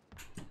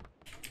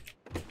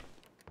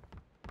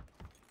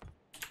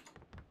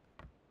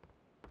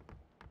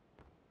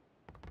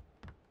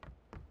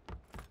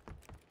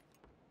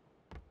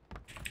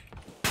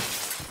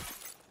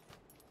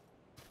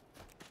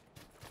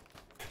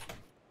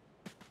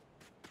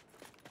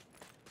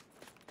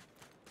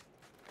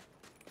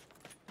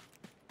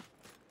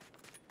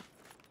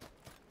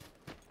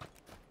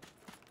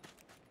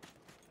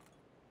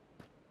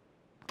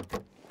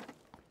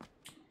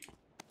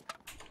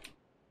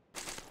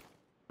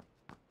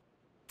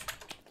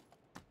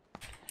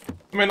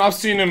 I mean, I've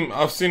seen him,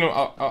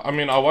 I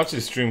mean, I watch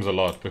his streams a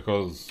lot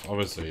because,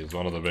 obviously, he's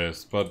one of the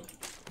best, but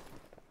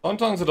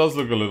sometimes it does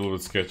look a little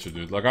bit sketchy,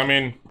 dude. Like, I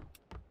mean,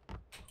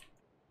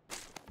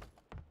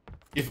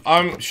 if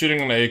I'm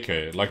shooting an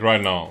AK, like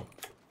right now,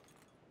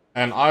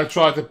 and I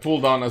try to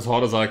pull down as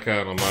hard as I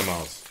can on my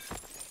mouse,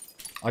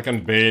 I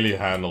can barely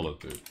handle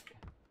it, dude.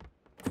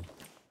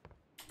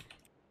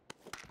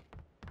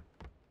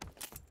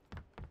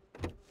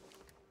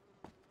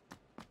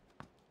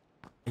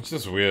 It's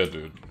just weird,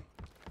 dude.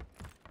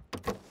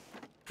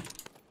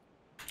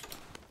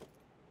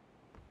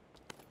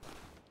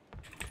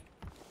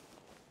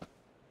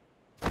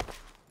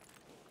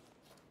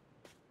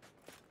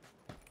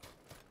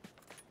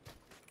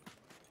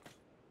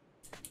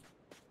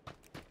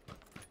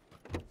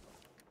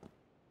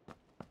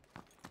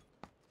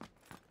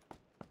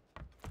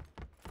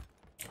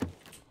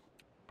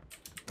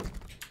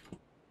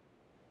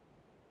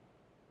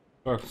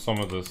 Fuck some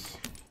of this.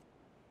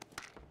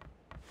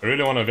 I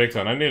really want a Victor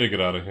and I need to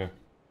get out of here.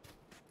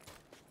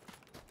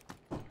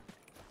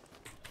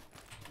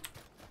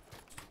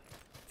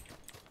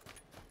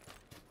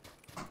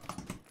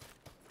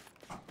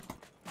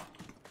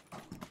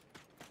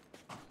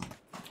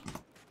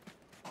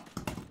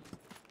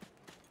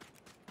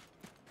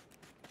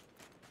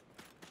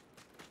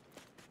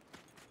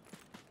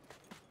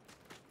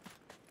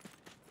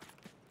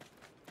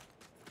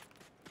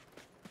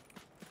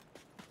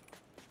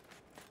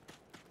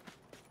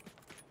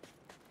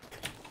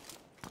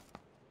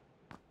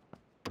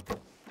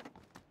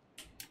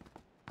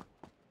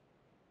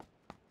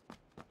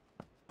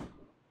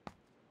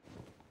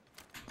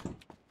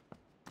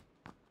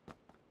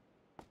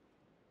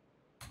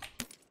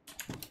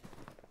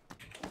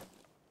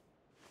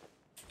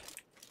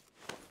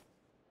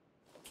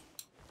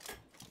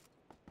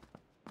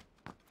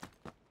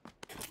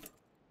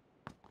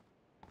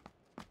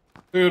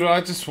 Dude,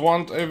 I just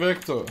want a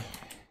Vector.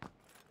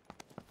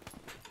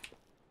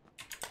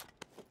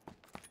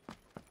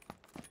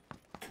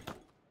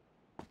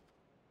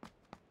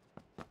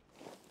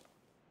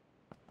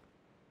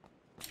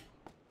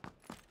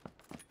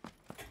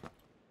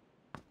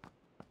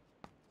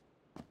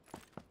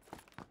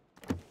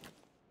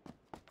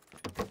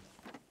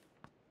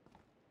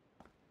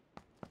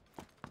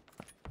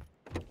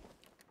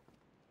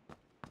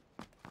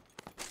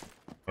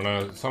 I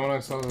don't know, someone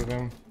else saw the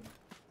game.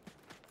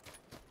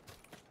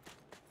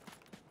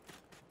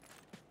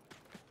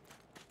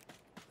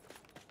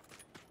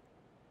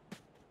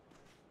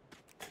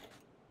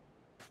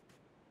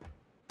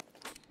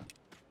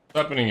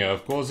 What's happening here?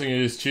 Of course he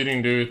is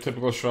cheating, dude.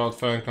 Typical Shroud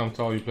fan, can't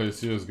tell you play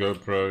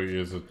CSGO Pro, he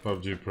is a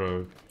PUBG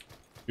Pro.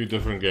 Two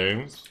different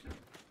games.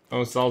 No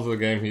one sells the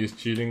game, he is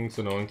cheating,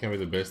 so no one can be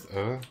the best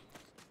ever.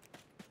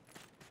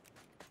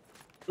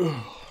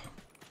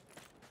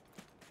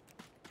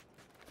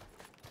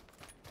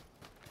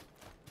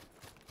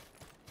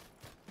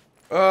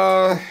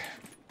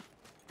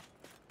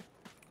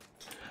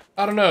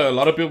 I don't know, a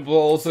lot of people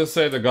also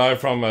say the guy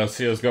from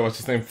CSGO, what's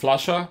his name,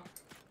 Flusher?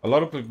 A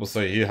lot of people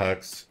say he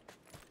hacks.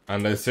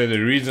 And they say the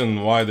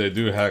reason why they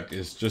do hack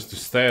is just to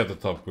stay at the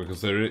top,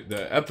 because they're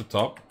at the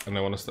top and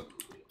they want to stay.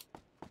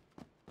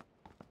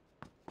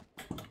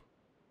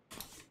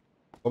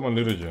 Someone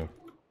looted you.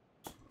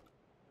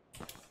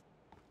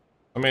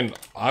 I mean,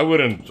 I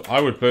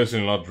would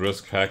personally not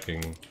risk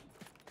hacking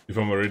if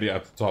I'm already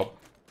at the top.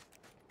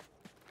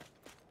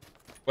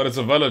 But it's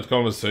a valid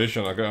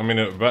conversation, like, I mean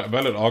a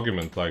valid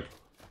argument, like,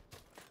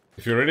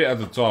 if you're already at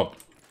the top,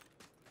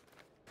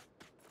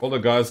 all the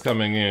guys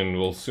coming in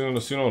will sooner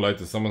or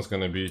later someone's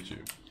gonna beat you.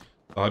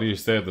 How do you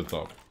stay at the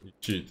top? You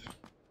cheat.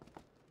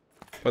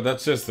 But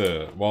that's just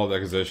a wild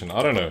accusation.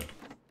 I don't know. To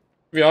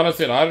be honest,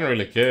 I don't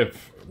really care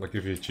if, like,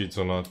 if he cheats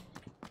or not.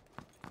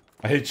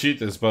 I hate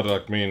cheaters, but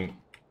like, I mean,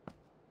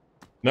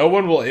 no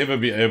one will ever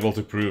be able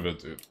to prove it,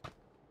 dude.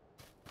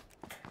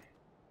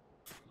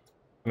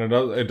 And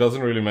it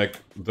doesn't really make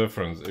a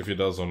difference if he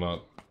does or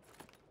not.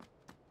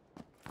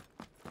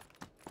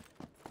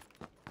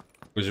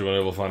 Because you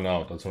will find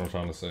out, that's what I'm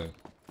trying to say.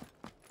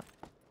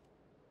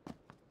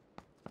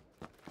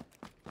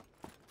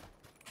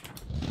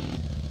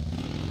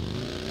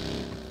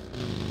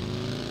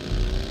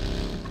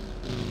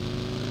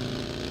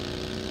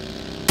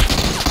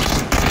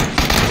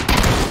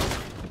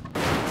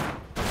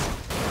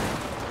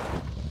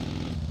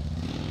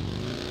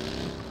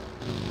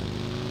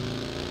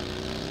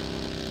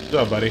 Good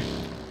job, buddy.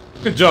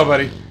 Good job,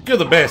 buddy. You're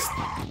the best.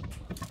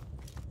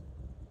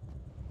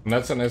 And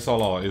that's an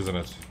SLR, isn't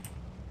it?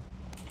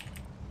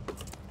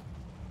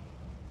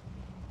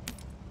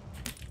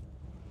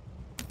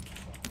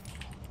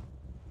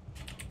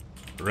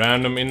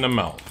 Random in the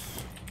mouth.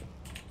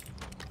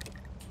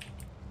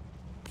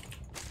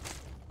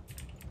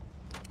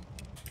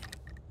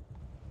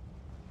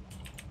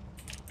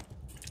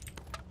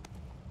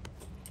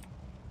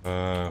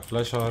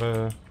 Flash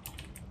harder.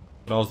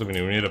 What else do we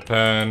need? We need a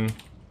pan.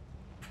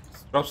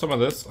 Let's drop some of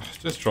this.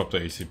 Just drop the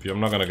ACP. I'm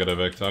not gonna get a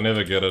Vector. I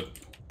never get it.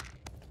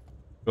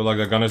 Feel like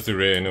the gun is too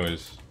rare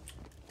anyways.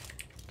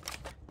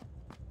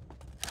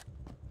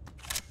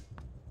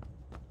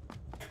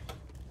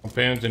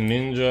 Comparing to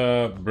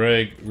Ninja,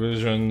 Break,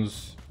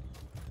 Visions.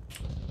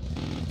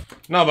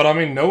 No, but I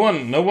mean, no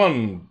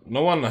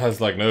one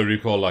has like no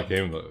recoil like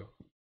him though.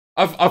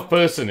 I've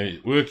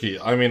personally, Wookie,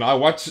 I mean, I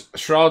watch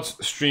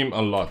Shroud's stream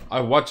a lot. I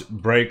watch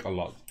Break a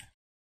lot.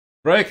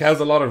 Break has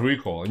a lot of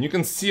recoil, and you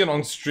can see it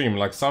on stream.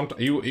 Like,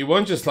 he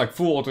won't just like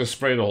full auto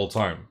spray the whole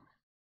time.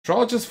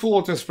 Shroud just full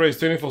auto sprays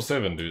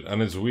 24/7, dude,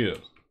 and it's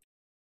weird.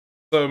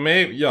 So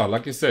maybe, yeah,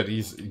 like you said,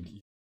 he's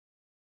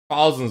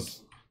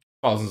thousands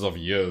of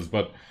years,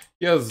 but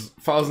he has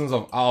thousands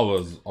of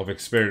hours of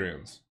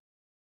experience.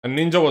 And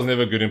Ninja was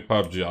never good in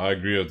PUBG. I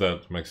agree with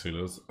that,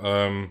 Maxilas.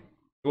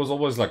 He was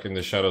always like in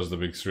the shadows of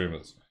the big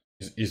streamers.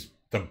 He's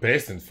the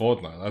best in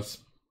Fortnite. That's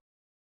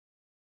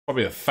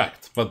probably a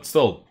fact, but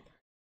still,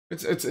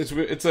 it's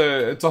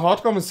a hard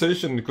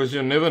conversation because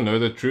you never know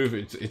the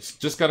truth. It's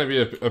just gonna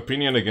be an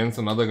opinion against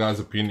another guy's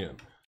opinion.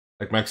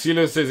 Like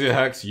Maxilo says he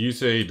hacks, you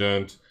say he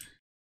don't.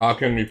 How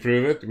can we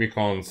prove it? We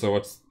can't.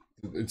 So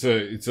it's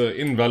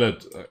a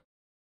invalid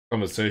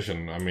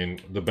conversation. I mean,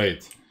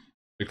 debate,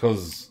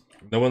 because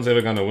no one's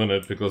ever gonna win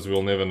it because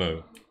we'll never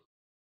know.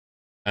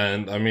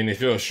 And I mean,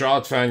 if you're a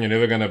Shroud fan, you're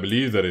never gonna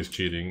believe that he's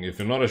cheating. If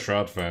you're not a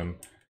Shroud fan,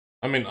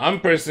 I mean, I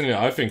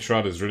think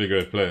Shroud is a really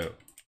great player.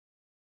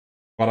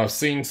 But I've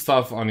seen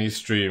stuff on his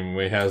stream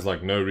where he has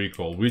like no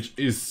recoil, which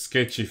is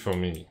sketchy for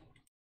me.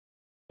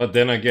 But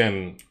then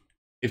again,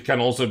 it can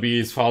also be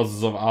his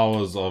thousands of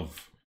hours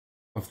of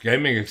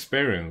gaming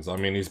experience. I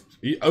mean,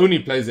 he only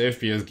plays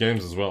FPS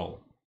games as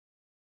well.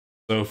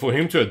 So for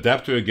him to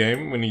adapt to a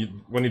game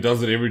when he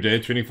does it every day,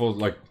 24,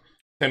 like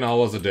 10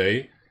 hours a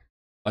day,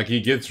 like,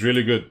 he gets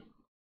really good.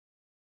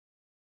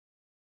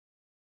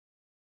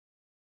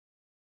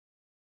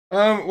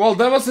 Well,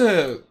 that was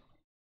a...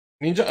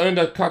 Ninja owned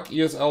that cuck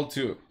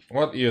ESL2.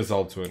 What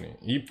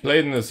ESL20? He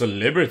played in a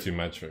celebrity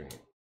match thing.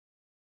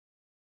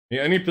 He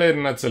only played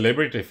in that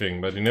celebrity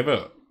thing, but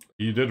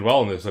he did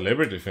well in the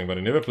celebrity thing, but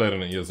he never played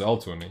in an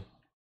ESL20.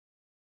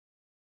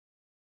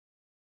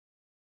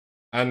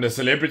 And the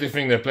celebrity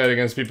thing, they played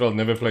against people that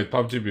never played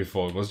PUBG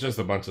before. It was just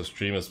a bunch of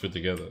streamers put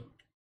together.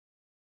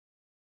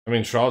 I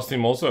mean, Shroud's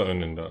team also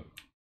owned in that.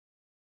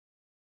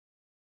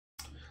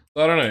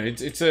 So I don't know.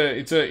 It's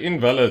a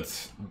invalid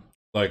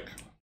like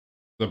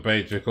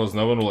debate because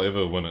no one will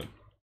ever win it. If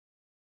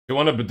you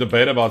want to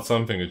debate about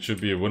something, it should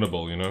be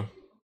winnable, you know.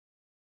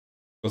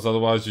 Because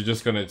otherwise, it's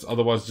just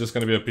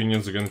gonna be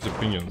opinions against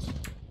opinions.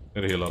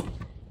 Gotta heal up.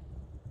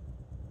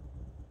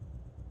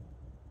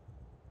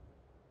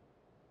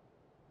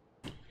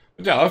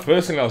 But yeah,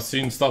 I've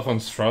seen stuff on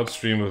Shroud's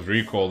stream with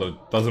recoil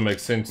that doesn't make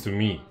sense to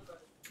me.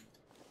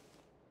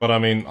 But I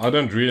mean,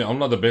 I'm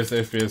not the best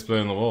FPS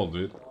player in the world,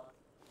 dude.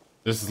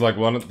 This is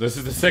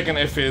the second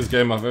FPS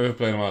game I've ever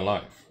played in my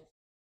life.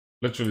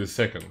 Literally the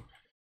second.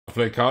 I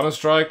played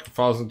Counter-Strike,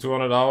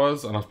 1,200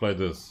 hours, and I've played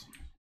this.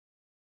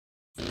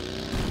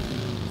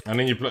 And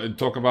then you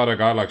talk about a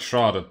guy like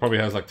Shroud that probably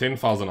has like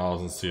 10,000 hours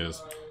in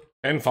CS.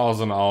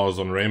 10,000 hours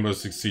on Rainbow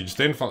Six Siege,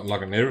 10,000,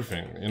 like on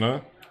everything, you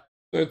know?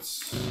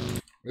 It's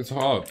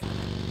hard.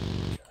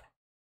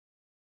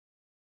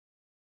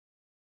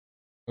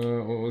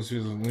 What was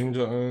his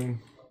Ninja own?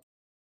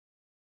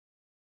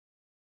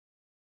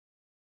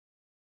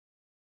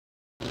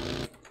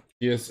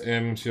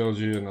 ESM,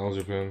 CLG, and All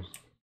Japan.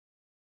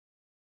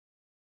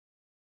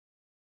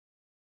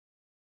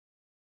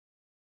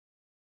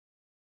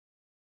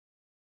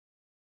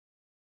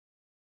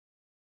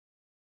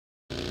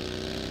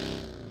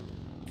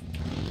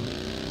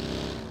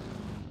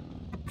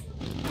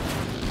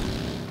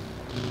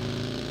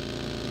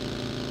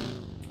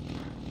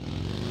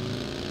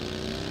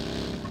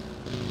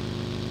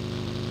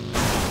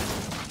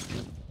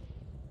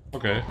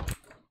 Okay.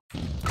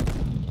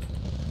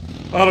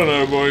 I don't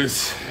know,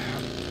 boys.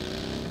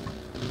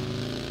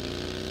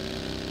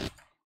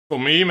 For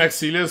me,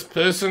 Maxilius,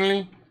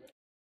 personally,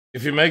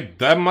 if you make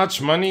that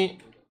much money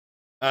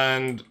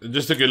and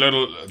just to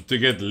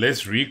get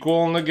less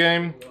recoil in the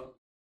game,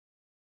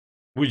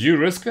 would you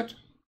risk it?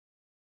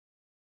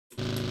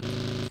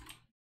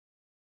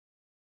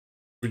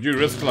 Would you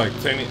risk like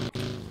 10?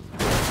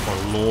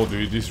 Oh lord,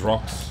 dude, these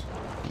rocks.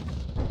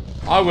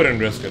 I wouldn't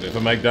risk it if I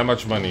make that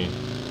much money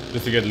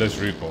just to get less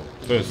recoil,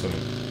 personally.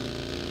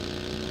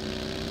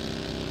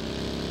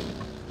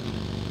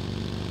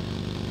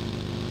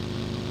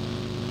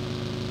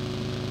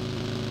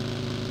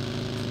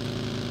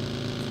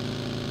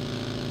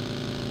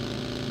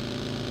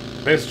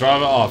 Best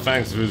driver? Oh,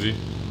 thanks, Vuzi.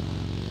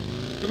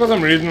 Because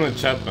I'm reading the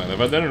chat, man. If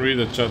I didn't read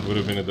the chat, it would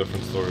have been a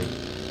different story.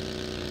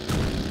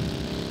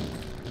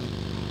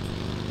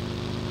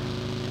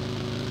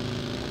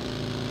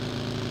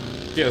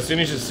 Yeah, as soon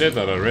as you said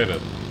that, I read it.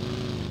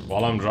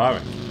 While I'm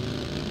driving.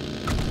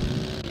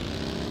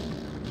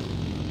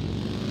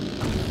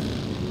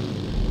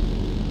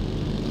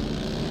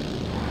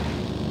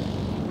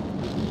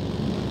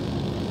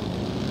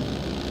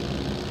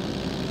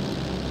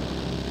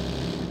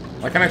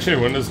 I can actually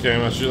win this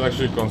game, I should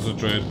actually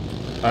concentrate.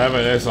 I have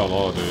an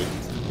SLR, dude.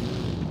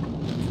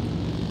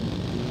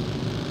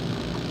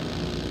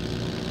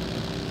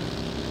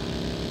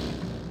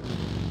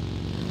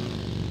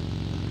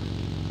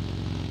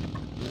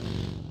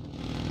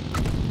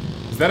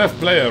 Is that a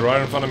player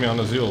right in front of me on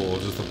the hill, or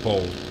just a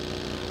pole?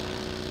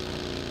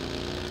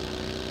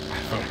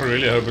 I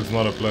really hope it's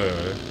not a player,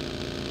 eh?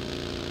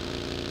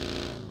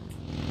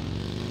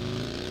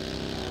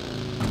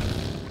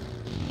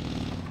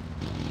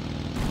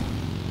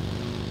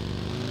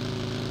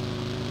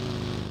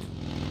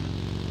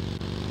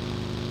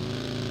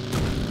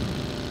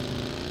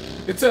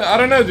 It's a, I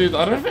don't know, dude.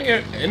 I don't think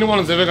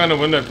anyone's ever gonna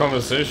win that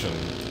conversation.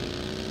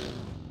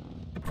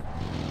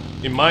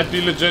 It might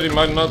be legit, it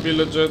might not be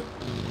legit.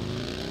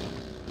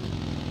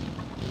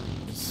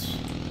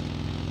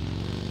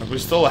 We're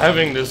still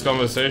having this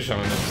conversation,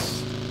 and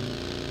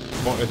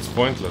it's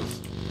pointless.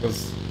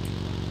 Because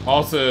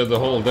after the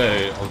whole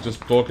day of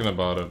just talking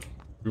about it,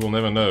 we will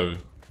never know.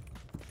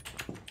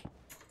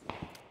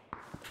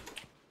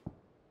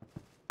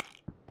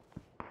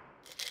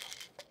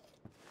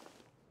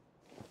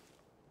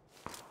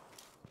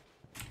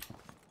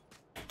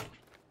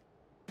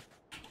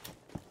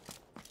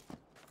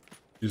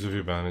 Use a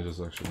few bandages,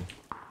 actually.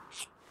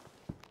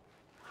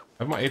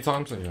 Have my 8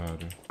 times? Yeah, I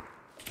do.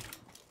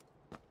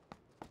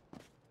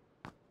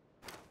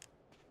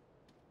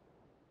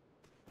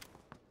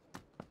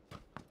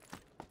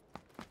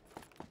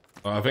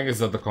 I think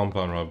it's at the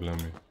compound, right below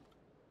me.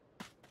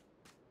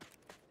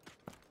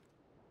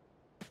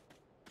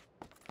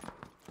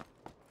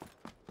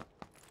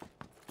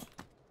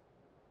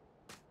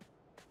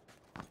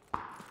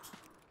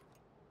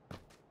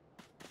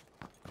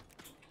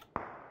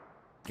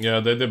 Yeah,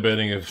 they're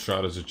debating if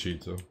Shroud is a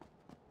cheat, though.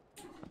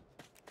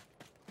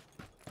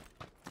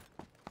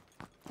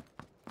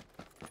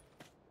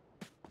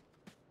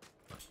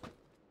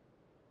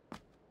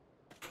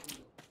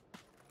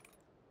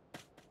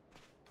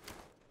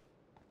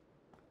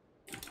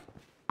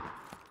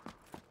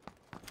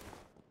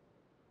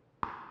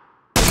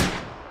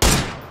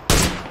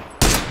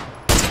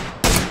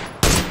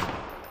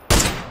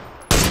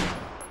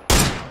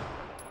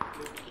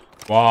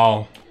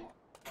 Wow.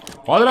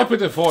 Why did I put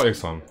the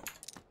 4x on?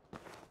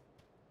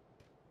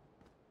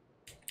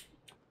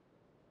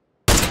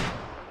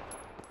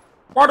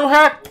 What the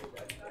heck?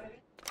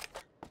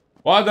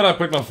 Why did I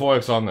put my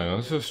 4x on there?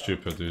 That's just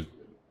stupid, dude.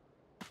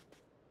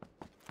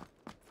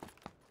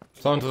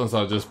 Sometimes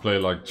I just play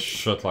like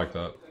shit like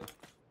that.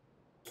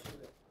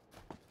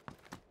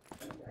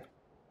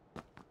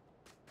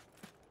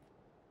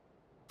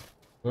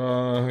 He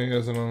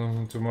has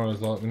another tomorrow's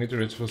lot. We need to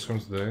reach for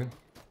scrims today.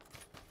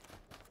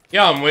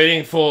 Yeah, I'm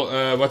waiting for,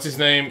 what's his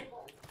name?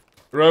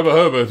 Robo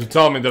Hobo to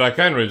tell me that I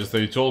can register.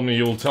 He told me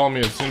he will tell me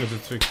as soon as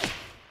it's fixed.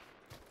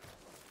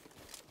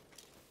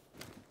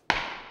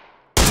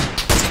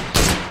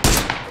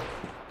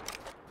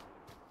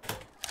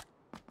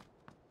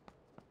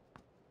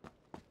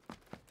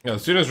 Yeah,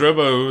 as soon as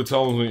Robo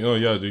tells me, oh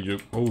yeah, dude, you...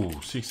 Oh,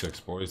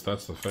 6x boys,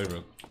 that's the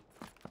favorite.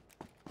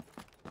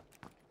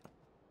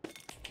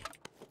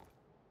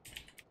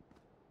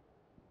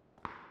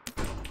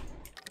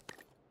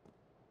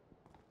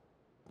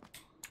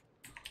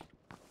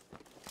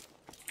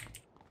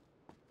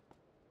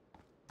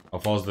 How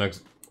far's the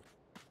next...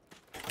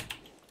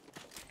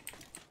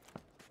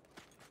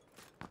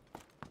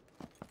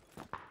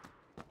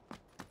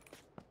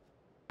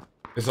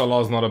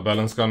 SLR is not a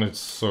balance gun, it's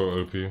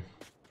so OP.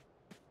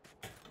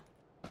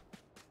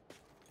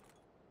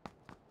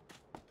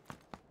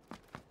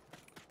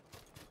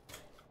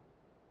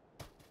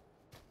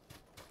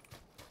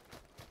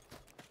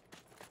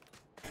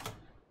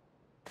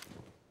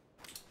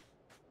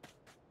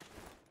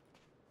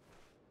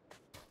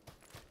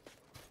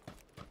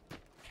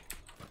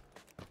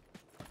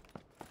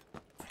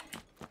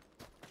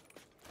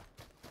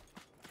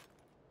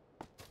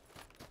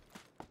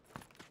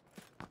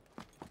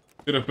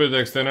 Should have put the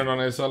extended on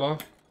SLR.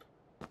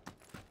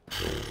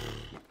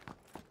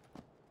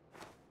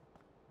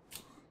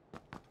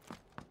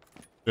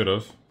 Should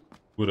have.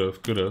 Would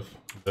have. Could have.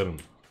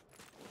 Didn't.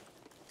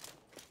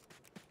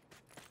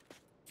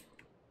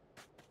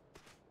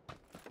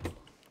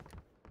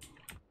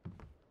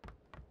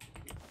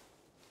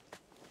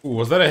 Ooh,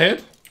 was that a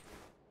hit?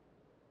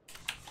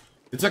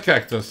 It's a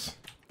cactus.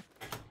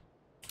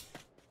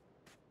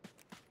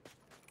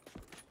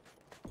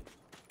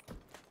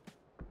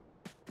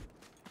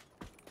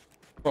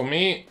 For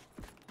me,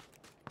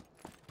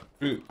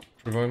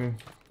 revive me.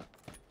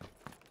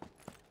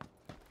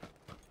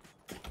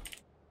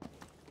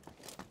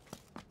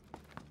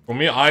 For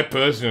me, I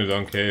personally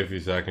don't care if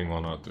he's hacking or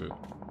not, dude.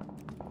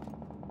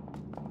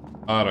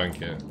 I don't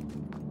care.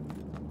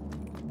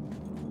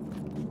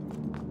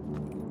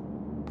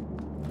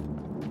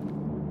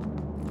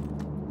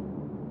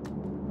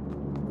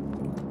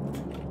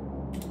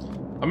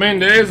 I mean,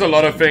 there is a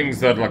lot of things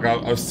that like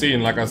I've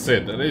seen, like I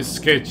said, it is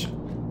sketchy.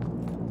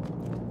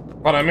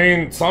 But I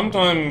mean,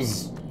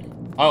 sometimes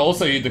I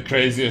also hit the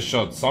craziest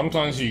shots.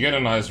 Sometimes you get a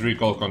nice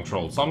recoil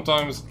control.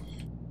 Sometimes,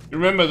 you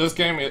remember this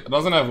game, it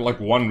doesn't have like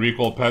one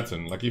recoil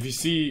pattern. Like if you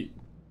see...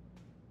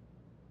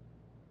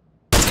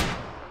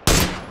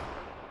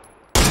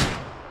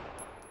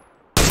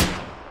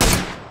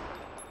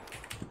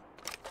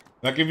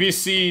 Like if you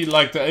see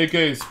like the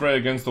AK spray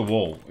against the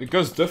wall, it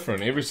goes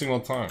different every single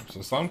time.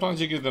 So sometimes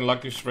you get the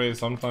lucky spray,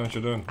 sometimes you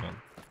don't, man.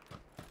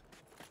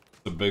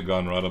 It's a big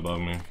gun right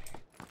above me.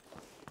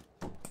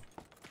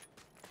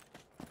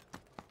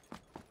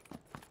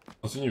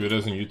 I'll send you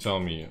videos and you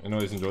tell me.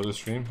 Anyways, enjoy the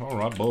stream.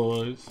 Alright,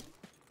 boys.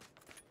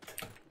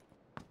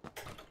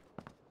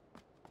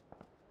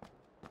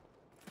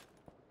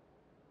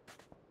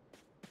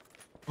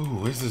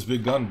 Ooh, where's this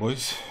big gun,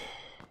 boys?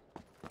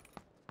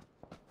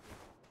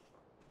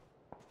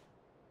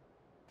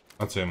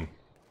 That's him.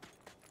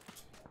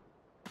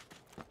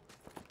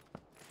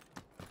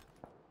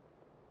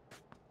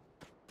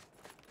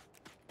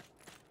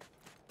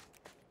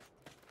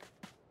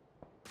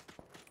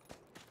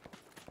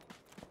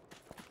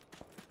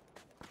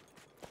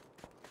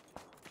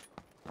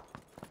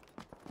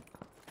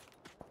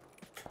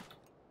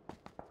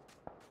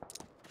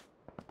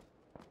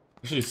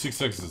 Actually,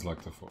 6x is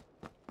like the 4.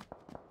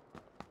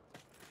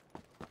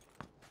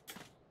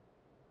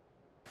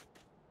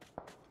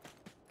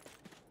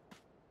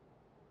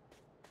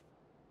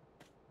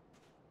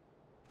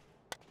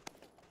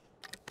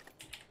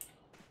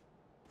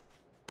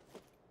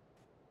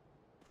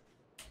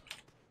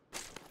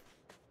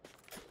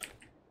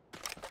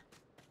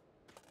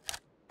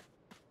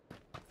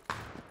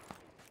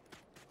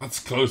 That's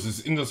close.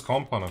 It's in this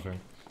compound, I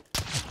think.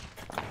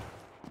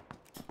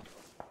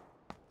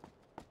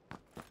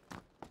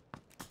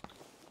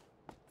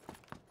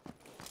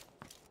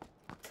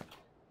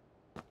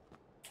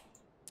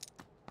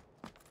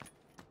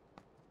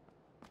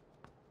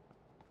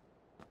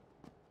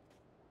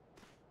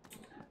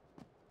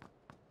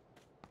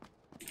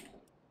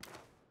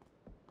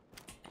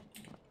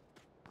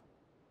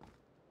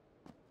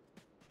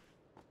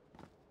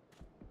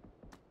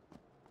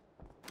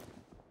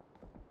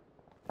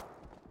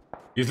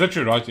 He's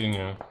literally right in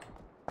here.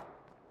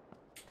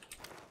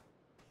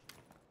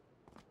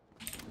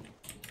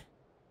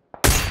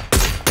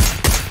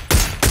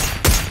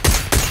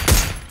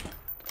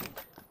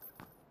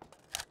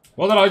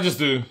 What did I just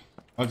do?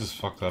 I just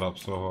fucked that up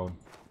so hard.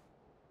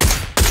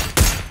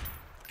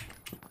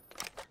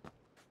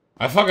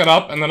 I fuck it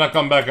up and then I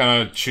come back and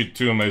I shoot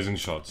 2 amazing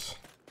shots.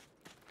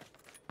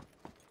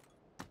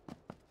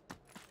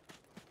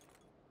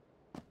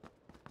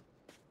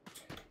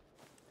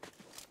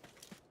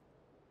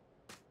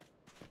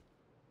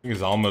 I think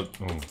his helmet...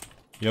 Oh,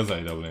 he has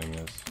AWM,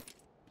 yes.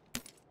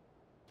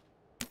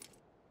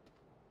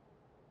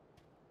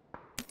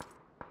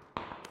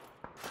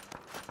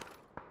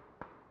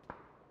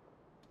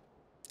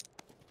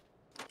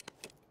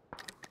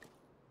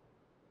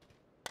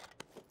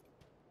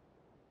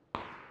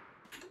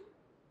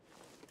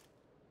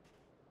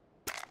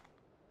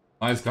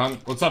 Nice gun.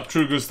 What's up,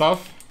 True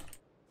Gustav?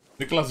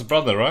 Nicholas'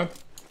 brother, right?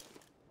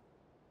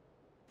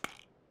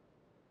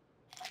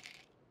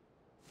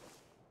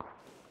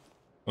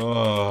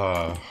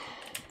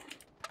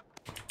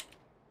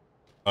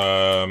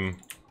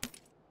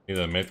 Need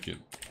a medkit.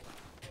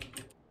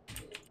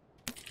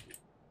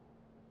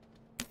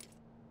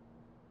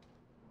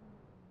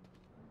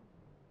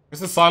 Where's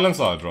the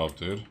silencer I dropped,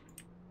 dude?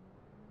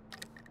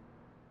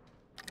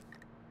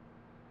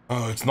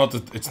 Oh, it's not a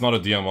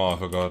DMR, I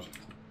forgot.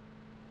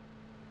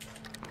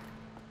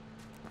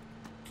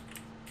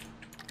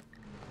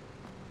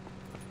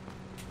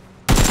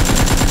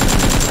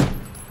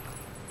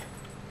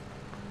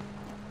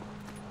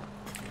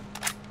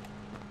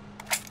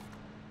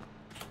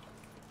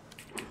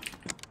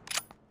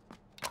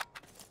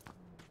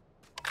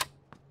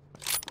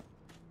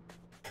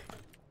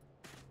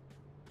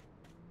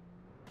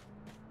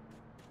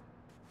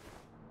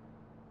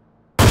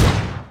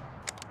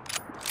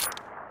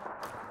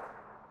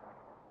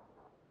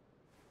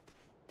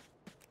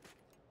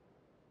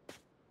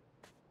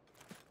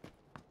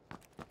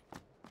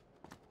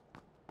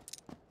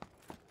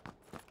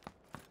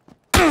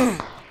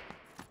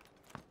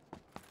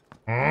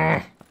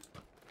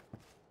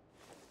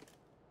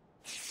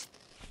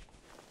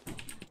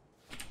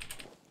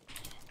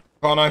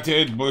 Car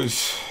 98,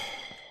 boys.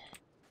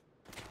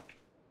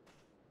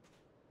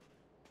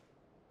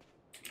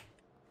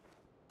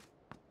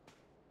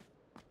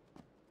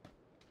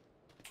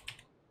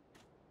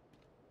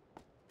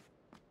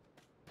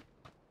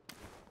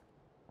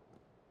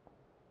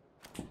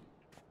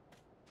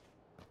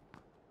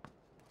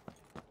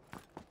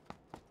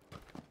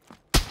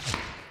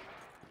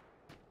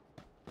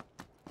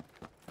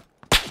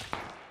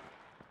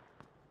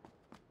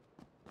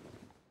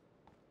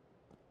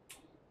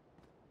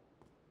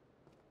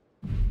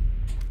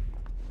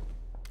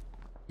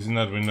 He's in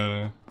that window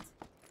there.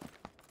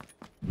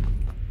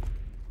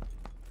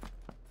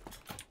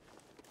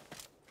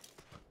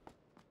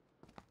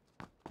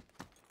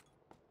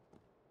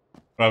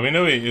 Right, we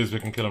know where he is, we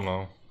can kill him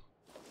now.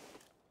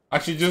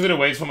 Actually, just need to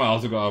wait for my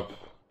health to go up.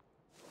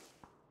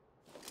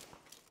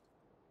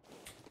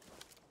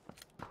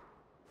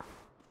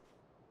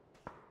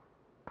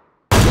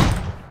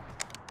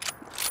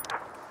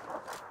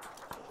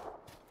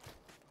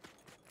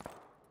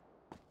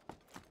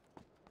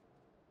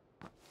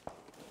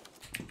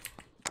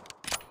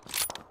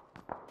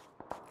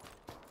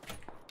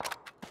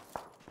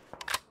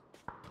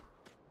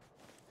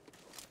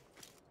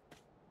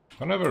 I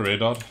don't have a red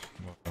dot.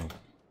 No.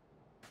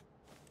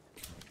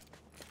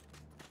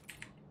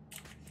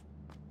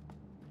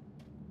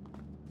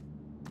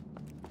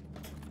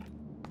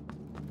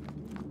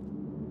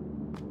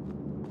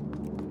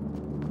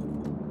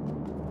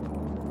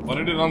 Why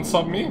did it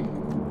unsub me?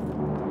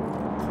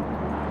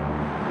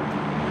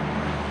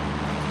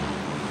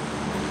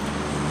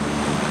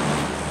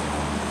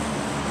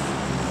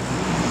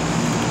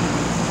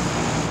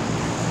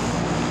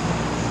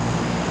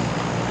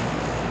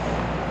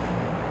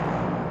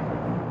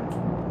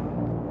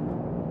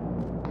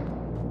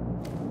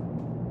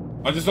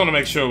 I just want to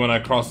make sure when I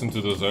cross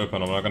into this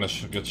open, I'm not gonna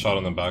get shot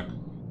in the back.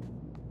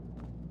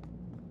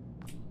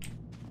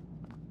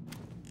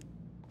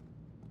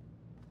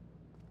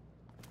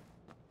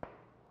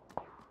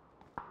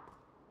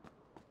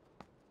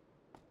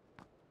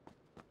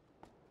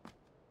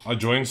 I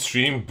joined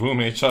stream, boom,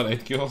 headshot,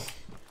 8 kills.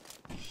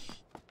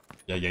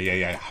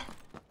 Yeah.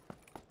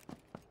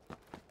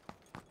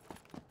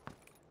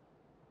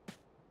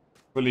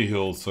 Fully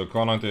healed, so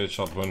can't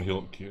headshot, won't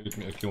heal,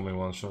 kill me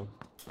one shot.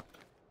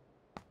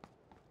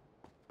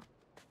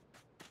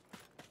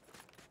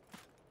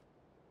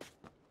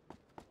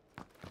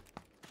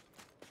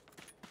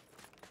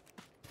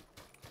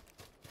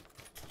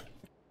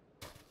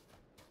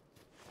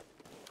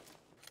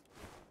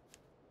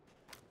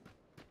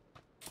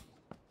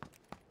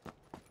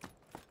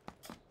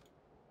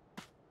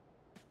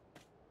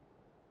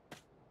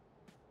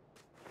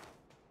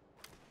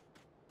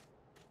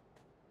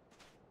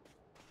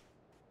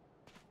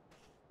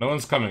 No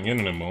one's coming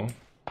in anymore.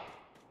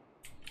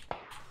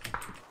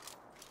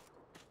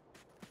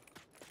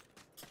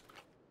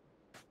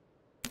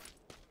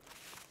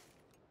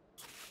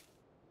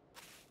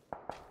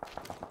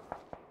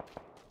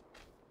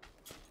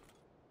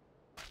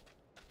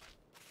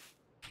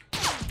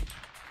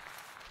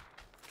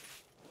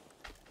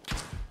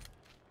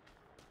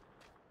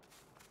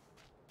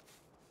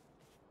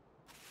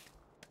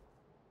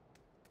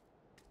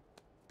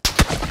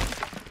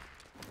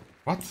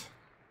 What?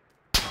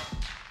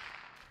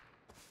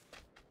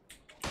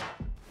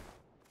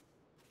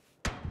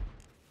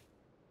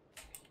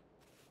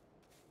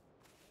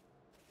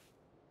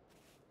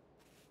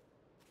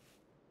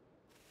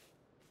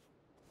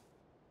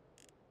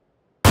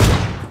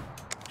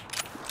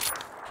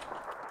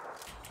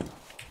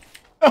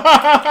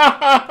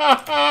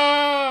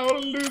 What a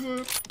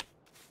loser.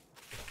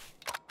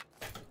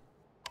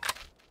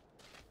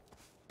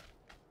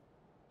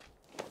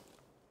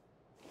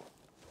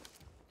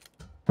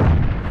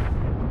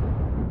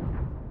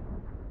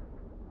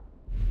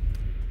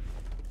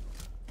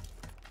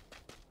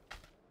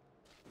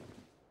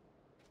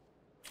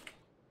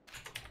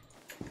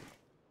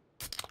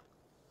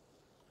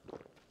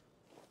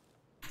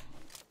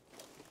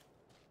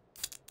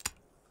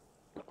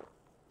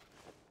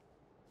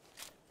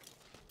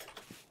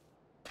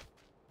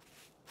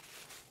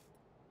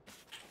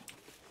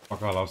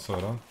 Fuck, I love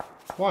soda.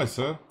 Why,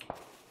 sir?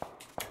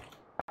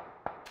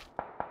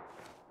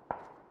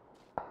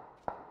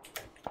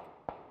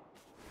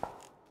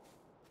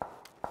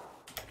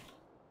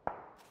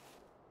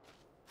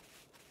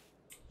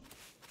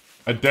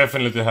 I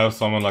definitely have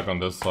someone like on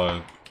this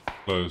side.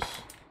 Close.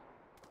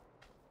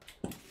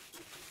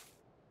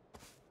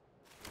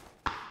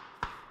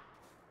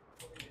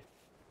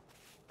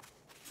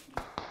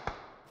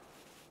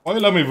 Why you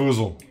let me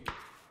woozle?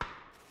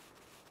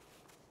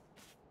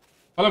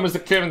 Hello,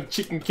 Mr. Kevin,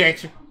 chicken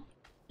catcher.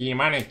 Yeah,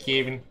 my name's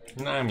Kevin.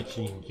 I'm a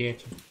chicken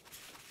catcher.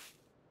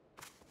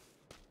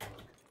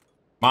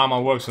 Mama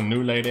works on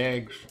new laid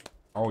eggs.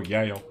 Oh,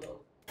 yeah, yo.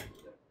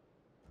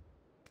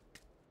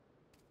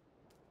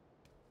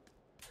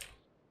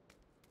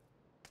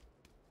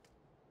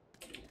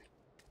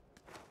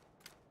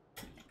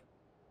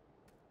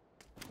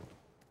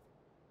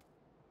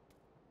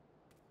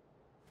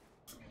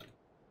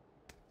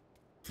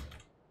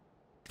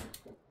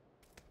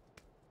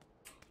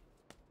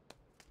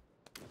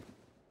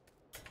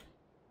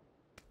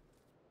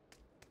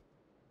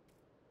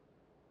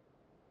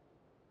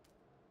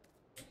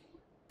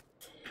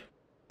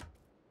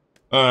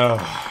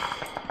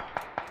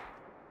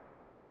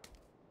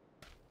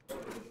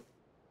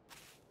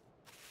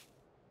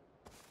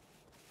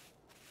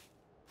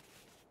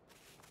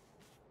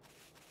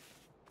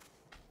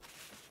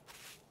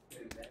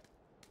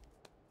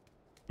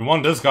 We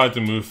want this guy to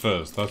move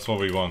first, that's what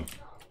we want.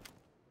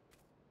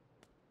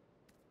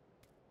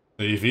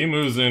 So if he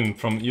moves in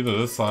from either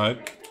this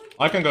side,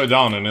 I can go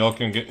down and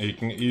he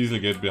can easily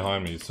get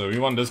behind me. So we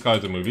want this guy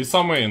to move. He's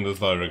somewhere in this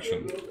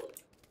direction.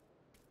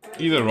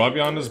 Either right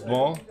behind this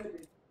ball.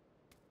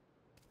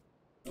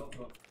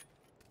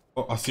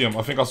 Oh, I see him.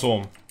 I think I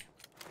saw him.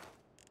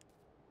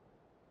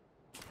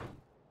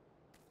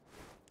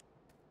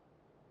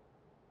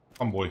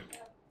 Come, boy.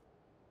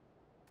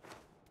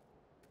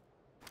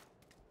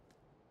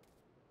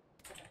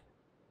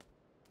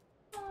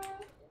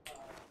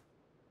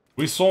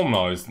 We saw him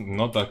now. He's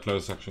not that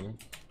close, actually.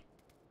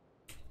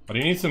 But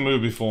he needs to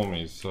move before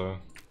me, so...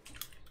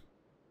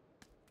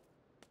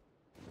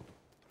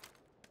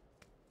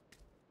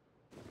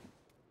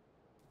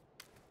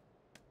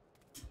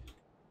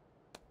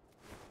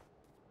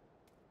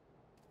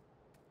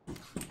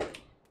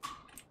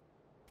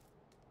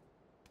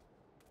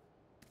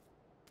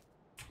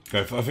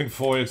 Okay, I think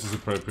 4x is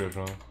appropriate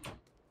now.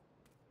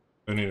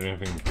 Don't need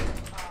anything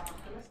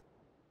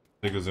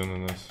bigger zoom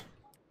than this.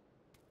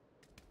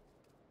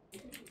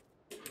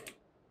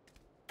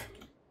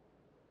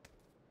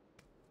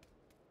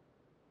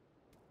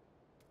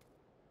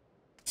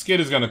 This kid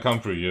is gonna come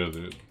through here,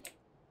 dude.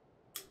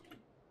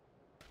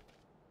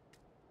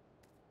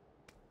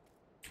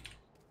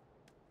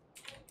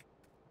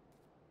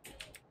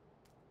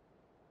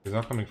 He's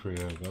not coming through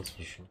here, that's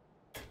for sure.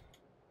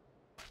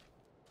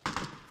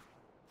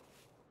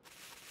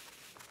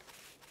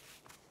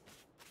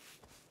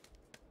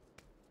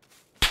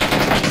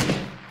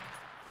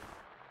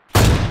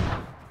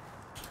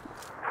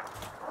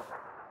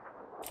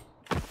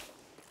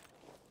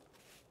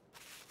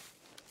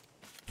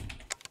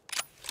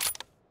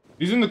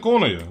 He's in the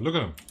corner here, look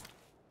at him.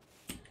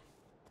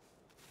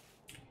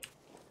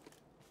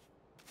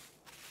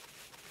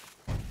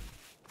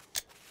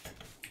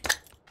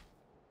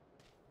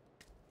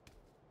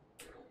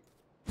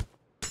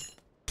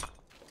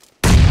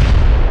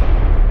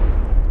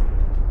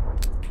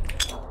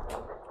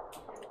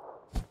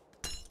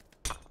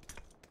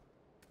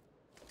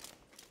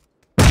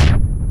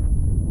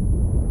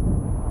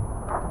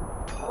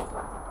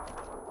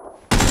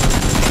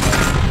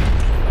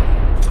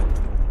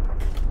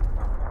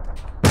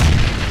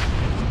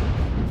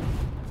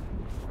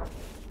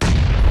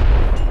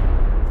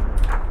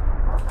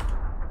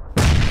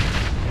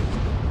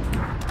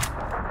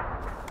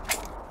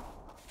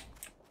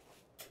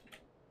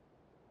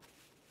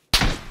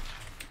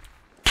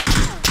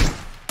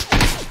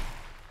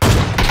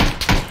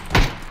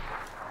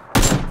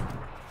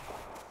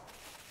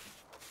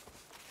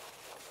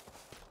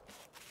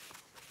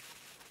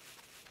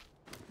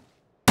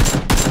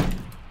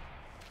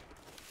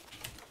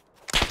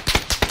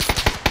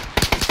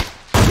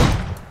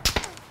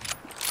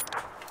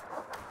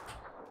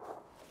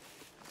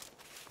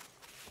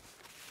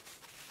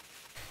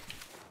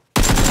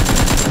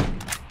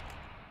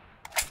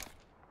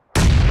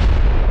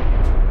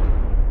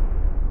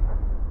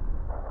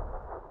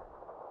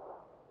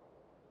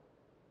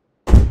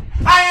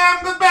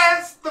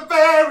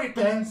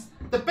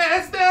 The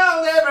best they'll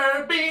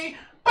ever be.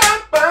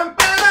 Bum, bum,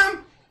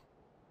 bum.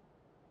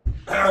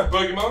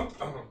 Pokemon.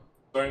 Oh,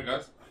 sorry,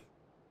 guys.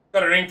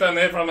 Got a ringtone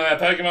there from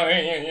Pokemon.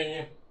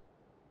 Yeah.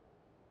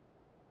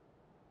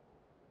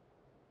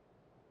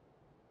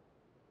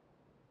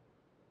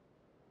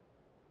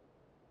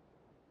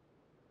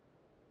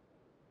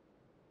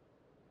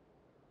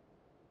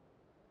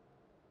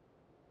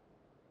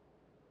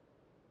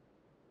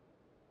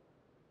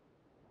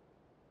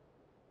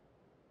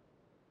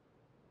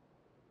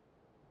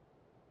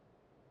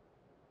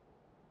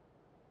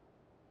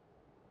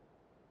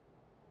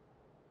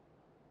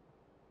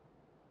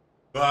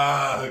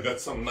 Ah, I got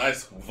some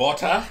nice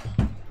water.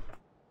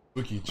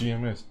 Wiki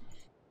GMS.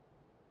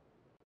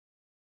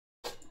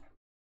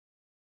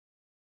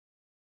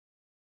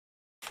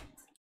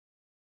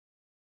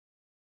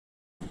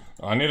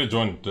 I need to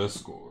join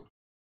Discord.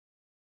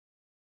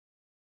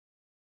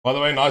 By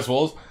the way, nice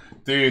walls.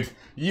 Dude,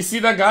 you see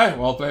that guy?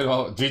 Well played,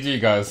 well.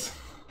 GG, guys.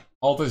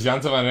 Altus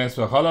Jansen van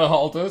Rensburg. Hello,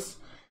 Altus.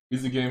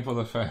 Easy game for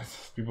the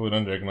fans. People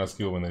don't recognize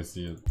skill when they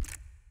see it.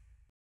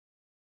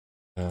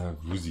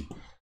 Woozy.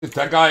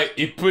 That guy,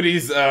 he put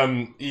his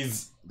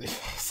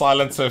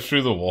silencer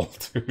through the wall,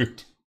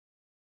 dude.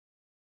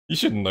 You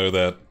should know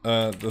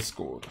that.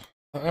 Discord.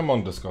 I'm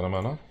on Discord, am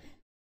I not?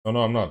 Oh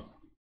no, I'm not.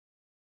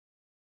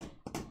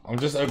 I'm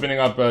just opening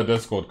up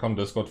Discord. Come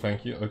Discord,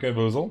 thank you. Okay,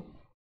 Vuzel.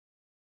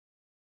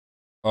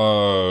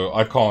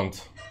 I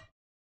can't.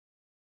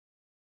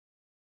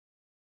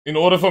 In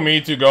order for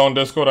me to go on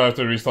Discord, I have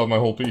to restart my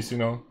whole PC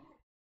now.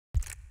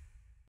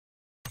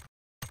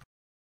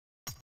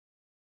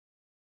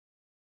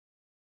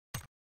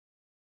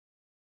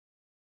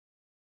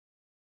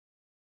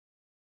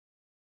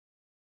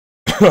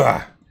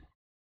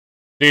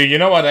 Dude, you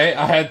know what, eh?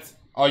 I had...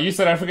 Are you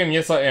South African?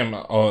 Yes, I am.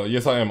 Oh,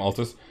 yes, I am,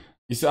 Altus.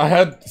 You see, I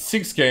had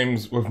 6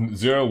 games with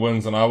 0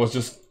 wins and I was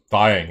just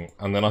dying.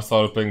 And then I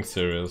started playing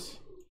serious.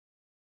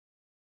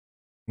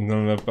 I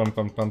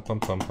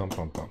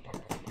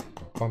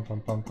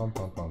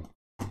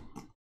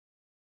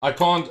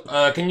can't...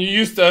 can you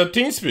use the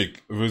TeamSpeak,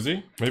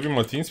 Vuzi? Maybe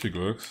my TeamSpeak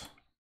works.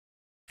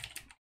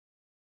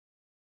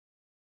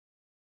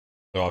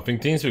 No, I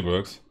think TeamSpeak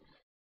works.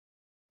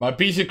 My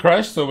PC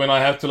crashed, so when I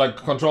have to like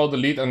control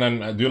delete and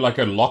then do like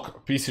a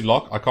lock, PC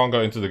lock, I can't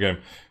go into the game.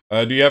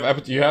 Do you have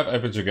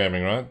Aperture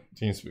Gaming, right?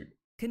 TeamSpeak.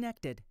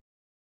 Connected.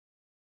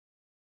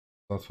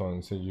 That's fine.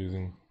 Instead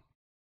using.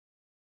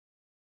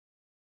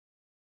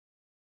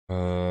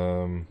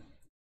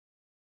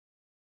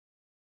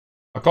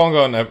 I can't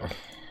go on app.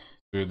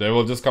 Dude, they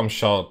will just come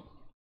shout.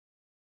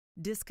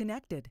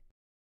 Disconnected.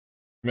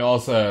 Me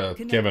also,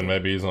 Connected. Kevin,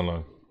 maybe he's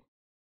online.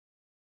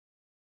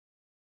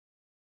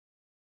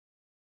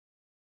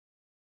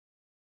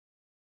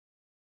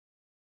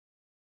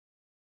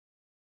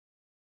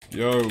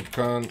 Yo,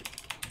 can't.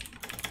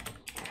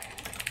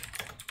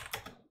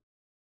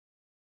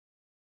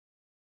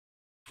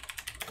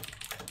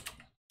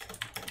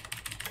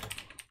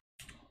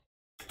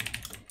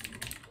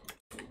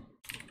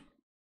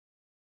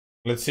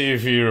 Let's see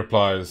if he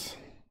replies.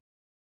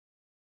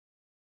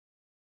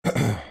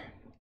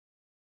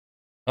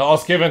 I'll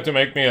ask Kevin to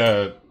make me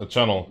a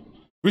channel.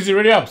 Who's he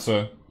already up,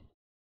 sir?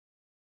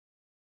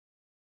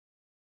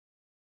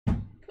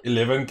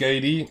 11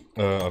 KD?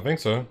 I think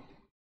so.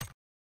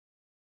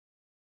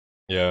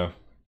 Yeah.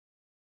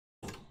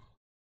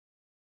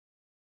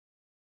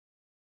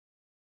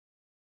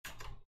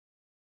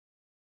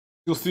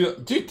 You'll see.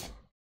 Dude!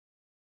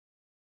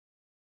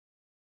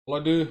 All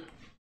I do.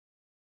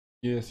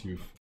 Yes, you.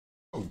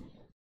 Oh.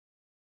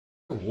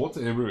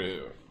 Water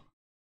everywhere.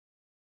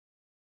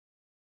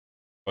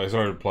 I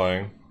started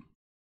playing.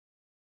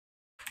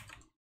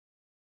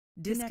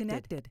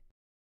 Disconnected.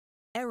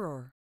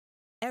 Error.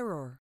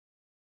 Error.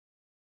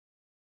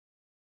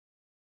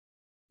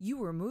 You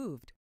were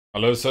moved.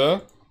 Hello,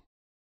 sir.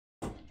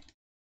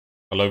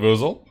 Hello,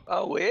 Virzel.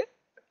 Oh, wait.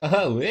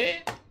 Oh,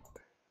 wait.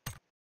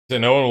 So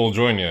no one will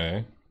join you,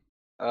 eh?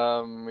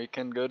 We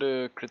can go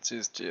to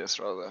Kritzy's GS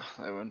rather.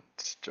 I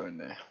won't join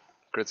there.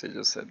 Kritzy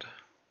just said.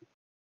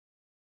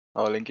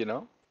 I'll link you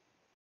now.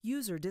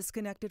 User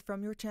disconnected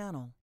from your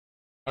channel.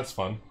 That's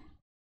fun.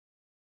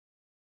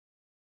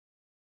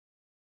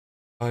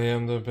 I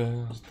am the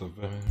best, the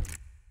best.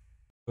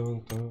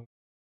 Dun,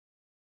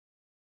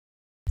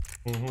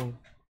 dun.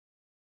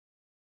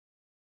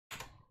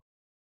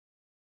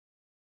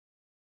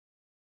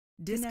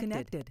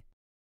 Disconnected.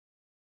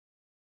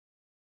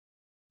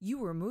 You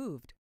were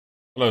moved.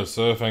 Hello,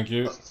 sir. Thank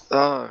you.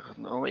 Oh,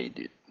 no way,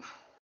 dude.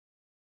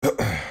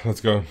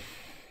 Let's go.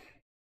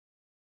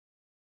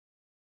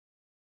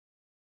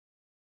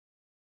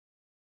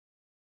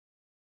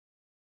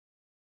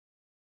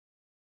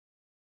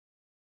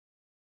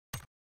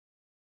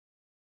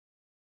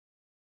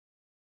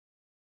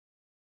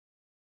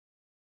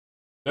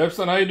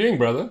 Jefferson, how you doing,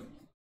 brother?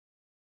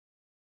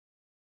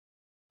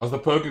 How's the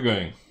poker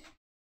going?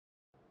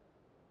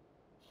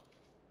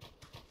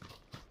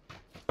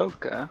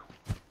 Okay.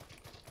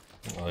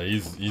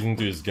 He's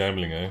into his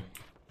gambling, eh?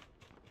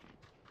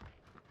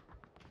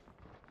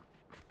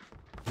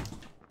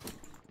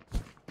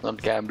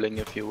 Not gambling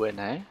if you win,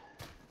 eh?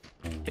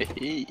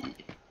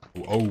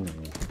 Oh.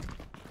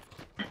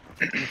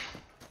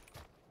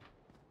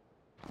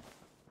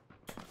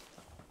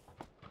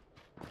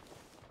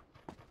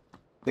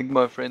 Think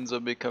my friends are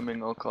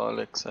becoming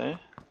alcoholics, eh?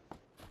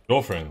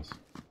 Your friends?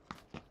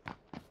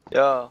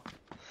 Yeah.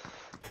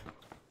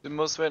 We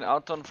most went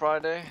out on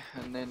Friday,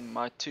 and then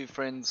my two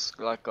friends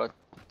got,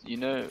 you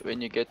know,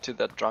 when you get to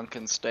that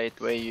drunken state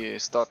where you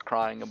start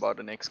crying about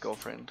an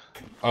ex-girlfriend.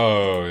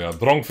 Oh, yeah.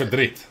 Dronk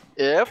verdriet.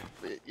 Yep.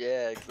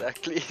 Yeah,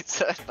 exactly.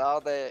 So now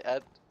they're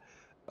at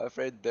my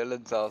friend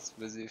Dylan's house,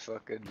 busy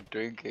fucking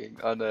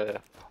drinking on the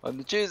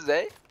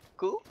Tuesday.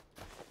 Cool.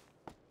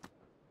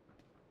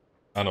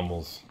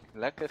 Animals.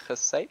 Lekker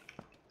gesyp.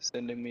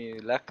 Sending me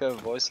lekker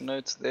voice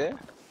notes there.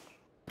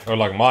 Oh,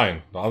 like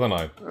mine, the other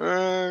night.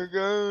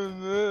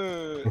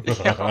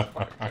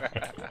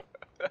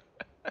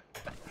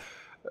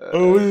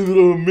 Oh,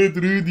 bro, met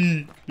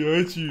Rudy.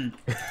 Yeah, it's you.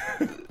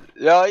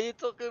 Yeah, you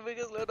talking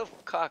biggest load of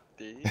cock,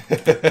 dude.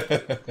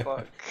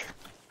 Fuck.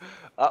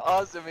 I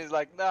asked him, he's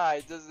like, nah,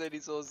 he just said he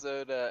saw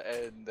Soda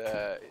and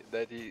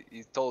that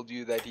he told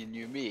you that he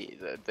knew me.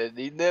 Then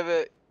he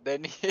never,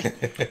 then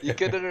he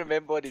couldn't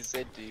remember what he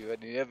said to you,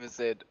 and he never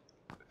said,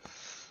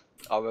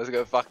 I must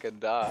go fucking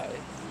die.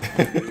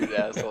 Rude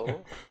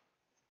asshole.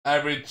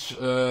 Average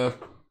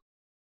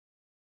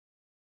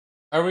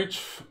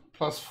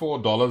plus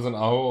 $4 an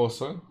hour or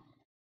so.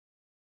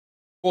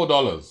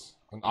 $4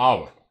 an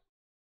hour.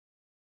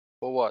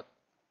 For what?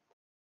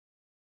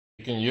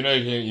 You can,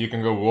 you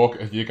can go walk.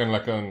 You can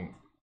like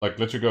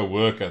literally go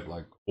work at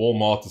like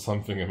Walmart or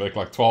something and make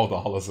like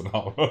 $12 an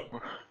hour.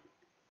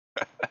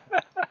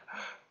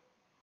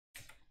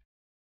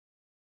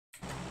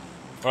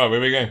 Alright, where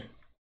we going?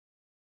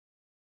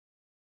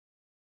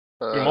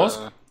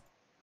 Primorsk?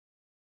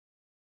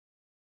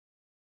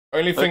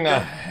 Only thing I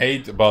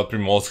hate about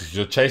Primorsk is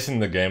you're chasing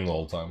the game the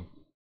whole time.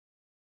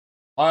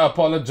 I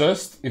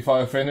apologize if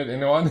I offended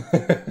anyone.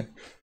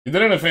 You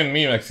didn't offend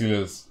me,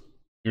 Maxilius.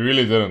 You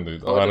really didn't,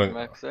 dude. What did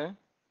Max say?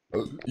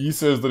 He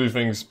says that he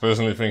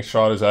personally thinks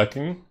Shard is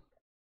hacking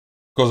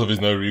because of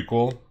his no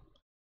recall.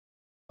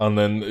 And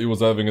then he was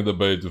having a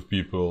debate with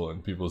people,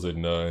 and people said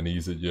no, and he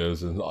said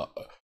yes. And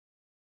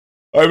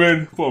I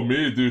mean, for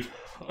me, dude,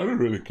 I don't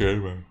really care,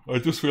 man. I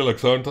just feel like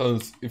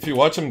sometimes, if you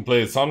watch him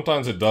play,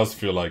 sometimes it does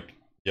feel like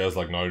he has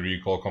like no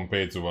recoil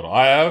compared to what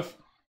I have.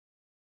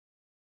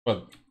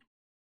 But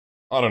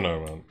I don't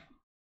know, man.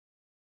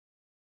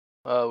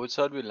 Which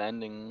side we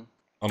landing?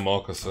 I'm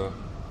Marcus, sir.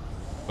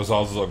 Those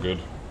houses are good.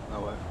 No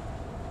way.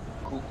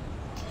 Cool.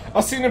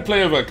 I've seen him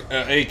play with like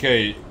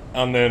AK,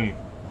 and then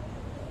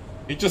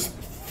he just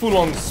full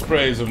on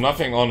sprays with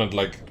nothing on it,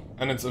 like,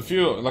 and it's a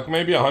few, like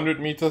maybe 100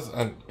 meters,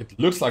 and it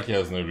looks like he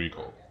has no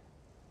recoil.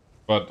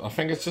 But I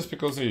think it's just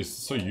because he's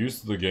so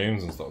used to the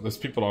games and stuff. There's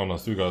people on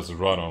us, two guys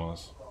right on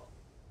us.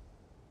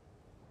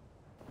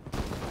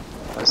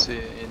 I see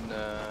in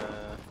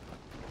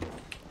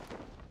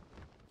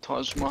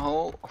Taj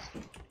Mahal.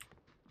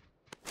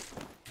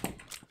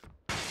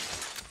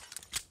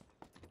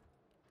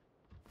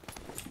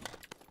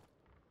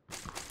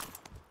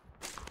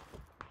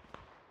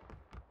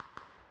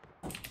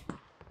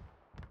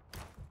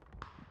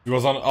 He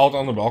was out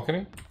on the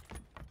balcony.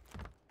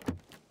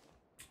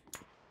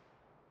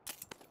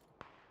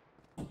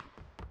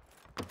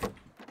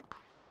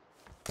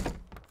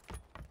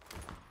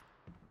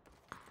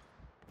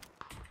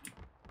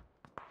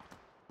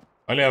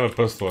 I only have a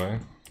pistol, eh?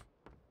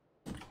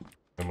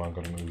 Never mind,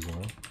 got an Uzi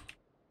now.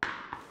 I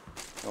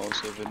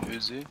also have an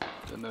Uzi.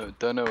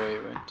 Don't know where he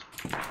went.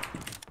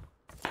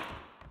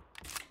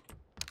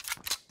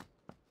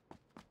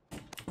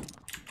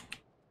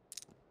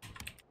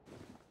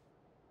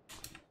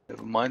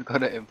 Never mind,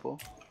 got an info.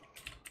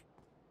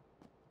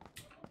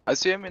 I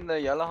see him in the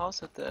yellow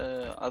house at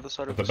the other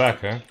side At of the the back,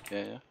 street. eh?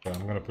 Yeah. Yeah,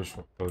 I'm gonna push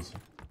closer.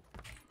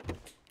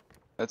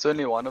 That's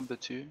only one of the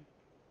two.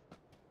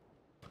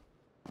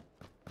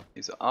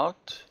 He's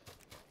out.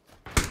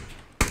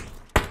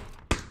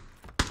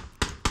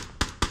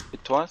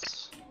 Hit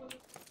twice.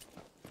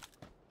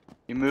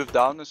 He moved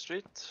down the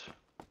street.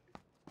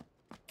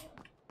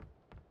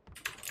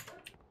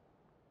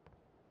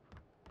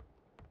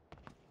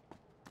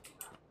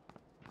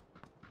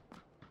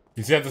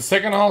 Is he at the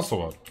second house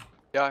or what?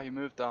 Yeah, he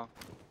moved down.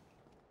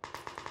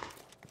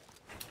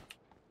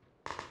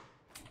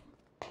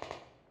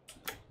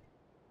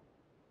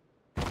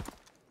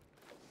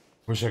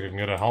 Wish I could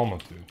get a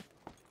helmet, dude.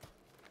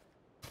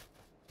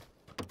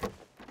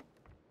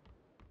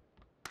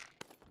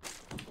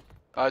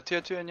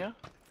 Tier 2 in here?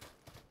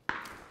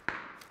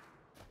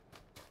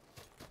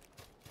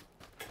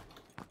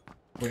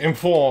 Wait,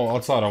 M4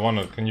 outside, I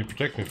wonder. Can you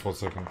protect me for a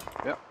second?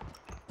 Yeah.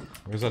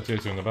 Where's that tier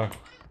 2 in the back?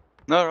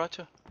 No, right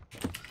here.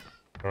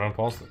 I ran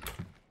past it.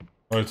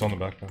 Oh, it's on the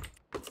back now.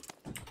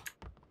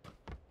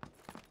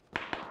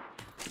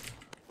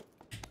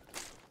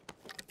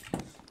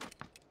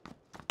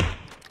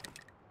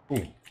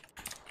 Ooh.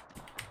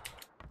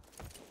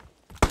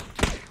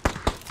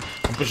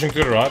 I'm pushing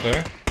to the right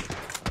there.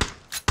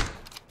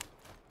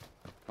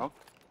 Oh.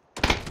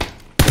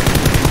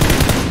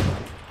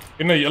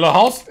 In the yellow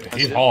house?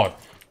 He's it. hard.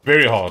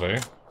 Very hard, eh?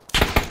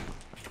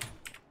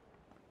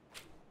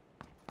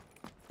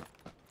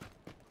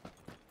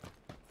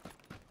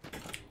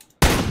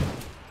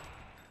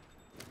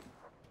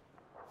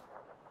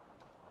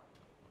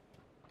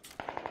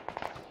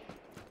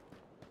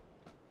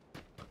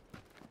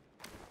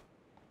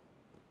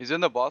 He's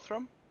in the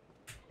bathroom.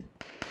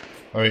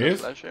 Oh, he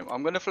is? Flash him.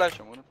 I'm gonna flash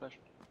him. You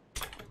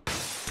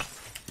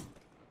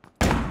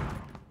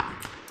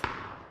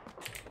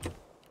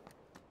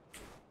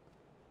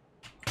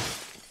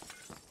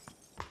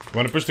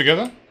wanna push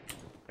together?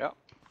 Yeah,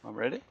 I'm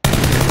ready.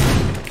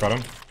 Got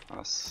him.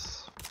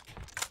 Nice.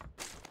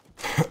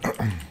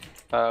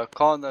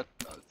 Call on that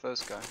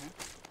first guy. Huh?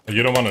 Oh,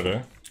 you don't want it,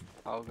 eh?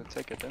 I'll go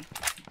take it then.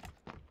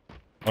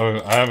 Oh,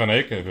 I have an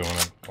AK if you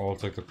want it. I'll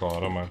take the car,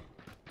 I don't mind.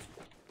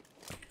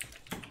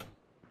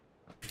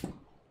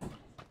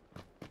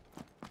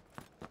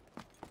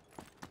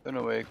 Don't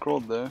know where he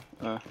crawled there.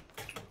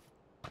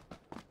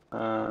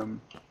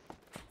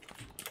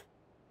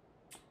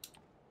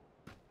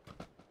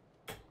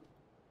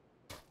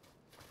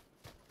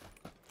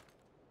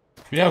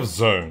 We have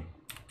zone.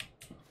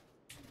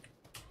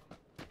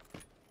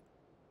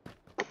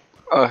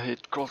 Oh, he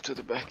crawled to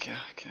the back. Yeah,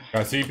 okay.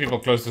 I see people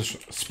close to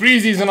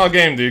Spreezy's in our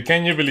game, dude.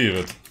 Can you believe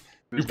it?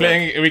 Who's You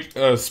playing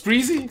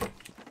Spreezy?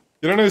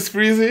 You don't know who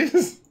Spreezy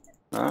is?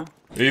 No?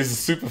 He's a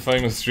super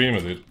famous streamer,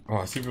 dude. Oh,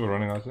 I see people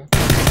running out there.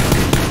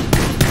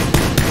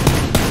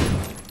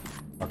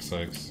 Fuck's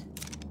sakes.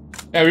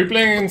 Yeah, we're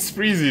playing in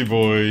Spreezy,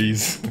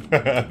 boys.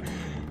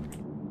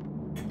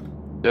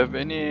 Do you have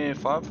any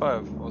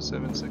 5.5 or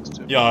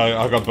 7.62?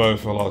 Yeah, I got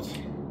both a lot.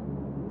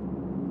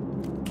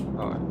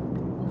 Alright.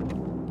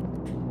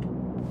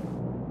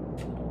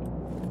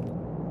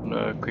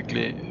 No,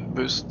 quickly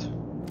boost.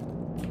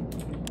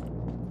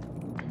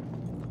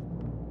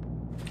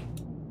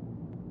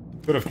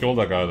 Could have killed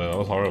that guy though, that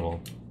was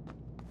horrible.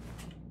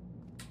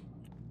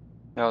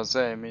 Yeah, I was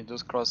saying, he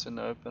just crossed in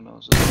the open. I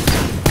was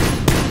just...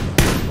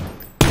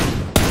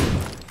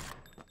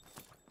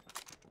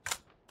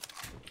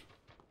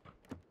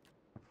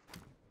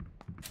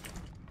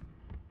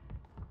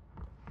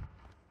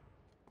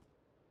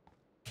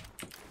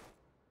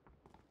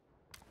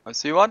 I I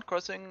see one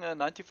crossing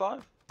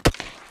 95.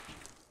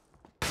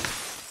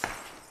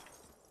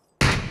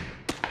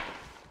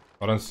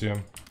 I don't see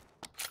him.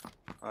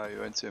 Oh,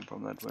 you won't see him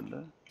from that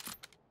window.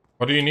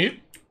 What do you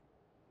need?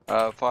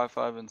 5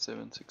 and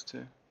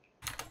 762.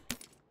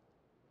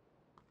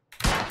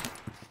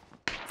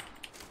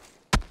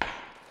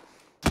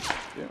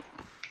 Yeah.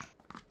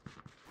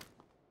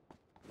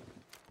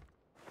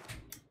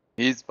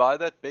 He's by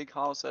that big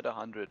house at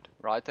 100,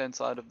 right hand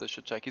side of the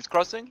shit shack. He's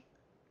crossing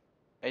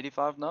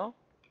 85 now,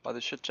 by the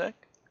shit shack.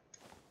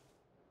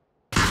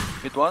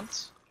 Hit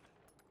once.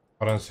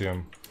 I don't see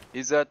him.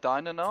 He's at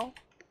diner now.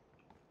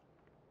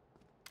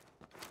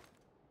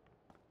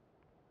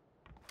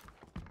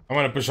 I'm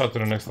gonna push out to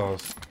the next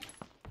house.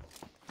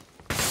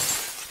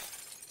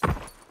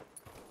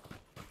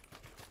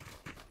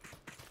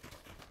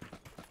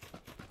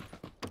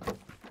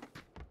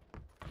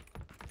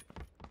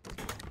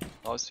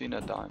 I was seeing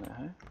a diner,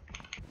 hey?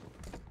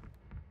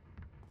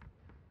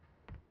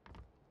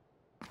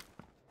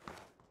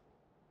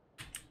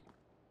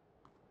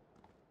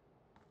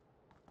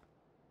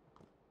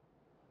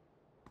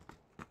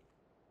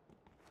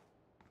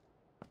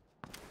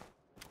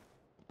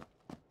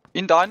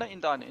 In diner.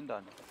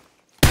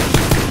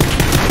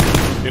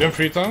 Hit him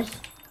 3 times?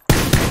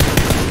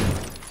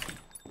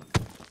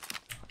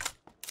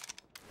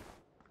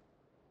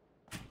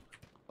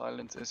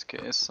 Silence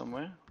SKS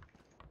somewhere.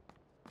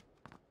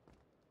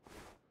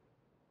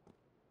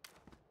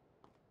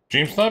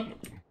 Stream stop?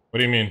 What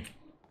do you mean?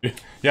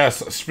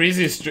 Yes,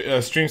 Spreezy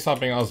is stream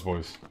stopping us,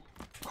 boys.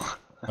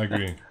 I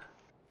agree.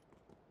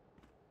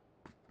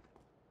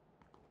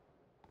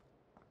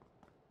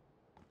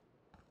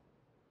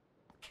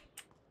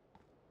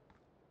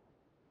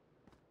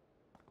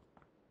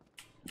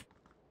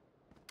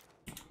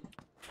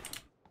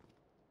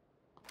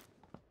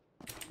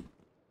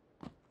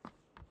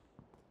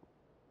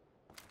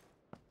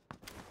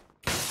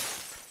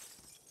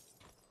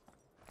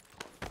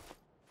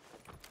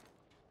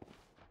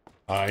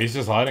 He's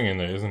just hiding in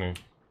there, isn't he?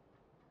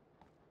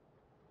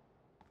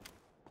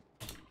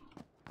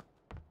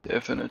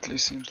 Definitely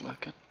seems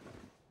like it.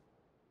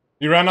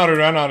 He ran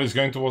out, he's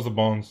going towards the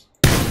barns.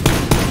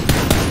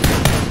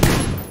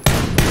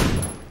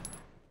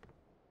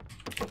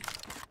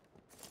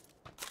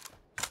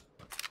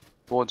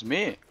 Towards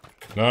me?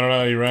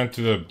 No, he ran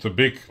to the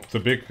big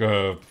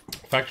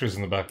factories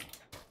in the back.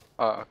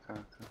 Oh, okay.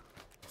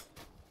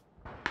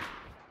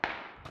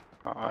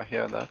 Oh, I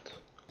hear that.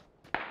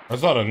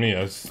 That's not on me,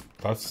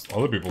 that's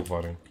other people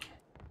fighting.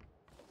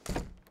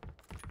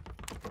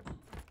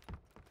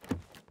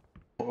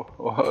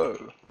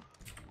 Whoa.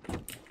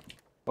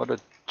 What a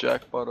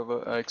jackpot of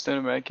a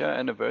extended maker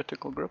and a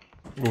vertical grip.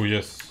 Oh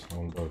yes,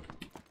 on both.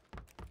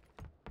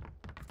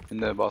 In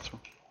the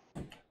bathroom.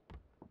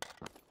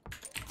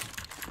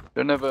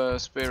 Don't have a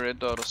spare red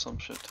dot or some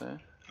shit, eh?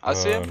 I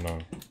see him. No.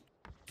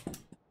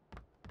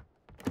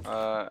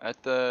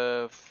 At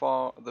the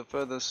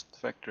furthest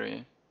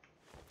factory.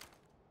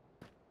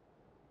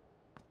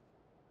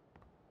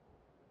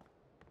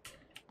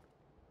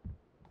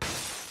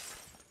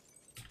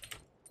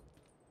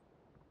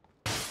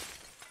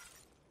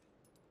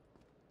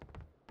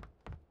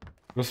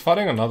 He was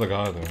fighting another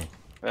guy though.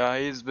 Yeah,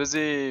 he's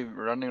busy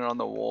running around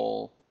the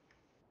wall,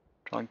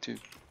 trying to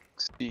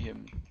see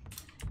him.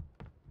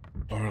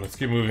 Alright, let's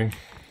keep moving.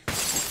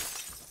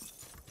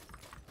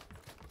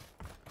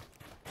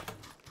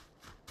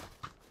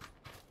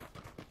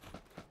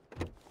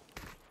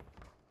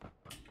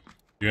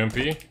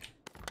 UMP?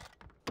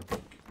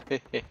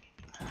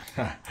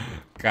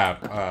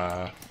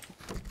 Cap,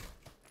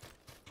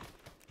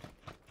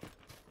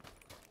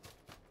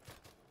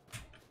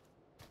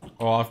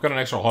 Oh, I've got an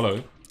extra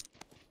hollow.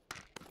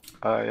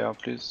 Yeah,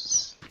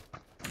 please.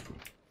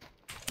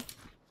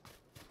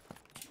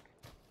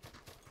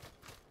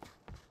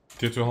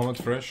 Tier 2 helmet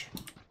fresh.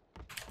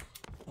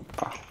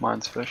 Ah,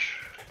 mine's fresh.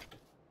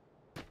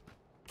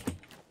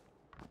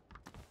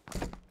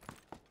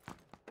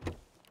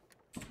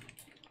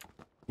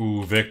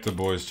 Ooh, Vector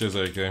boys, cheers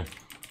AK.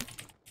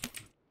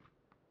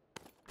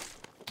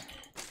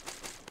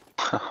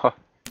 But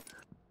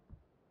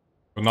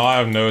now I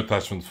have no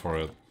attachment for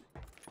it.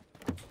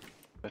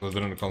 So I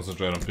didn't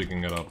concentrate on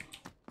picking it up.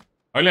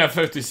 I only have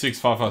 56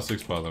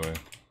 556 by the way.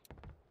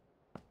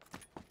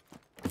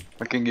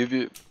 I can give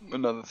you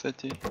another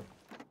 30.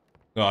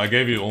 No, I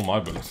gave you all my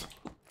bullets.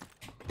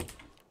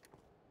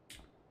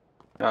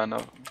 Yeah, I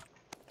know.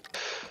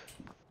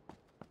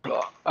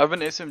 I have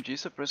an SMG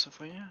suppressor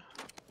for you.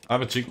 I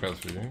have a cheek pad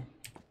for you.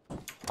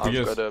 I've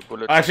Yes. got a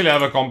bullet. I actually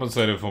have a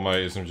compensator for my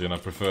SMG and I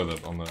prefer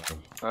that on the...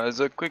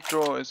 There's a quick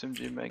draw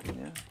SMG making,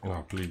 yeah.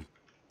 Oh, please.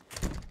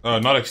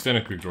 Not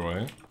extended quick draw,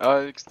 eh?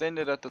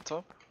 Extended at the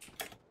top.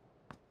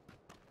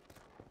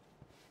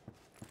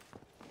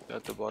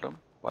 At the bottom,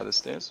 by the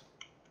stairs.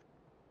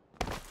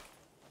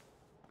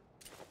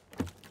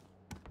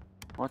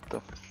 What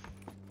the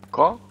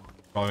car?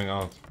 Going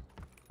out.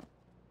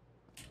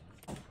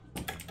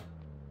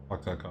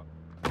 Fuck that car.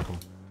 Come.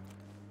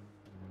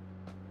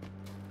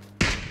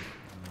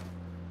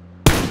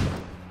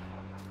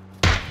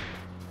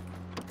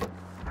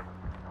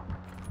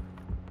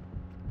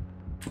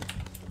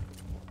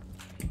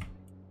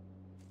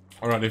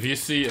 Alright, if you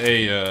see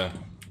a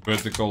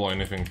vertical or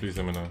anything, please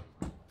let me know.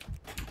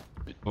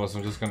 Otherwise,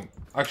 I'm just gonna...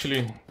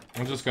 Actually,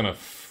 I'm just gonna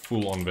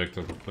full on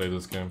vector to play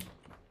this game.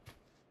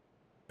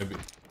 Maybe...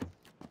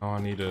 Oh,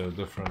 I need a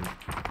different...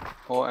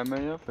 Or ammo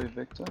here for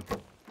Victor.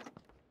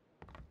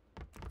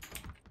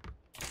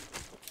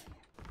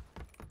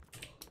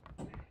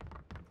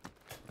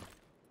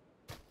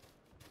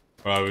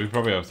 Alright, we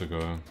probably have to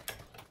go.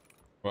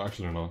 Well,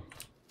 actually no.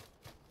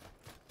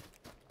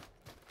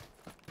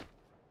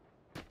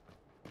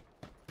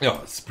 Yeah,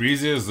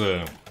 Spreezy is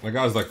the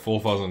guy's like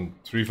 4,000,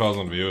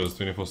 3,000 viewers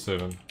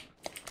 24/7.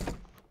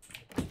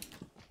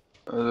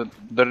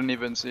 Didn't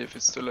even see if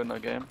it's still in a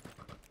game.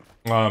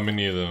 Me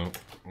neither.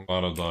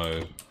 Might have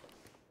died.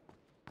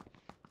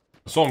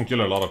 I saw him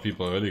kill a lot of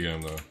people early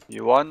game though.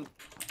 You won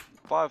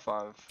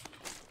 5-5.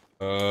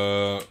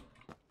 Uh,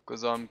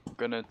 Cause I'm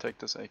gonna take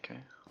this AK.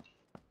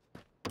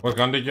 what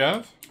gun did you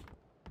have?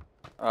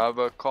 I have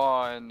a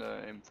car and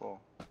M4.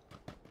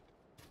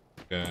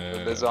 Yeah.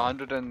 So there's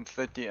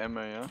 130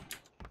 ammo, yeah?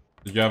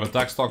 Did you have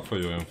attack stock for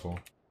your info?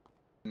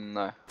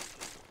 No,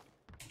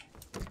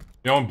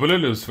 You want bullet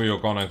loops for your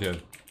car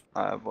 98?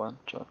 I have one.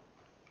 Sure.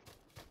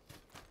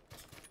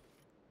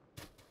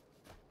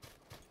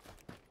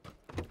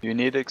 You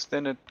need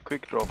extended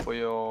quick draw for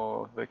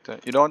your Victor.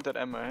 You don't want that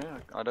ammo, eh?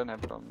 I don't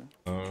have it on me.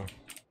 No.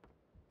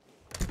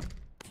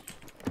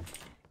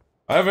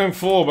 I have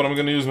M4, but I'm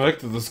gonna use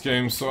Vector this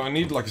game, so I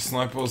need like a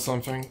sniper or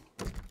something.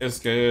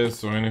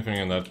 SKS or anything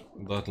in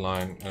that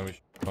line, and we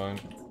should be fine.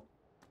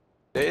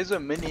 There is a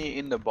mini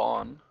in the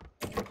barn.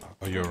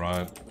 Oh, you're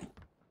right.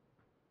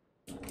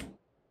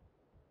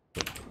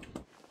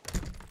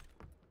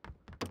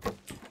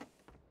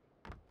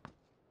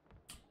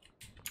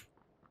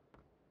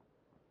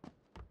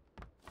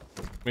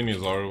 Mini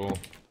is horrible.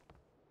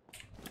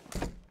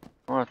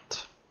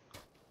 What?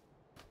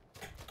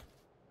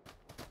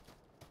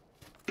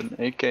 An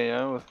AK,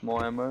 yeah, with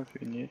more ammo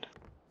if you need.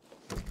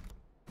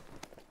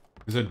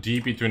 Is it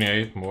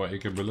DP28? More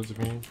AK bullets if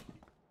you need?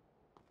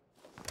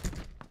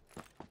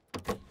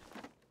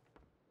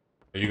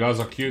 You guys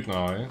are cute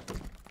now, eh?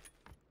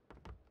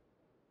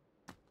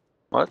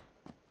 What?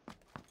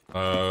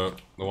 The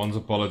one's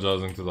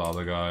apologizing to the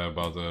other guy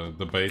about the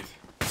debate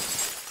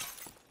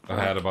I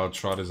had about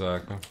Schroeder's.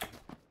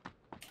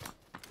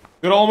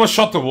 You almost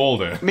shot the wall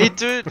there. Me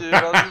too, dude.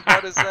 I was just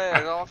about to say,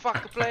 oh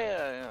fuck a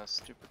player. Yeah,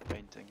 stupid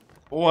painting.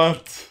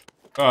 What?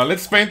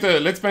 Let's paint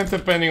a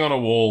painting on a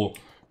wall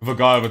with a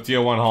guy with a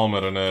tier 1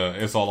 helmet and a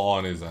SLR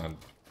in his hand.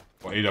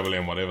 Or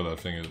AWM, whatever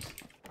that thing is.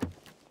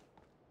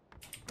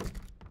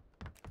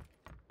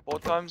 4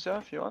 times, yeah,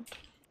 if you want.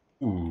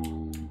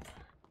 Ooh,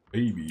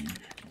 baby,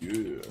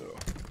 yeah.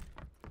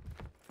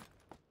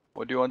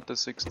 Or do you want the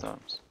 6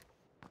 times?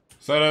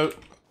 So,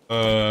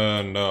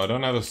 no, I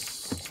don't have a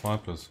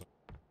sniper. So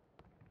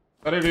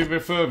do you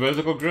prefer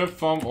vertical grip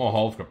from or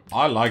half grip?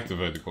 I like the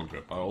vertical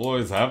grip. I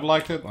always have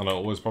liked it, and I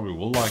always probably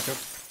will like it.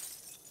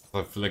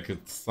 I feel like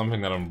it's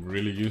something that I'm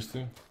really used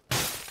to.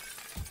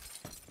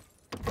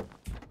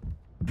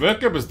 Vert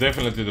grip is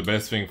definitely the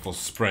best thing for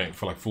spraying,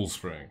 for like full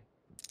spraying.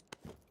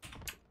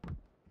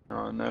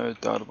 Oh, no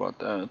doubt about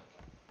that.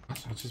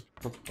 I just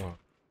oh.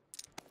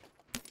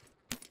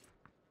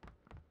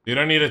 You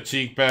don't need a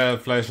cheek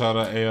pad, flashlight,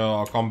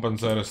 AR,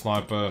 compensator,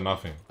 sniper,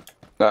 nothing.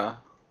 Nah.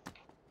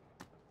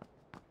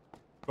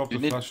 Drop Do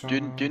the you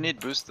flashlight. need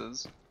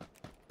boosters?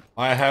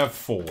 I have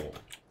 4.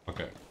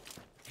 Okay.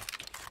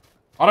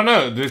 I don't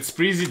know, did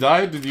Spreezy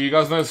die? Did you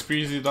guys know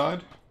Spreezy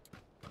died?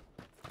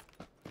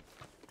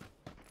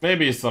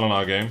 Maybe he's still in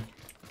our game.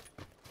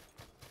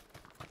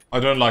 I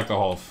don't like the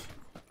half.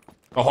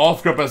 The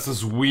half grip has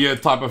this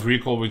weird type of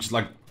recoil which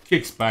like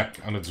kicks back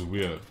and it's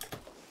weird.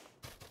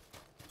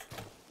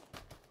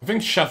 I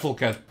think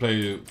Shufflecat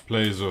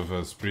plays with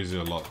Spreezy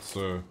a lot,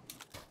 so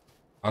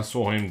I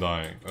saw him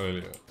dying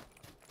earlier.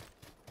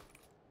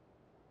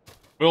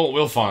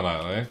 We'll find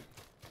out, eh?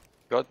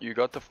 You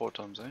got the 4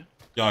 times, eh?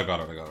 Yeah, I got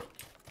it.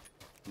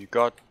 You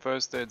got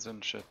first aids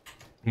and shit.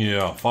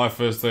 Yeah, 5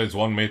 first aids,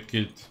 1 med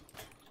kit.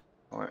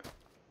 Alright.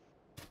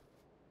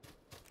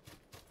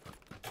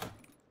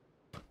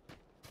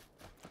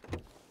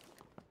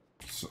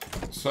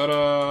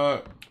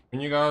 So,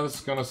 when you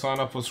guys gonna sign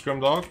up for Scrim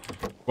Dog?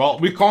 Well,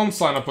 we can't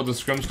sign up for the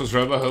Scrims because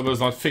Robo is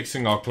not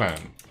fixing our clan.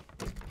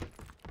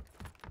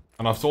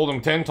 And I've told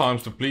him 10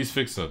 times to please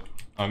fix it.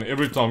 And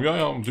every time,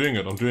 yeah, I'm doing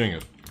it.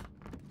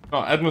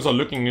 No, admins are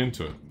looking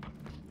into it.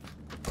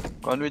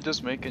 Can't we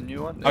just make a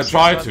new one? I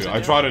try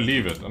to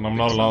leave it, and I'm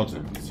not allowed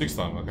to. 6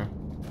 times, okay.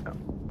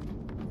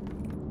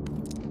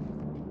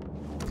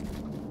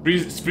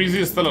 Spreezy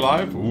is still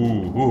alive?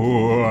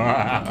 Ooh.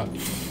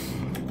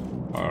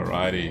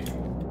 Alrighty.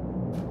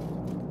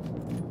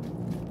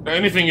 The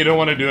only thing you don't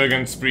want to do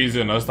against Spreezy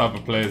and those type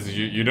of players is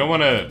you don't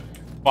want to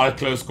fight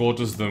close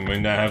quarters to them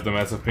when they have the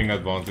massive ping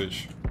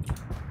advantage.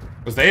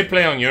 Because they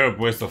play on Europe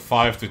west of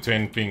 5 to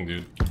 10 ping,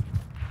 dude.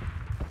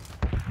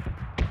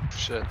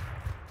 Shit.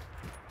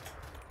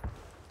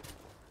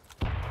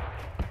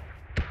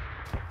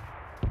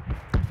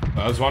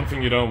 That's one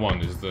thing you don't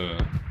want is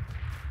the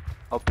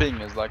Our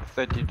ping is like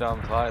 30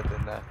 times higher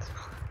than that.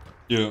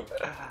 Yeah.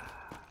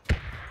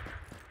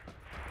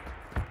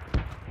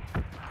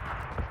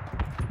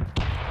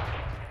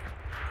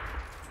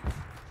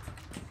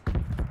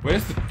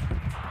 Where's the...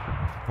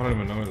 I don't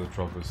even know where the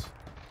drop is.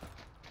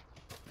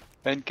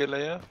 Painkiller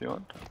here if you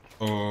want.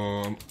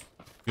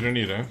 You don't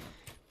need it, eh?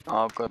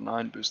 Oh, I've got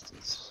 9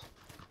 boosters.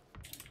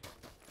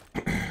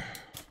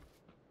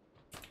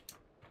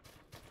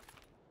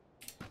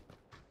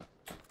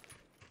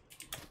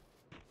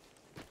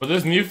 But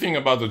this new thing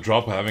about the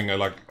drop having a,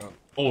 like,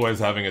 always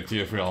having a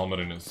tier 3 helmet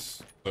in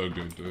is so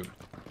good, dude.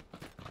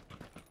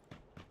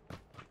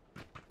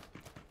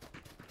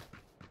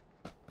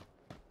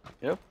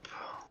 Yep.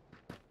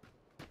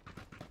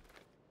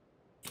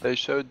 They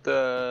showed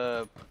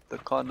the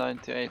Car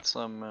 98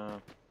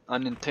 some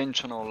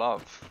unintentional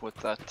love with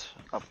that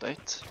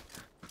update.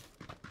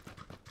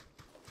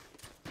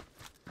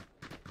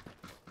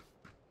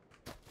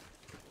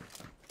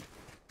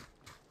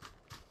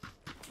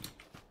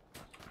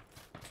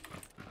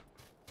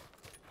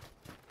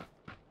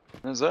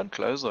 Is that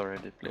close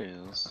already,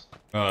 please?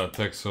 It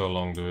takes so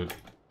long, dude.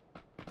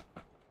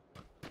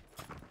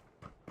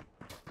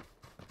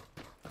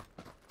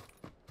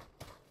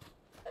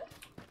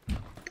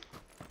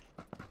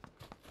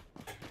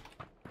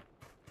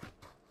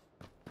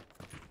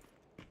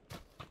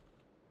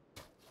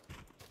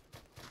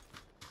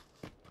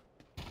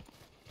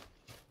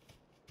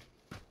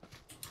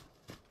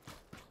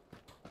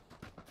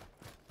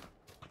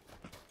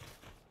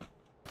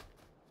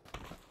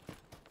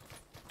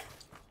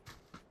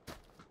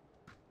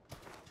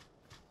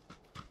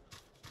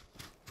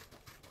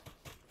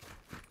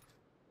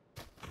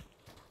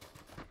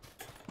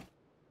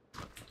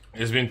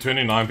 There's been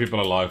 29 people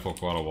alive for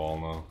quite a while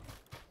now.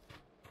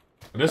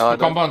 This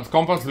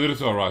compound's looted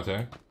to our right,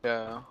 eh?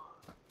 Yeah.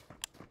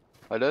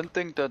 I don't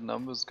think that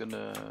number's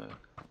gonna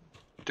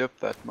dip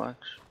that much.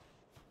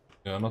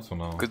 Yeah, not for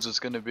now. Because it's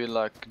gonna be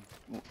like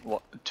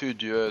 2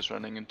 duos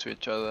running into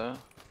each other.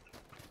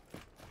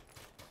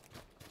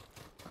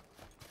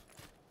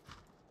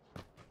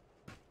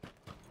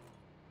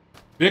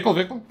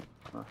 Vehicle!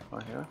 Oh,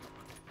 right here.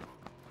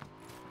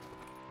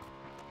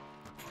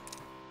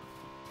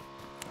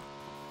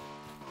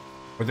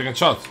 We're taking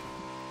shots.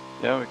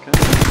 Yeah, we can.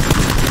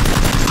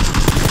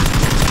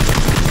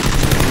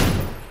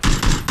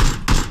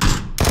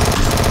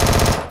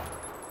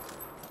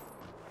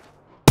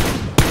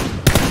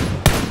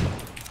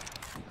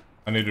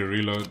 I need to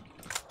reload.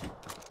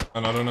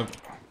 And I don't know.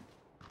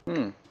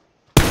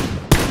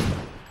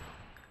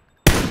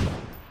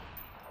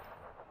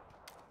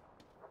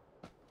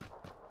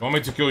 Want me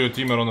to kill your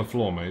teammate on the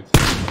floor, mate?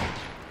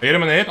 I hit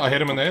him in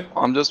the head,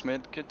 I'm just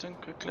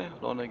medkitting quickly. I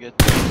don't wanna get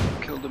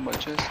killed in my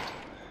chest.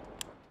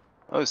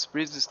 Oh,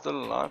 Spreeze is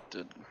still alive,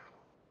 dude.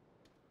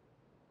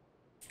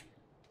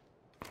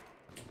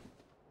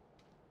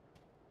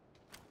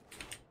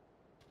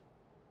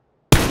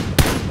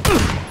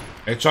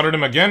 Headshotted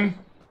him again.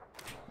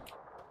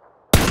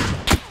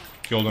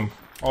 Killed him.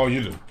 Oh,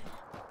 you did.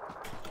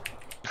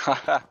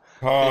 I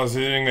was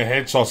hitting the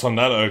headshots on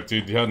that oak,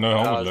 dude. He had no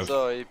helmet left.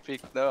 So he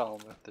picked no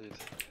helmet, dude.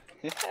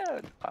 Yeah,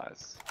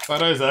 nice.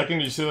 Photo Zach,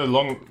 you see the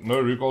long, no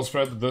recoil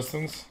spray at the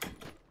distance?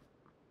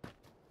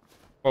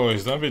 Oh,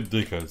 don't be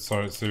dickheads.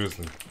 Sorry,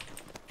 seriously.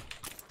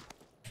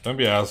 Don't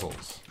be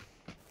assholes.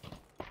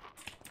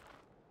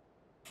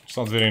 It's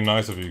not very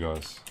nice of you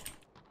guys.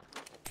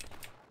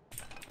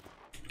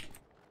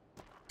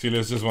 See,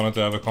 let's just wanted to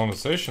have a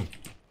conversation.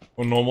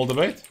 Or normal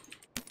debate.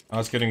 I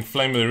was getting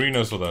flame with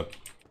arenas for that.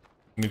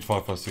 I need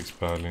 556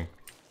 badly.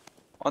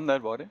 On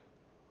that body?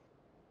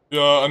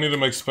 Yeah, I need to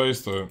make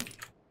space though.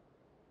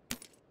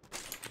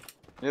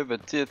 You have a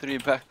tier 3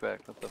 backpack,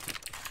 what the f.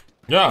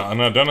 Yeah,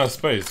 and I don't have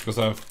space because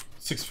I have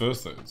 6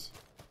 first aids.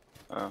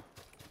 Oh.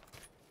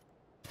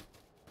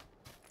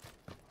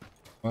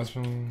 Nice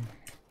one.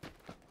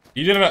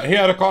 He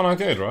had a car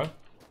 98, right?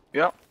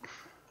 Yeah.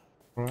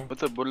 Right.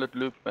 With a bullet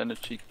loop and a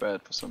cheek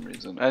pad for some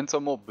reason. And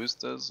some more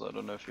boosters, I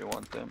don't know if you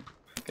want them.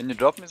 Can you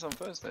drop me some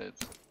first aids?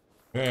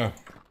 Yeah.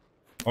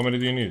 How many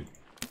do you need?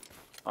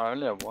 I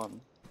only have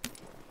 1.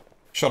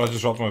 Shit, I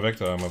just dropped my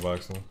vector ammo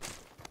back, so.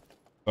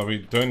 So we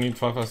don't need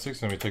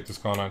 556 and we take this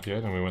car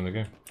 98 and we win the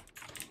game.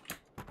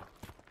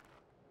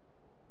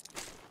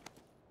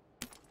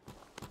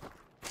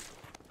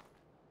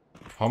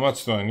 How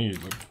much do I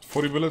need? Like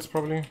 40 bullets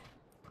probably?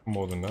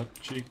 More than that.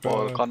 Cheek pad.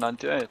 Or car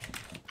 98.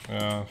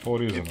 Yeah,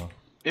 40 is enough.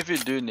 If you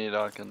do need,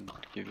 I can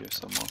give you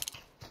some more.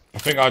 I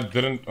think I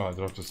didn't. Oh, I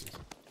dropped this.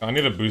 I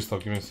need a boost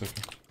up. Give me a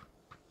second.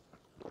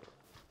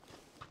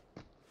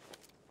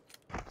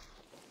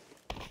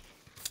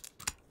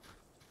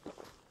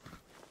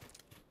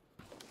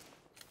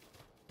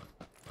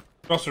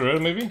 Cross the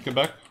road, maybe? Get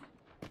back.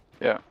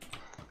 Yeah.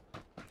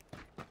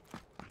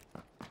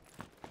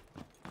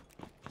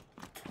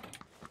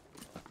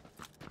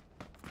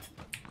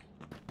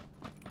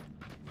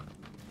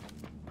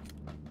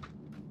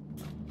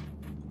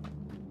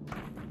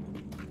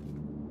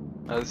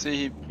 I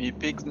see he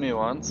picked me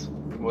once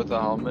with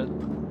a helmet.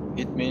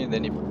 hit me,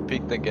 then he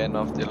picked again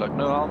after like,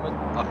 no helmet,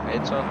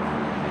 headshot.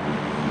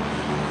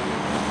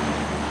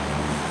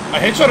 I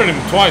headshotted him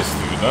twice,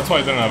 dude. That's why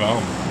I didn't have a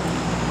helmet.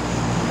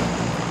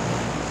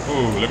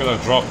 Ooh, look at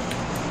that drop.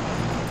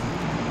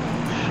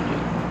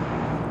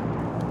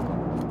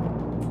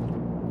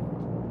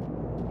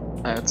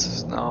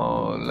 It's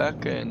now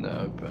lacquer in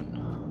the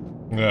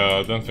open. Yeah,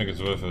 I don't think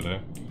it's worth it, eh?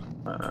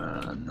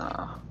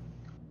 Nah.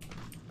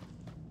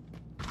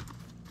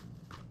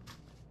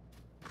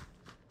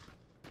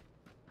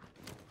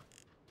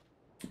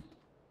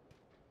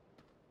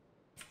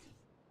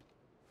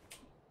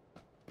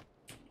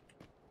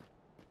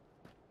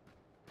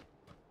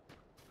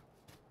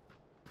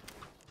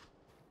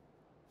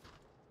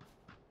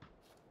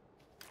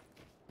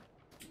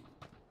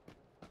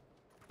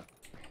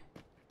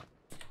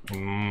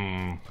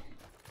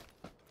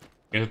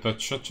 Get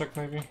that shot check,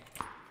 maybe?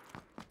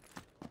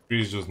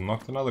 He's just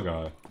knocked another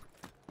guy.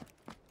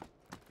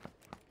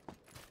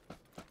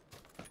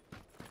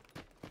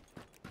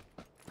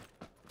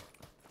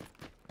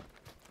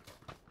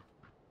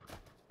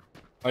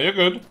 Oh, you're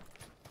good.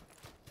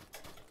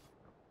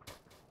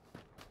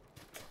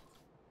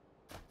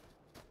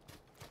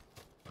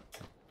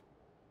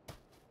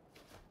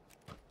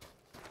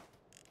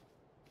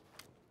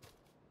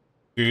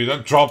 Dude,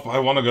 that drop, I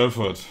want to go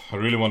for it. I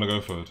really want to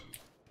go for it.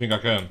 Think I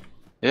can?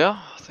 Yeah,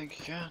 I think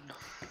you can.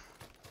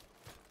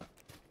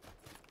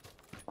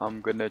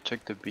 I'm gonna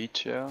check the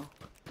beach here.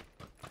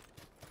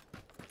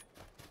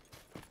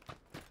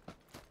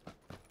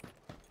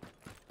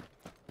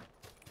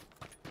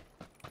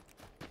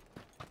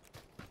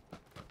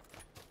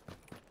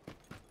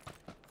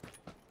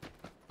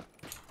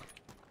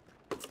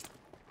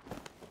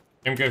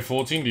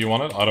 MK14, do you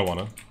want it? I don't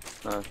want it.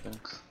 No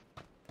thanks.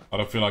 I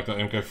don't feel like the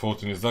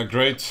MK14 is that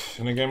great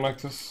in a game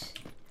like this.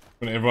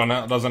 When everyone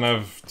doesn't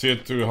have tier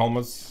 2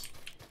 helmets.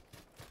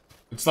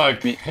 It's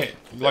like, hey,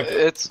 like...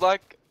 It's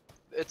like,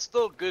 it's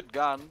still a good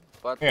gun,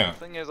 but Yeah. the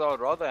thing is I would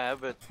rather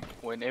have it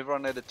when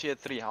everyone had a tier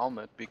 3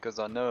 helmet, because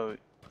I know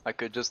I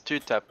could just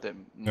 2-tap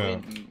them.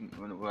 Yeah.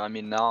 I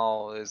mean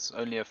now there's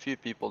only a few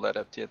people that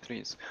have tier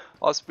 3s.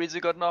 Oh, Spreezy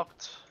got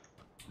knocked.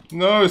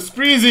 No,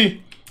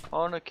 Spreezy! I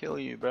wanna kill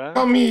you, bro.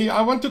 Come here,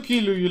 I want to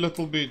kill you, you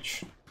little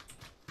bitch.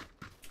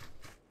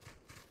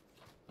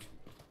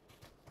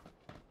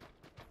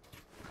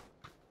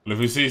 Well, if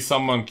we see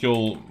someone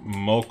kill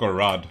Moke or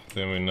Rad,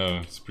 then we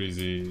know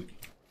Spreezy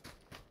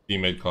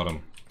teammate caught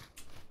him.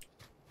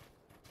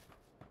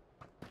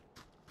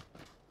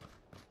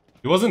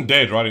 He wasn't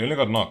dead, right? He only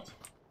got knocked.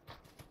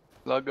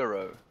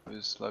 Sluggero.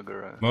 Who's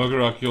Sluggero?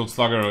 Mogura killed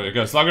Sluggero.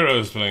 Okay, Sluggero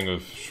is playing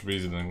with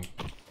Spreezy then.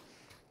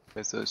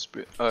 Okay, so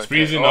okay.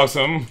 Spreezy knocks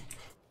him.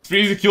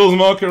 Spreezy kills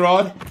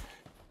Mokerad.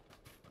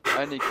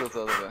 And he kills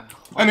the other guy.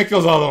 And he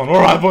kills the other one.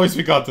 Alright boys,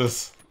 we got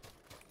this.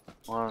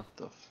 What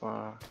the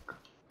fuck?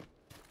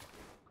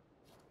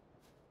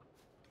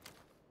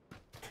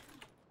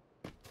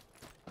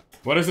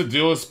 What is the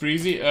deal with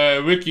Spreezy?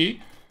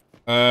 Wiki.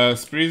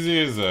 Spreezy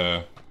is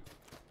a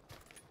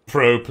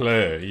pro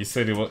player. He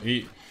said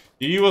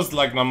he was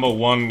like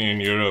 #1 in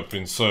Europe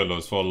in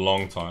solos for a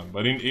long time.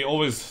 But he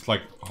always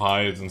like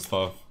hides and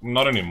stuff.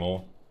 Not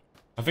anymore.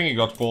 I think he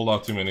got called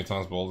out too many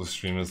times by all the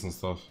streamers and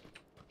stuff.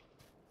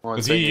 Well,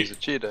 he's a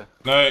cheater.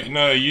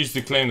 No, he used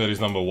to claim that he's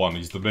 #1,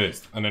 he's the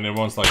best. And then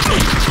everyone's like...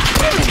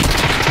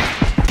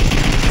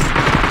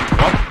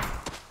 What?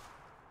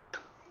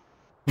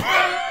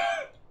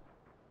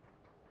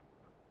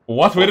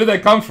 What? Where did they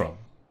come from?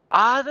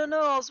 I don't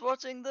know, I was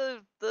watching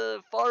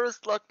the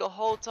forest like the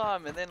whole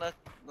time and then I'm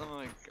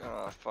like,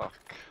 oh fuck.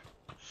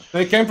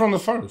 They came from the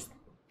forest.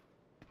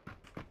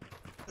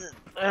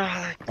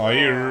 Oh,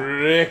 you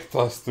wrecked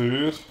us,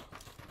 dude.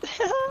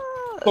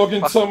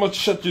 Talking so much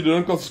shit you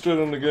don't concentrate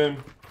on the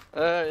game.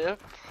 Yep,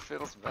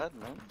 feels bad,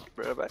 man.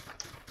 Bring it back.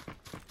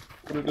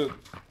 What did it?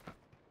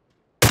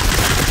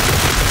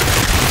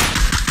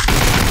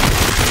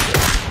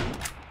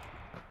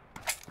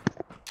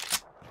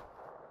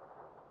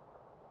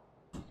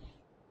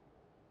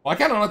 Why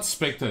can I not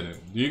spectate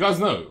him? Do you guys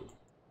know?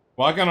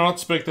 Why can I not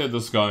spectate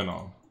this guy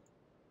now?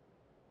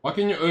 Why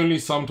can you only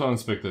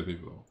sometimes spectate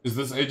people? Is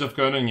this Age of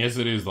Conan? Yes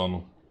it is,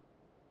 Donald.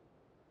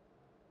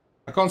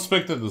 I can't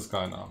spectate this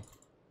guy now.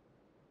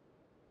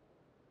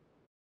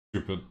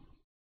 Stupid.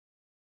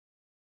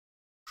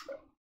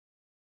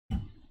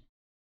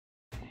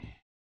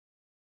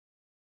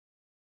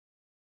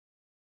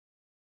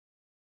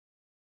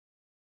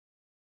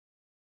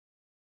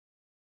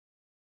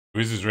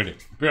 Wiz is ready.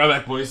 Be right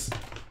back, boys.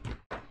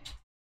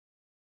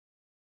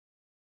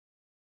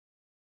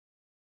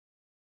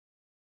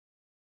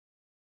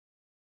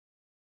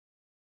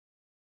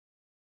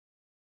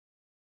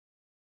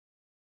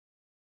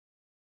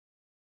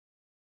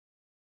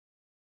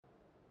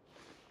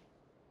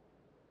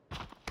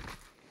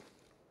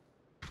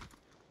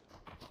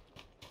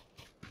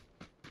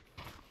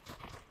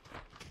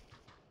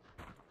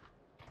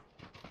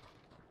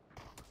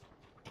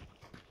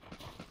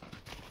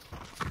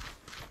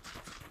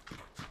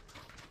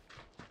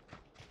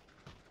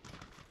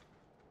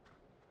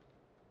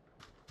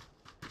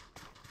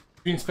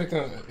 If you inspect,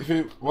 if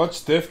you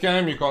watch dev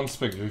cam, you can't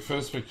inspect. If you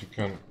first inspect, you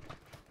can.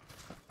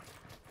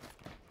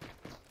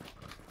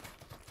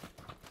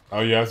 Oh,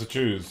 you have to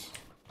choose.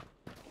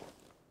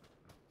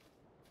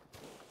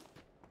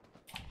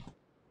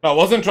 No, I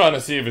wasn't trying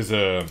to see if he's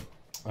a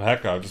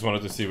hacker. I just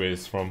wanted to see where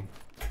he's from.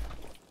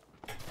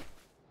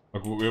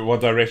 Like,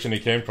 what direction he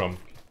came from.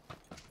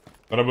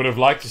 But I would have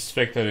liked to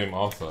spectate him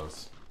after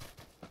us.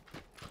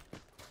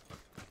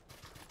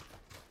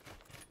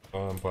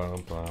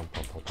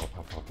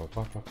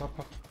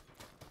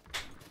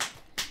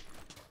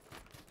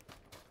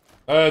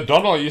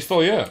 Donald, are you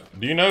still here?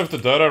 Do you know if the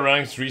Dota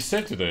ranks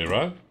reset today,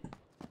 right?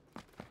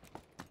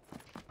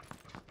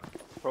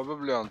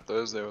 Probably on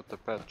Thursday with the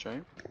patch, eh?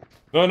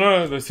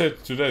 No, they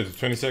said today, the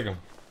 22nd.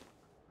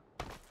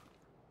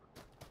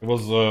 It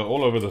was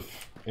all over the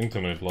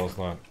internet last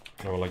night.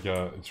 They were like,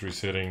 yeah, it's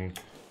resetting.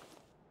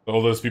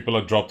 All those people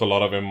that dropped a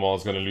lot of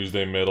MMRs gonna lose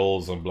their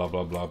medals and blah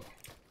blah blah.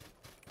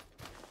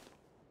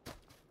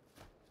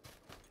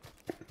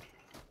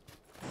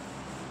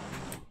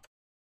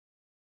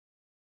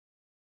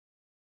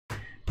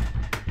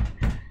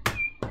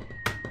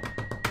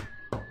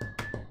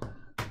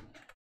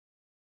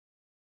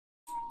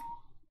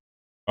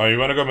 Oh, you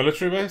wanna go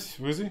military base,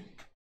 Woozy?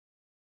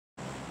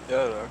 Yeah,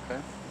 okay.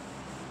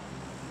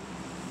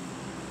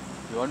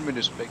 You want me to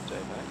spectate,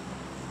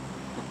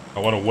 eh? I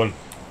wanna win.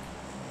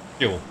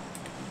 Kill.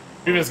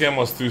 Previous game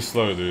was too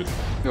slow, dude.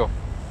 Yo.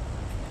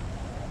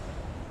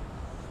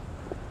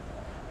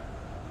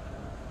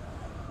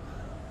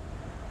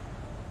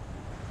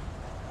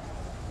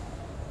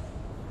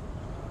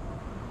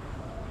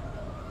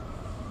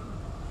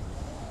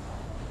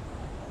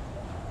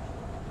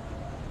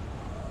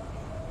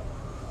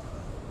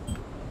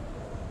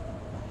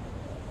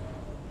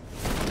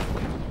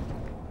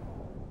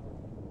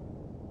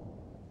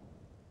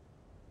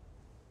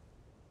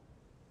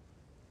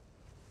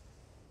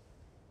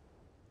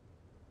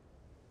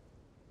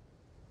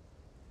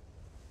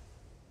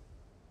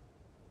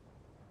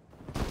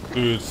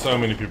 Dude, so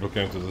many people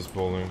came to this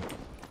building.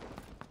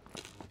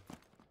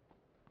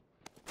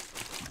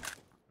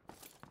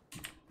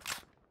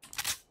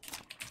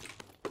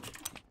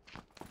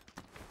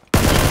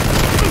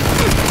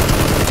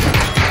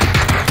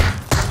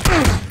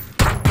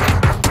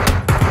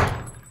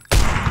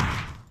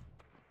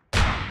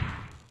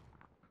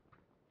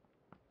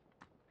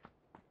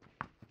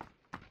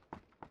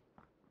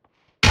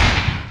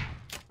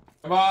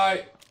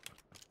 Bye.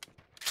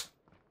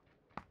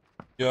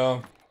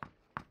 Yeah.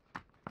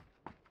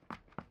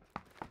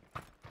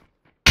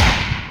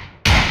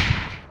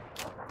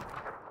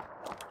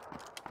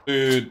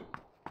 Dude,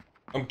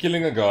 I'm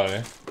killing a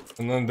guy,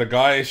 and then the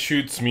guy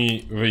shoots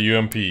me with a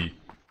UMP.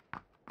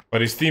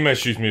 But his teammate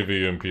shoots me with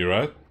a UMP,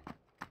 right?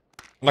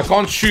 And I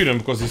can't shoot him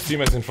because his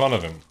teammate's in front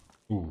of him.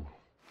 Ooh.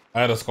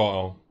 I had a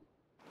scar.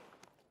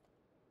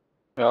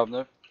 Yeah, I've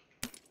no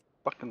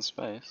fucking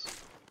space.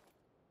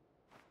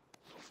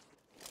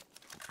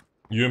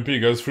 UMP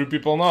goes through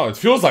people now. It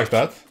feels like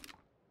that.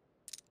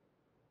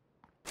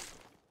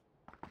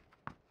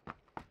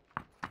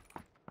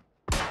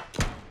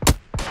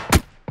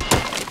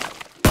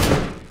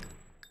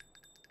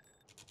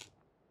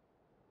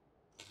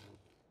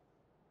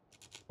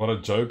 What a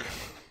joke.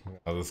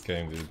 Oh, this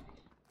game, dude.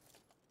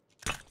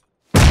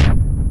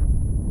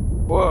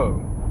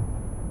 Whoa.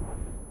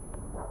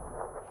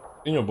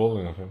 In your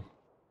building, I think.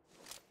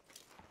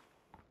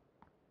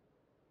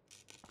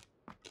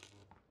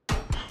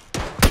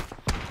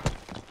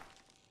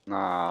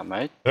 Nah,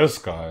 mate. This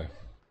guy.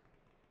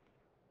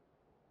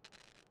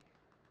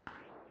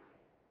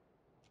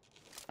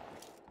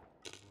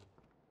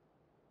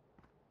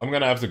 I'm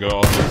gonna have to go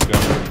after this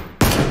game.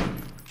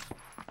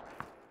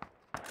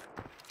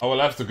 I will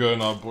have to go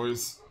now,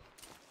 boys.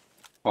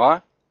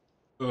 Why?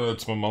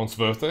 It's my mom's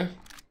birthday.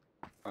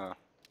 Oh.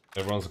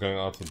 Everyone's going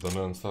out to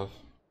dinner and stuff.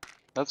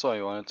 That's why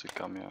you wanted to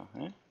come here,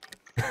 eh?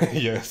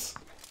 Yes.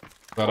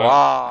 But,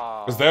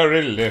 wow. because they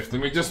already left.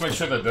 Let me just make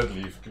sure they did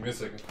leave. Give me a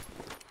second.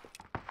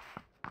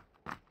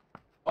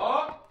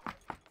 Oh!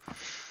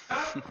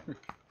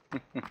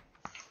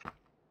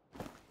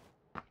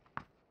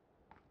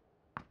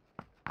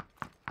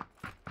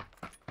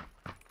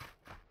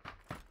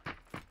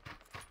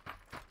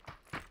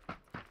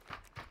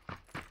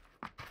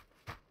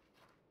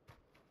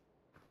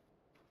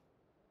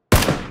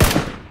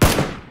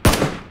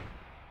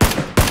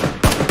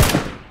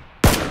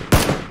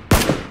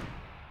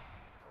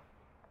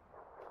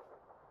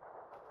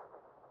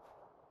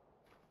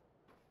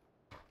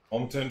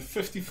 I'm turned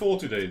 54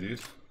 today,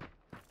 dude.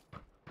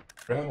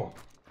 Grandma.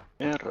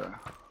 Here.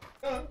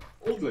 Yeah,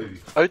 old lady.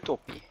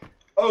 Uittoppie.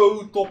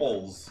 Oh,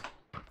 topples.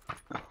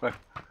 Alright,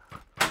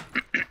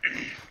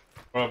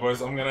 boys,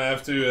 I'm gonna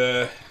have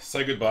to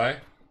say goodbye.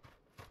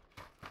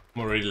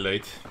 I'm already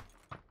late.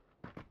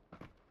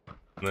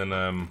 And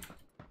then,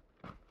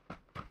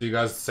 see you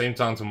guys same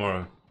time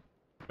tomorrow.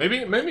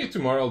 Maybe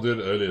tomorrow I'll do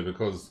it earlier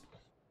because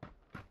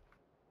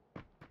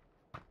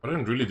I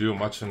don't really do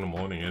much in the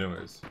morning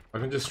anyways. I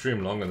can just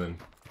stream longer than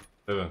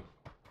ever.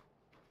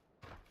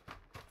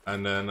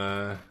 And then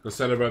go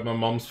celebrate my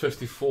mom's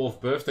 54th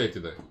birthday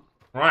today.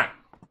 Alright.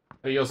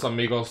 Adios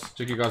amigos.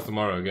 Check you guys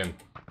tomorrow again.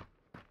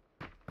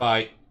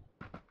 Bye.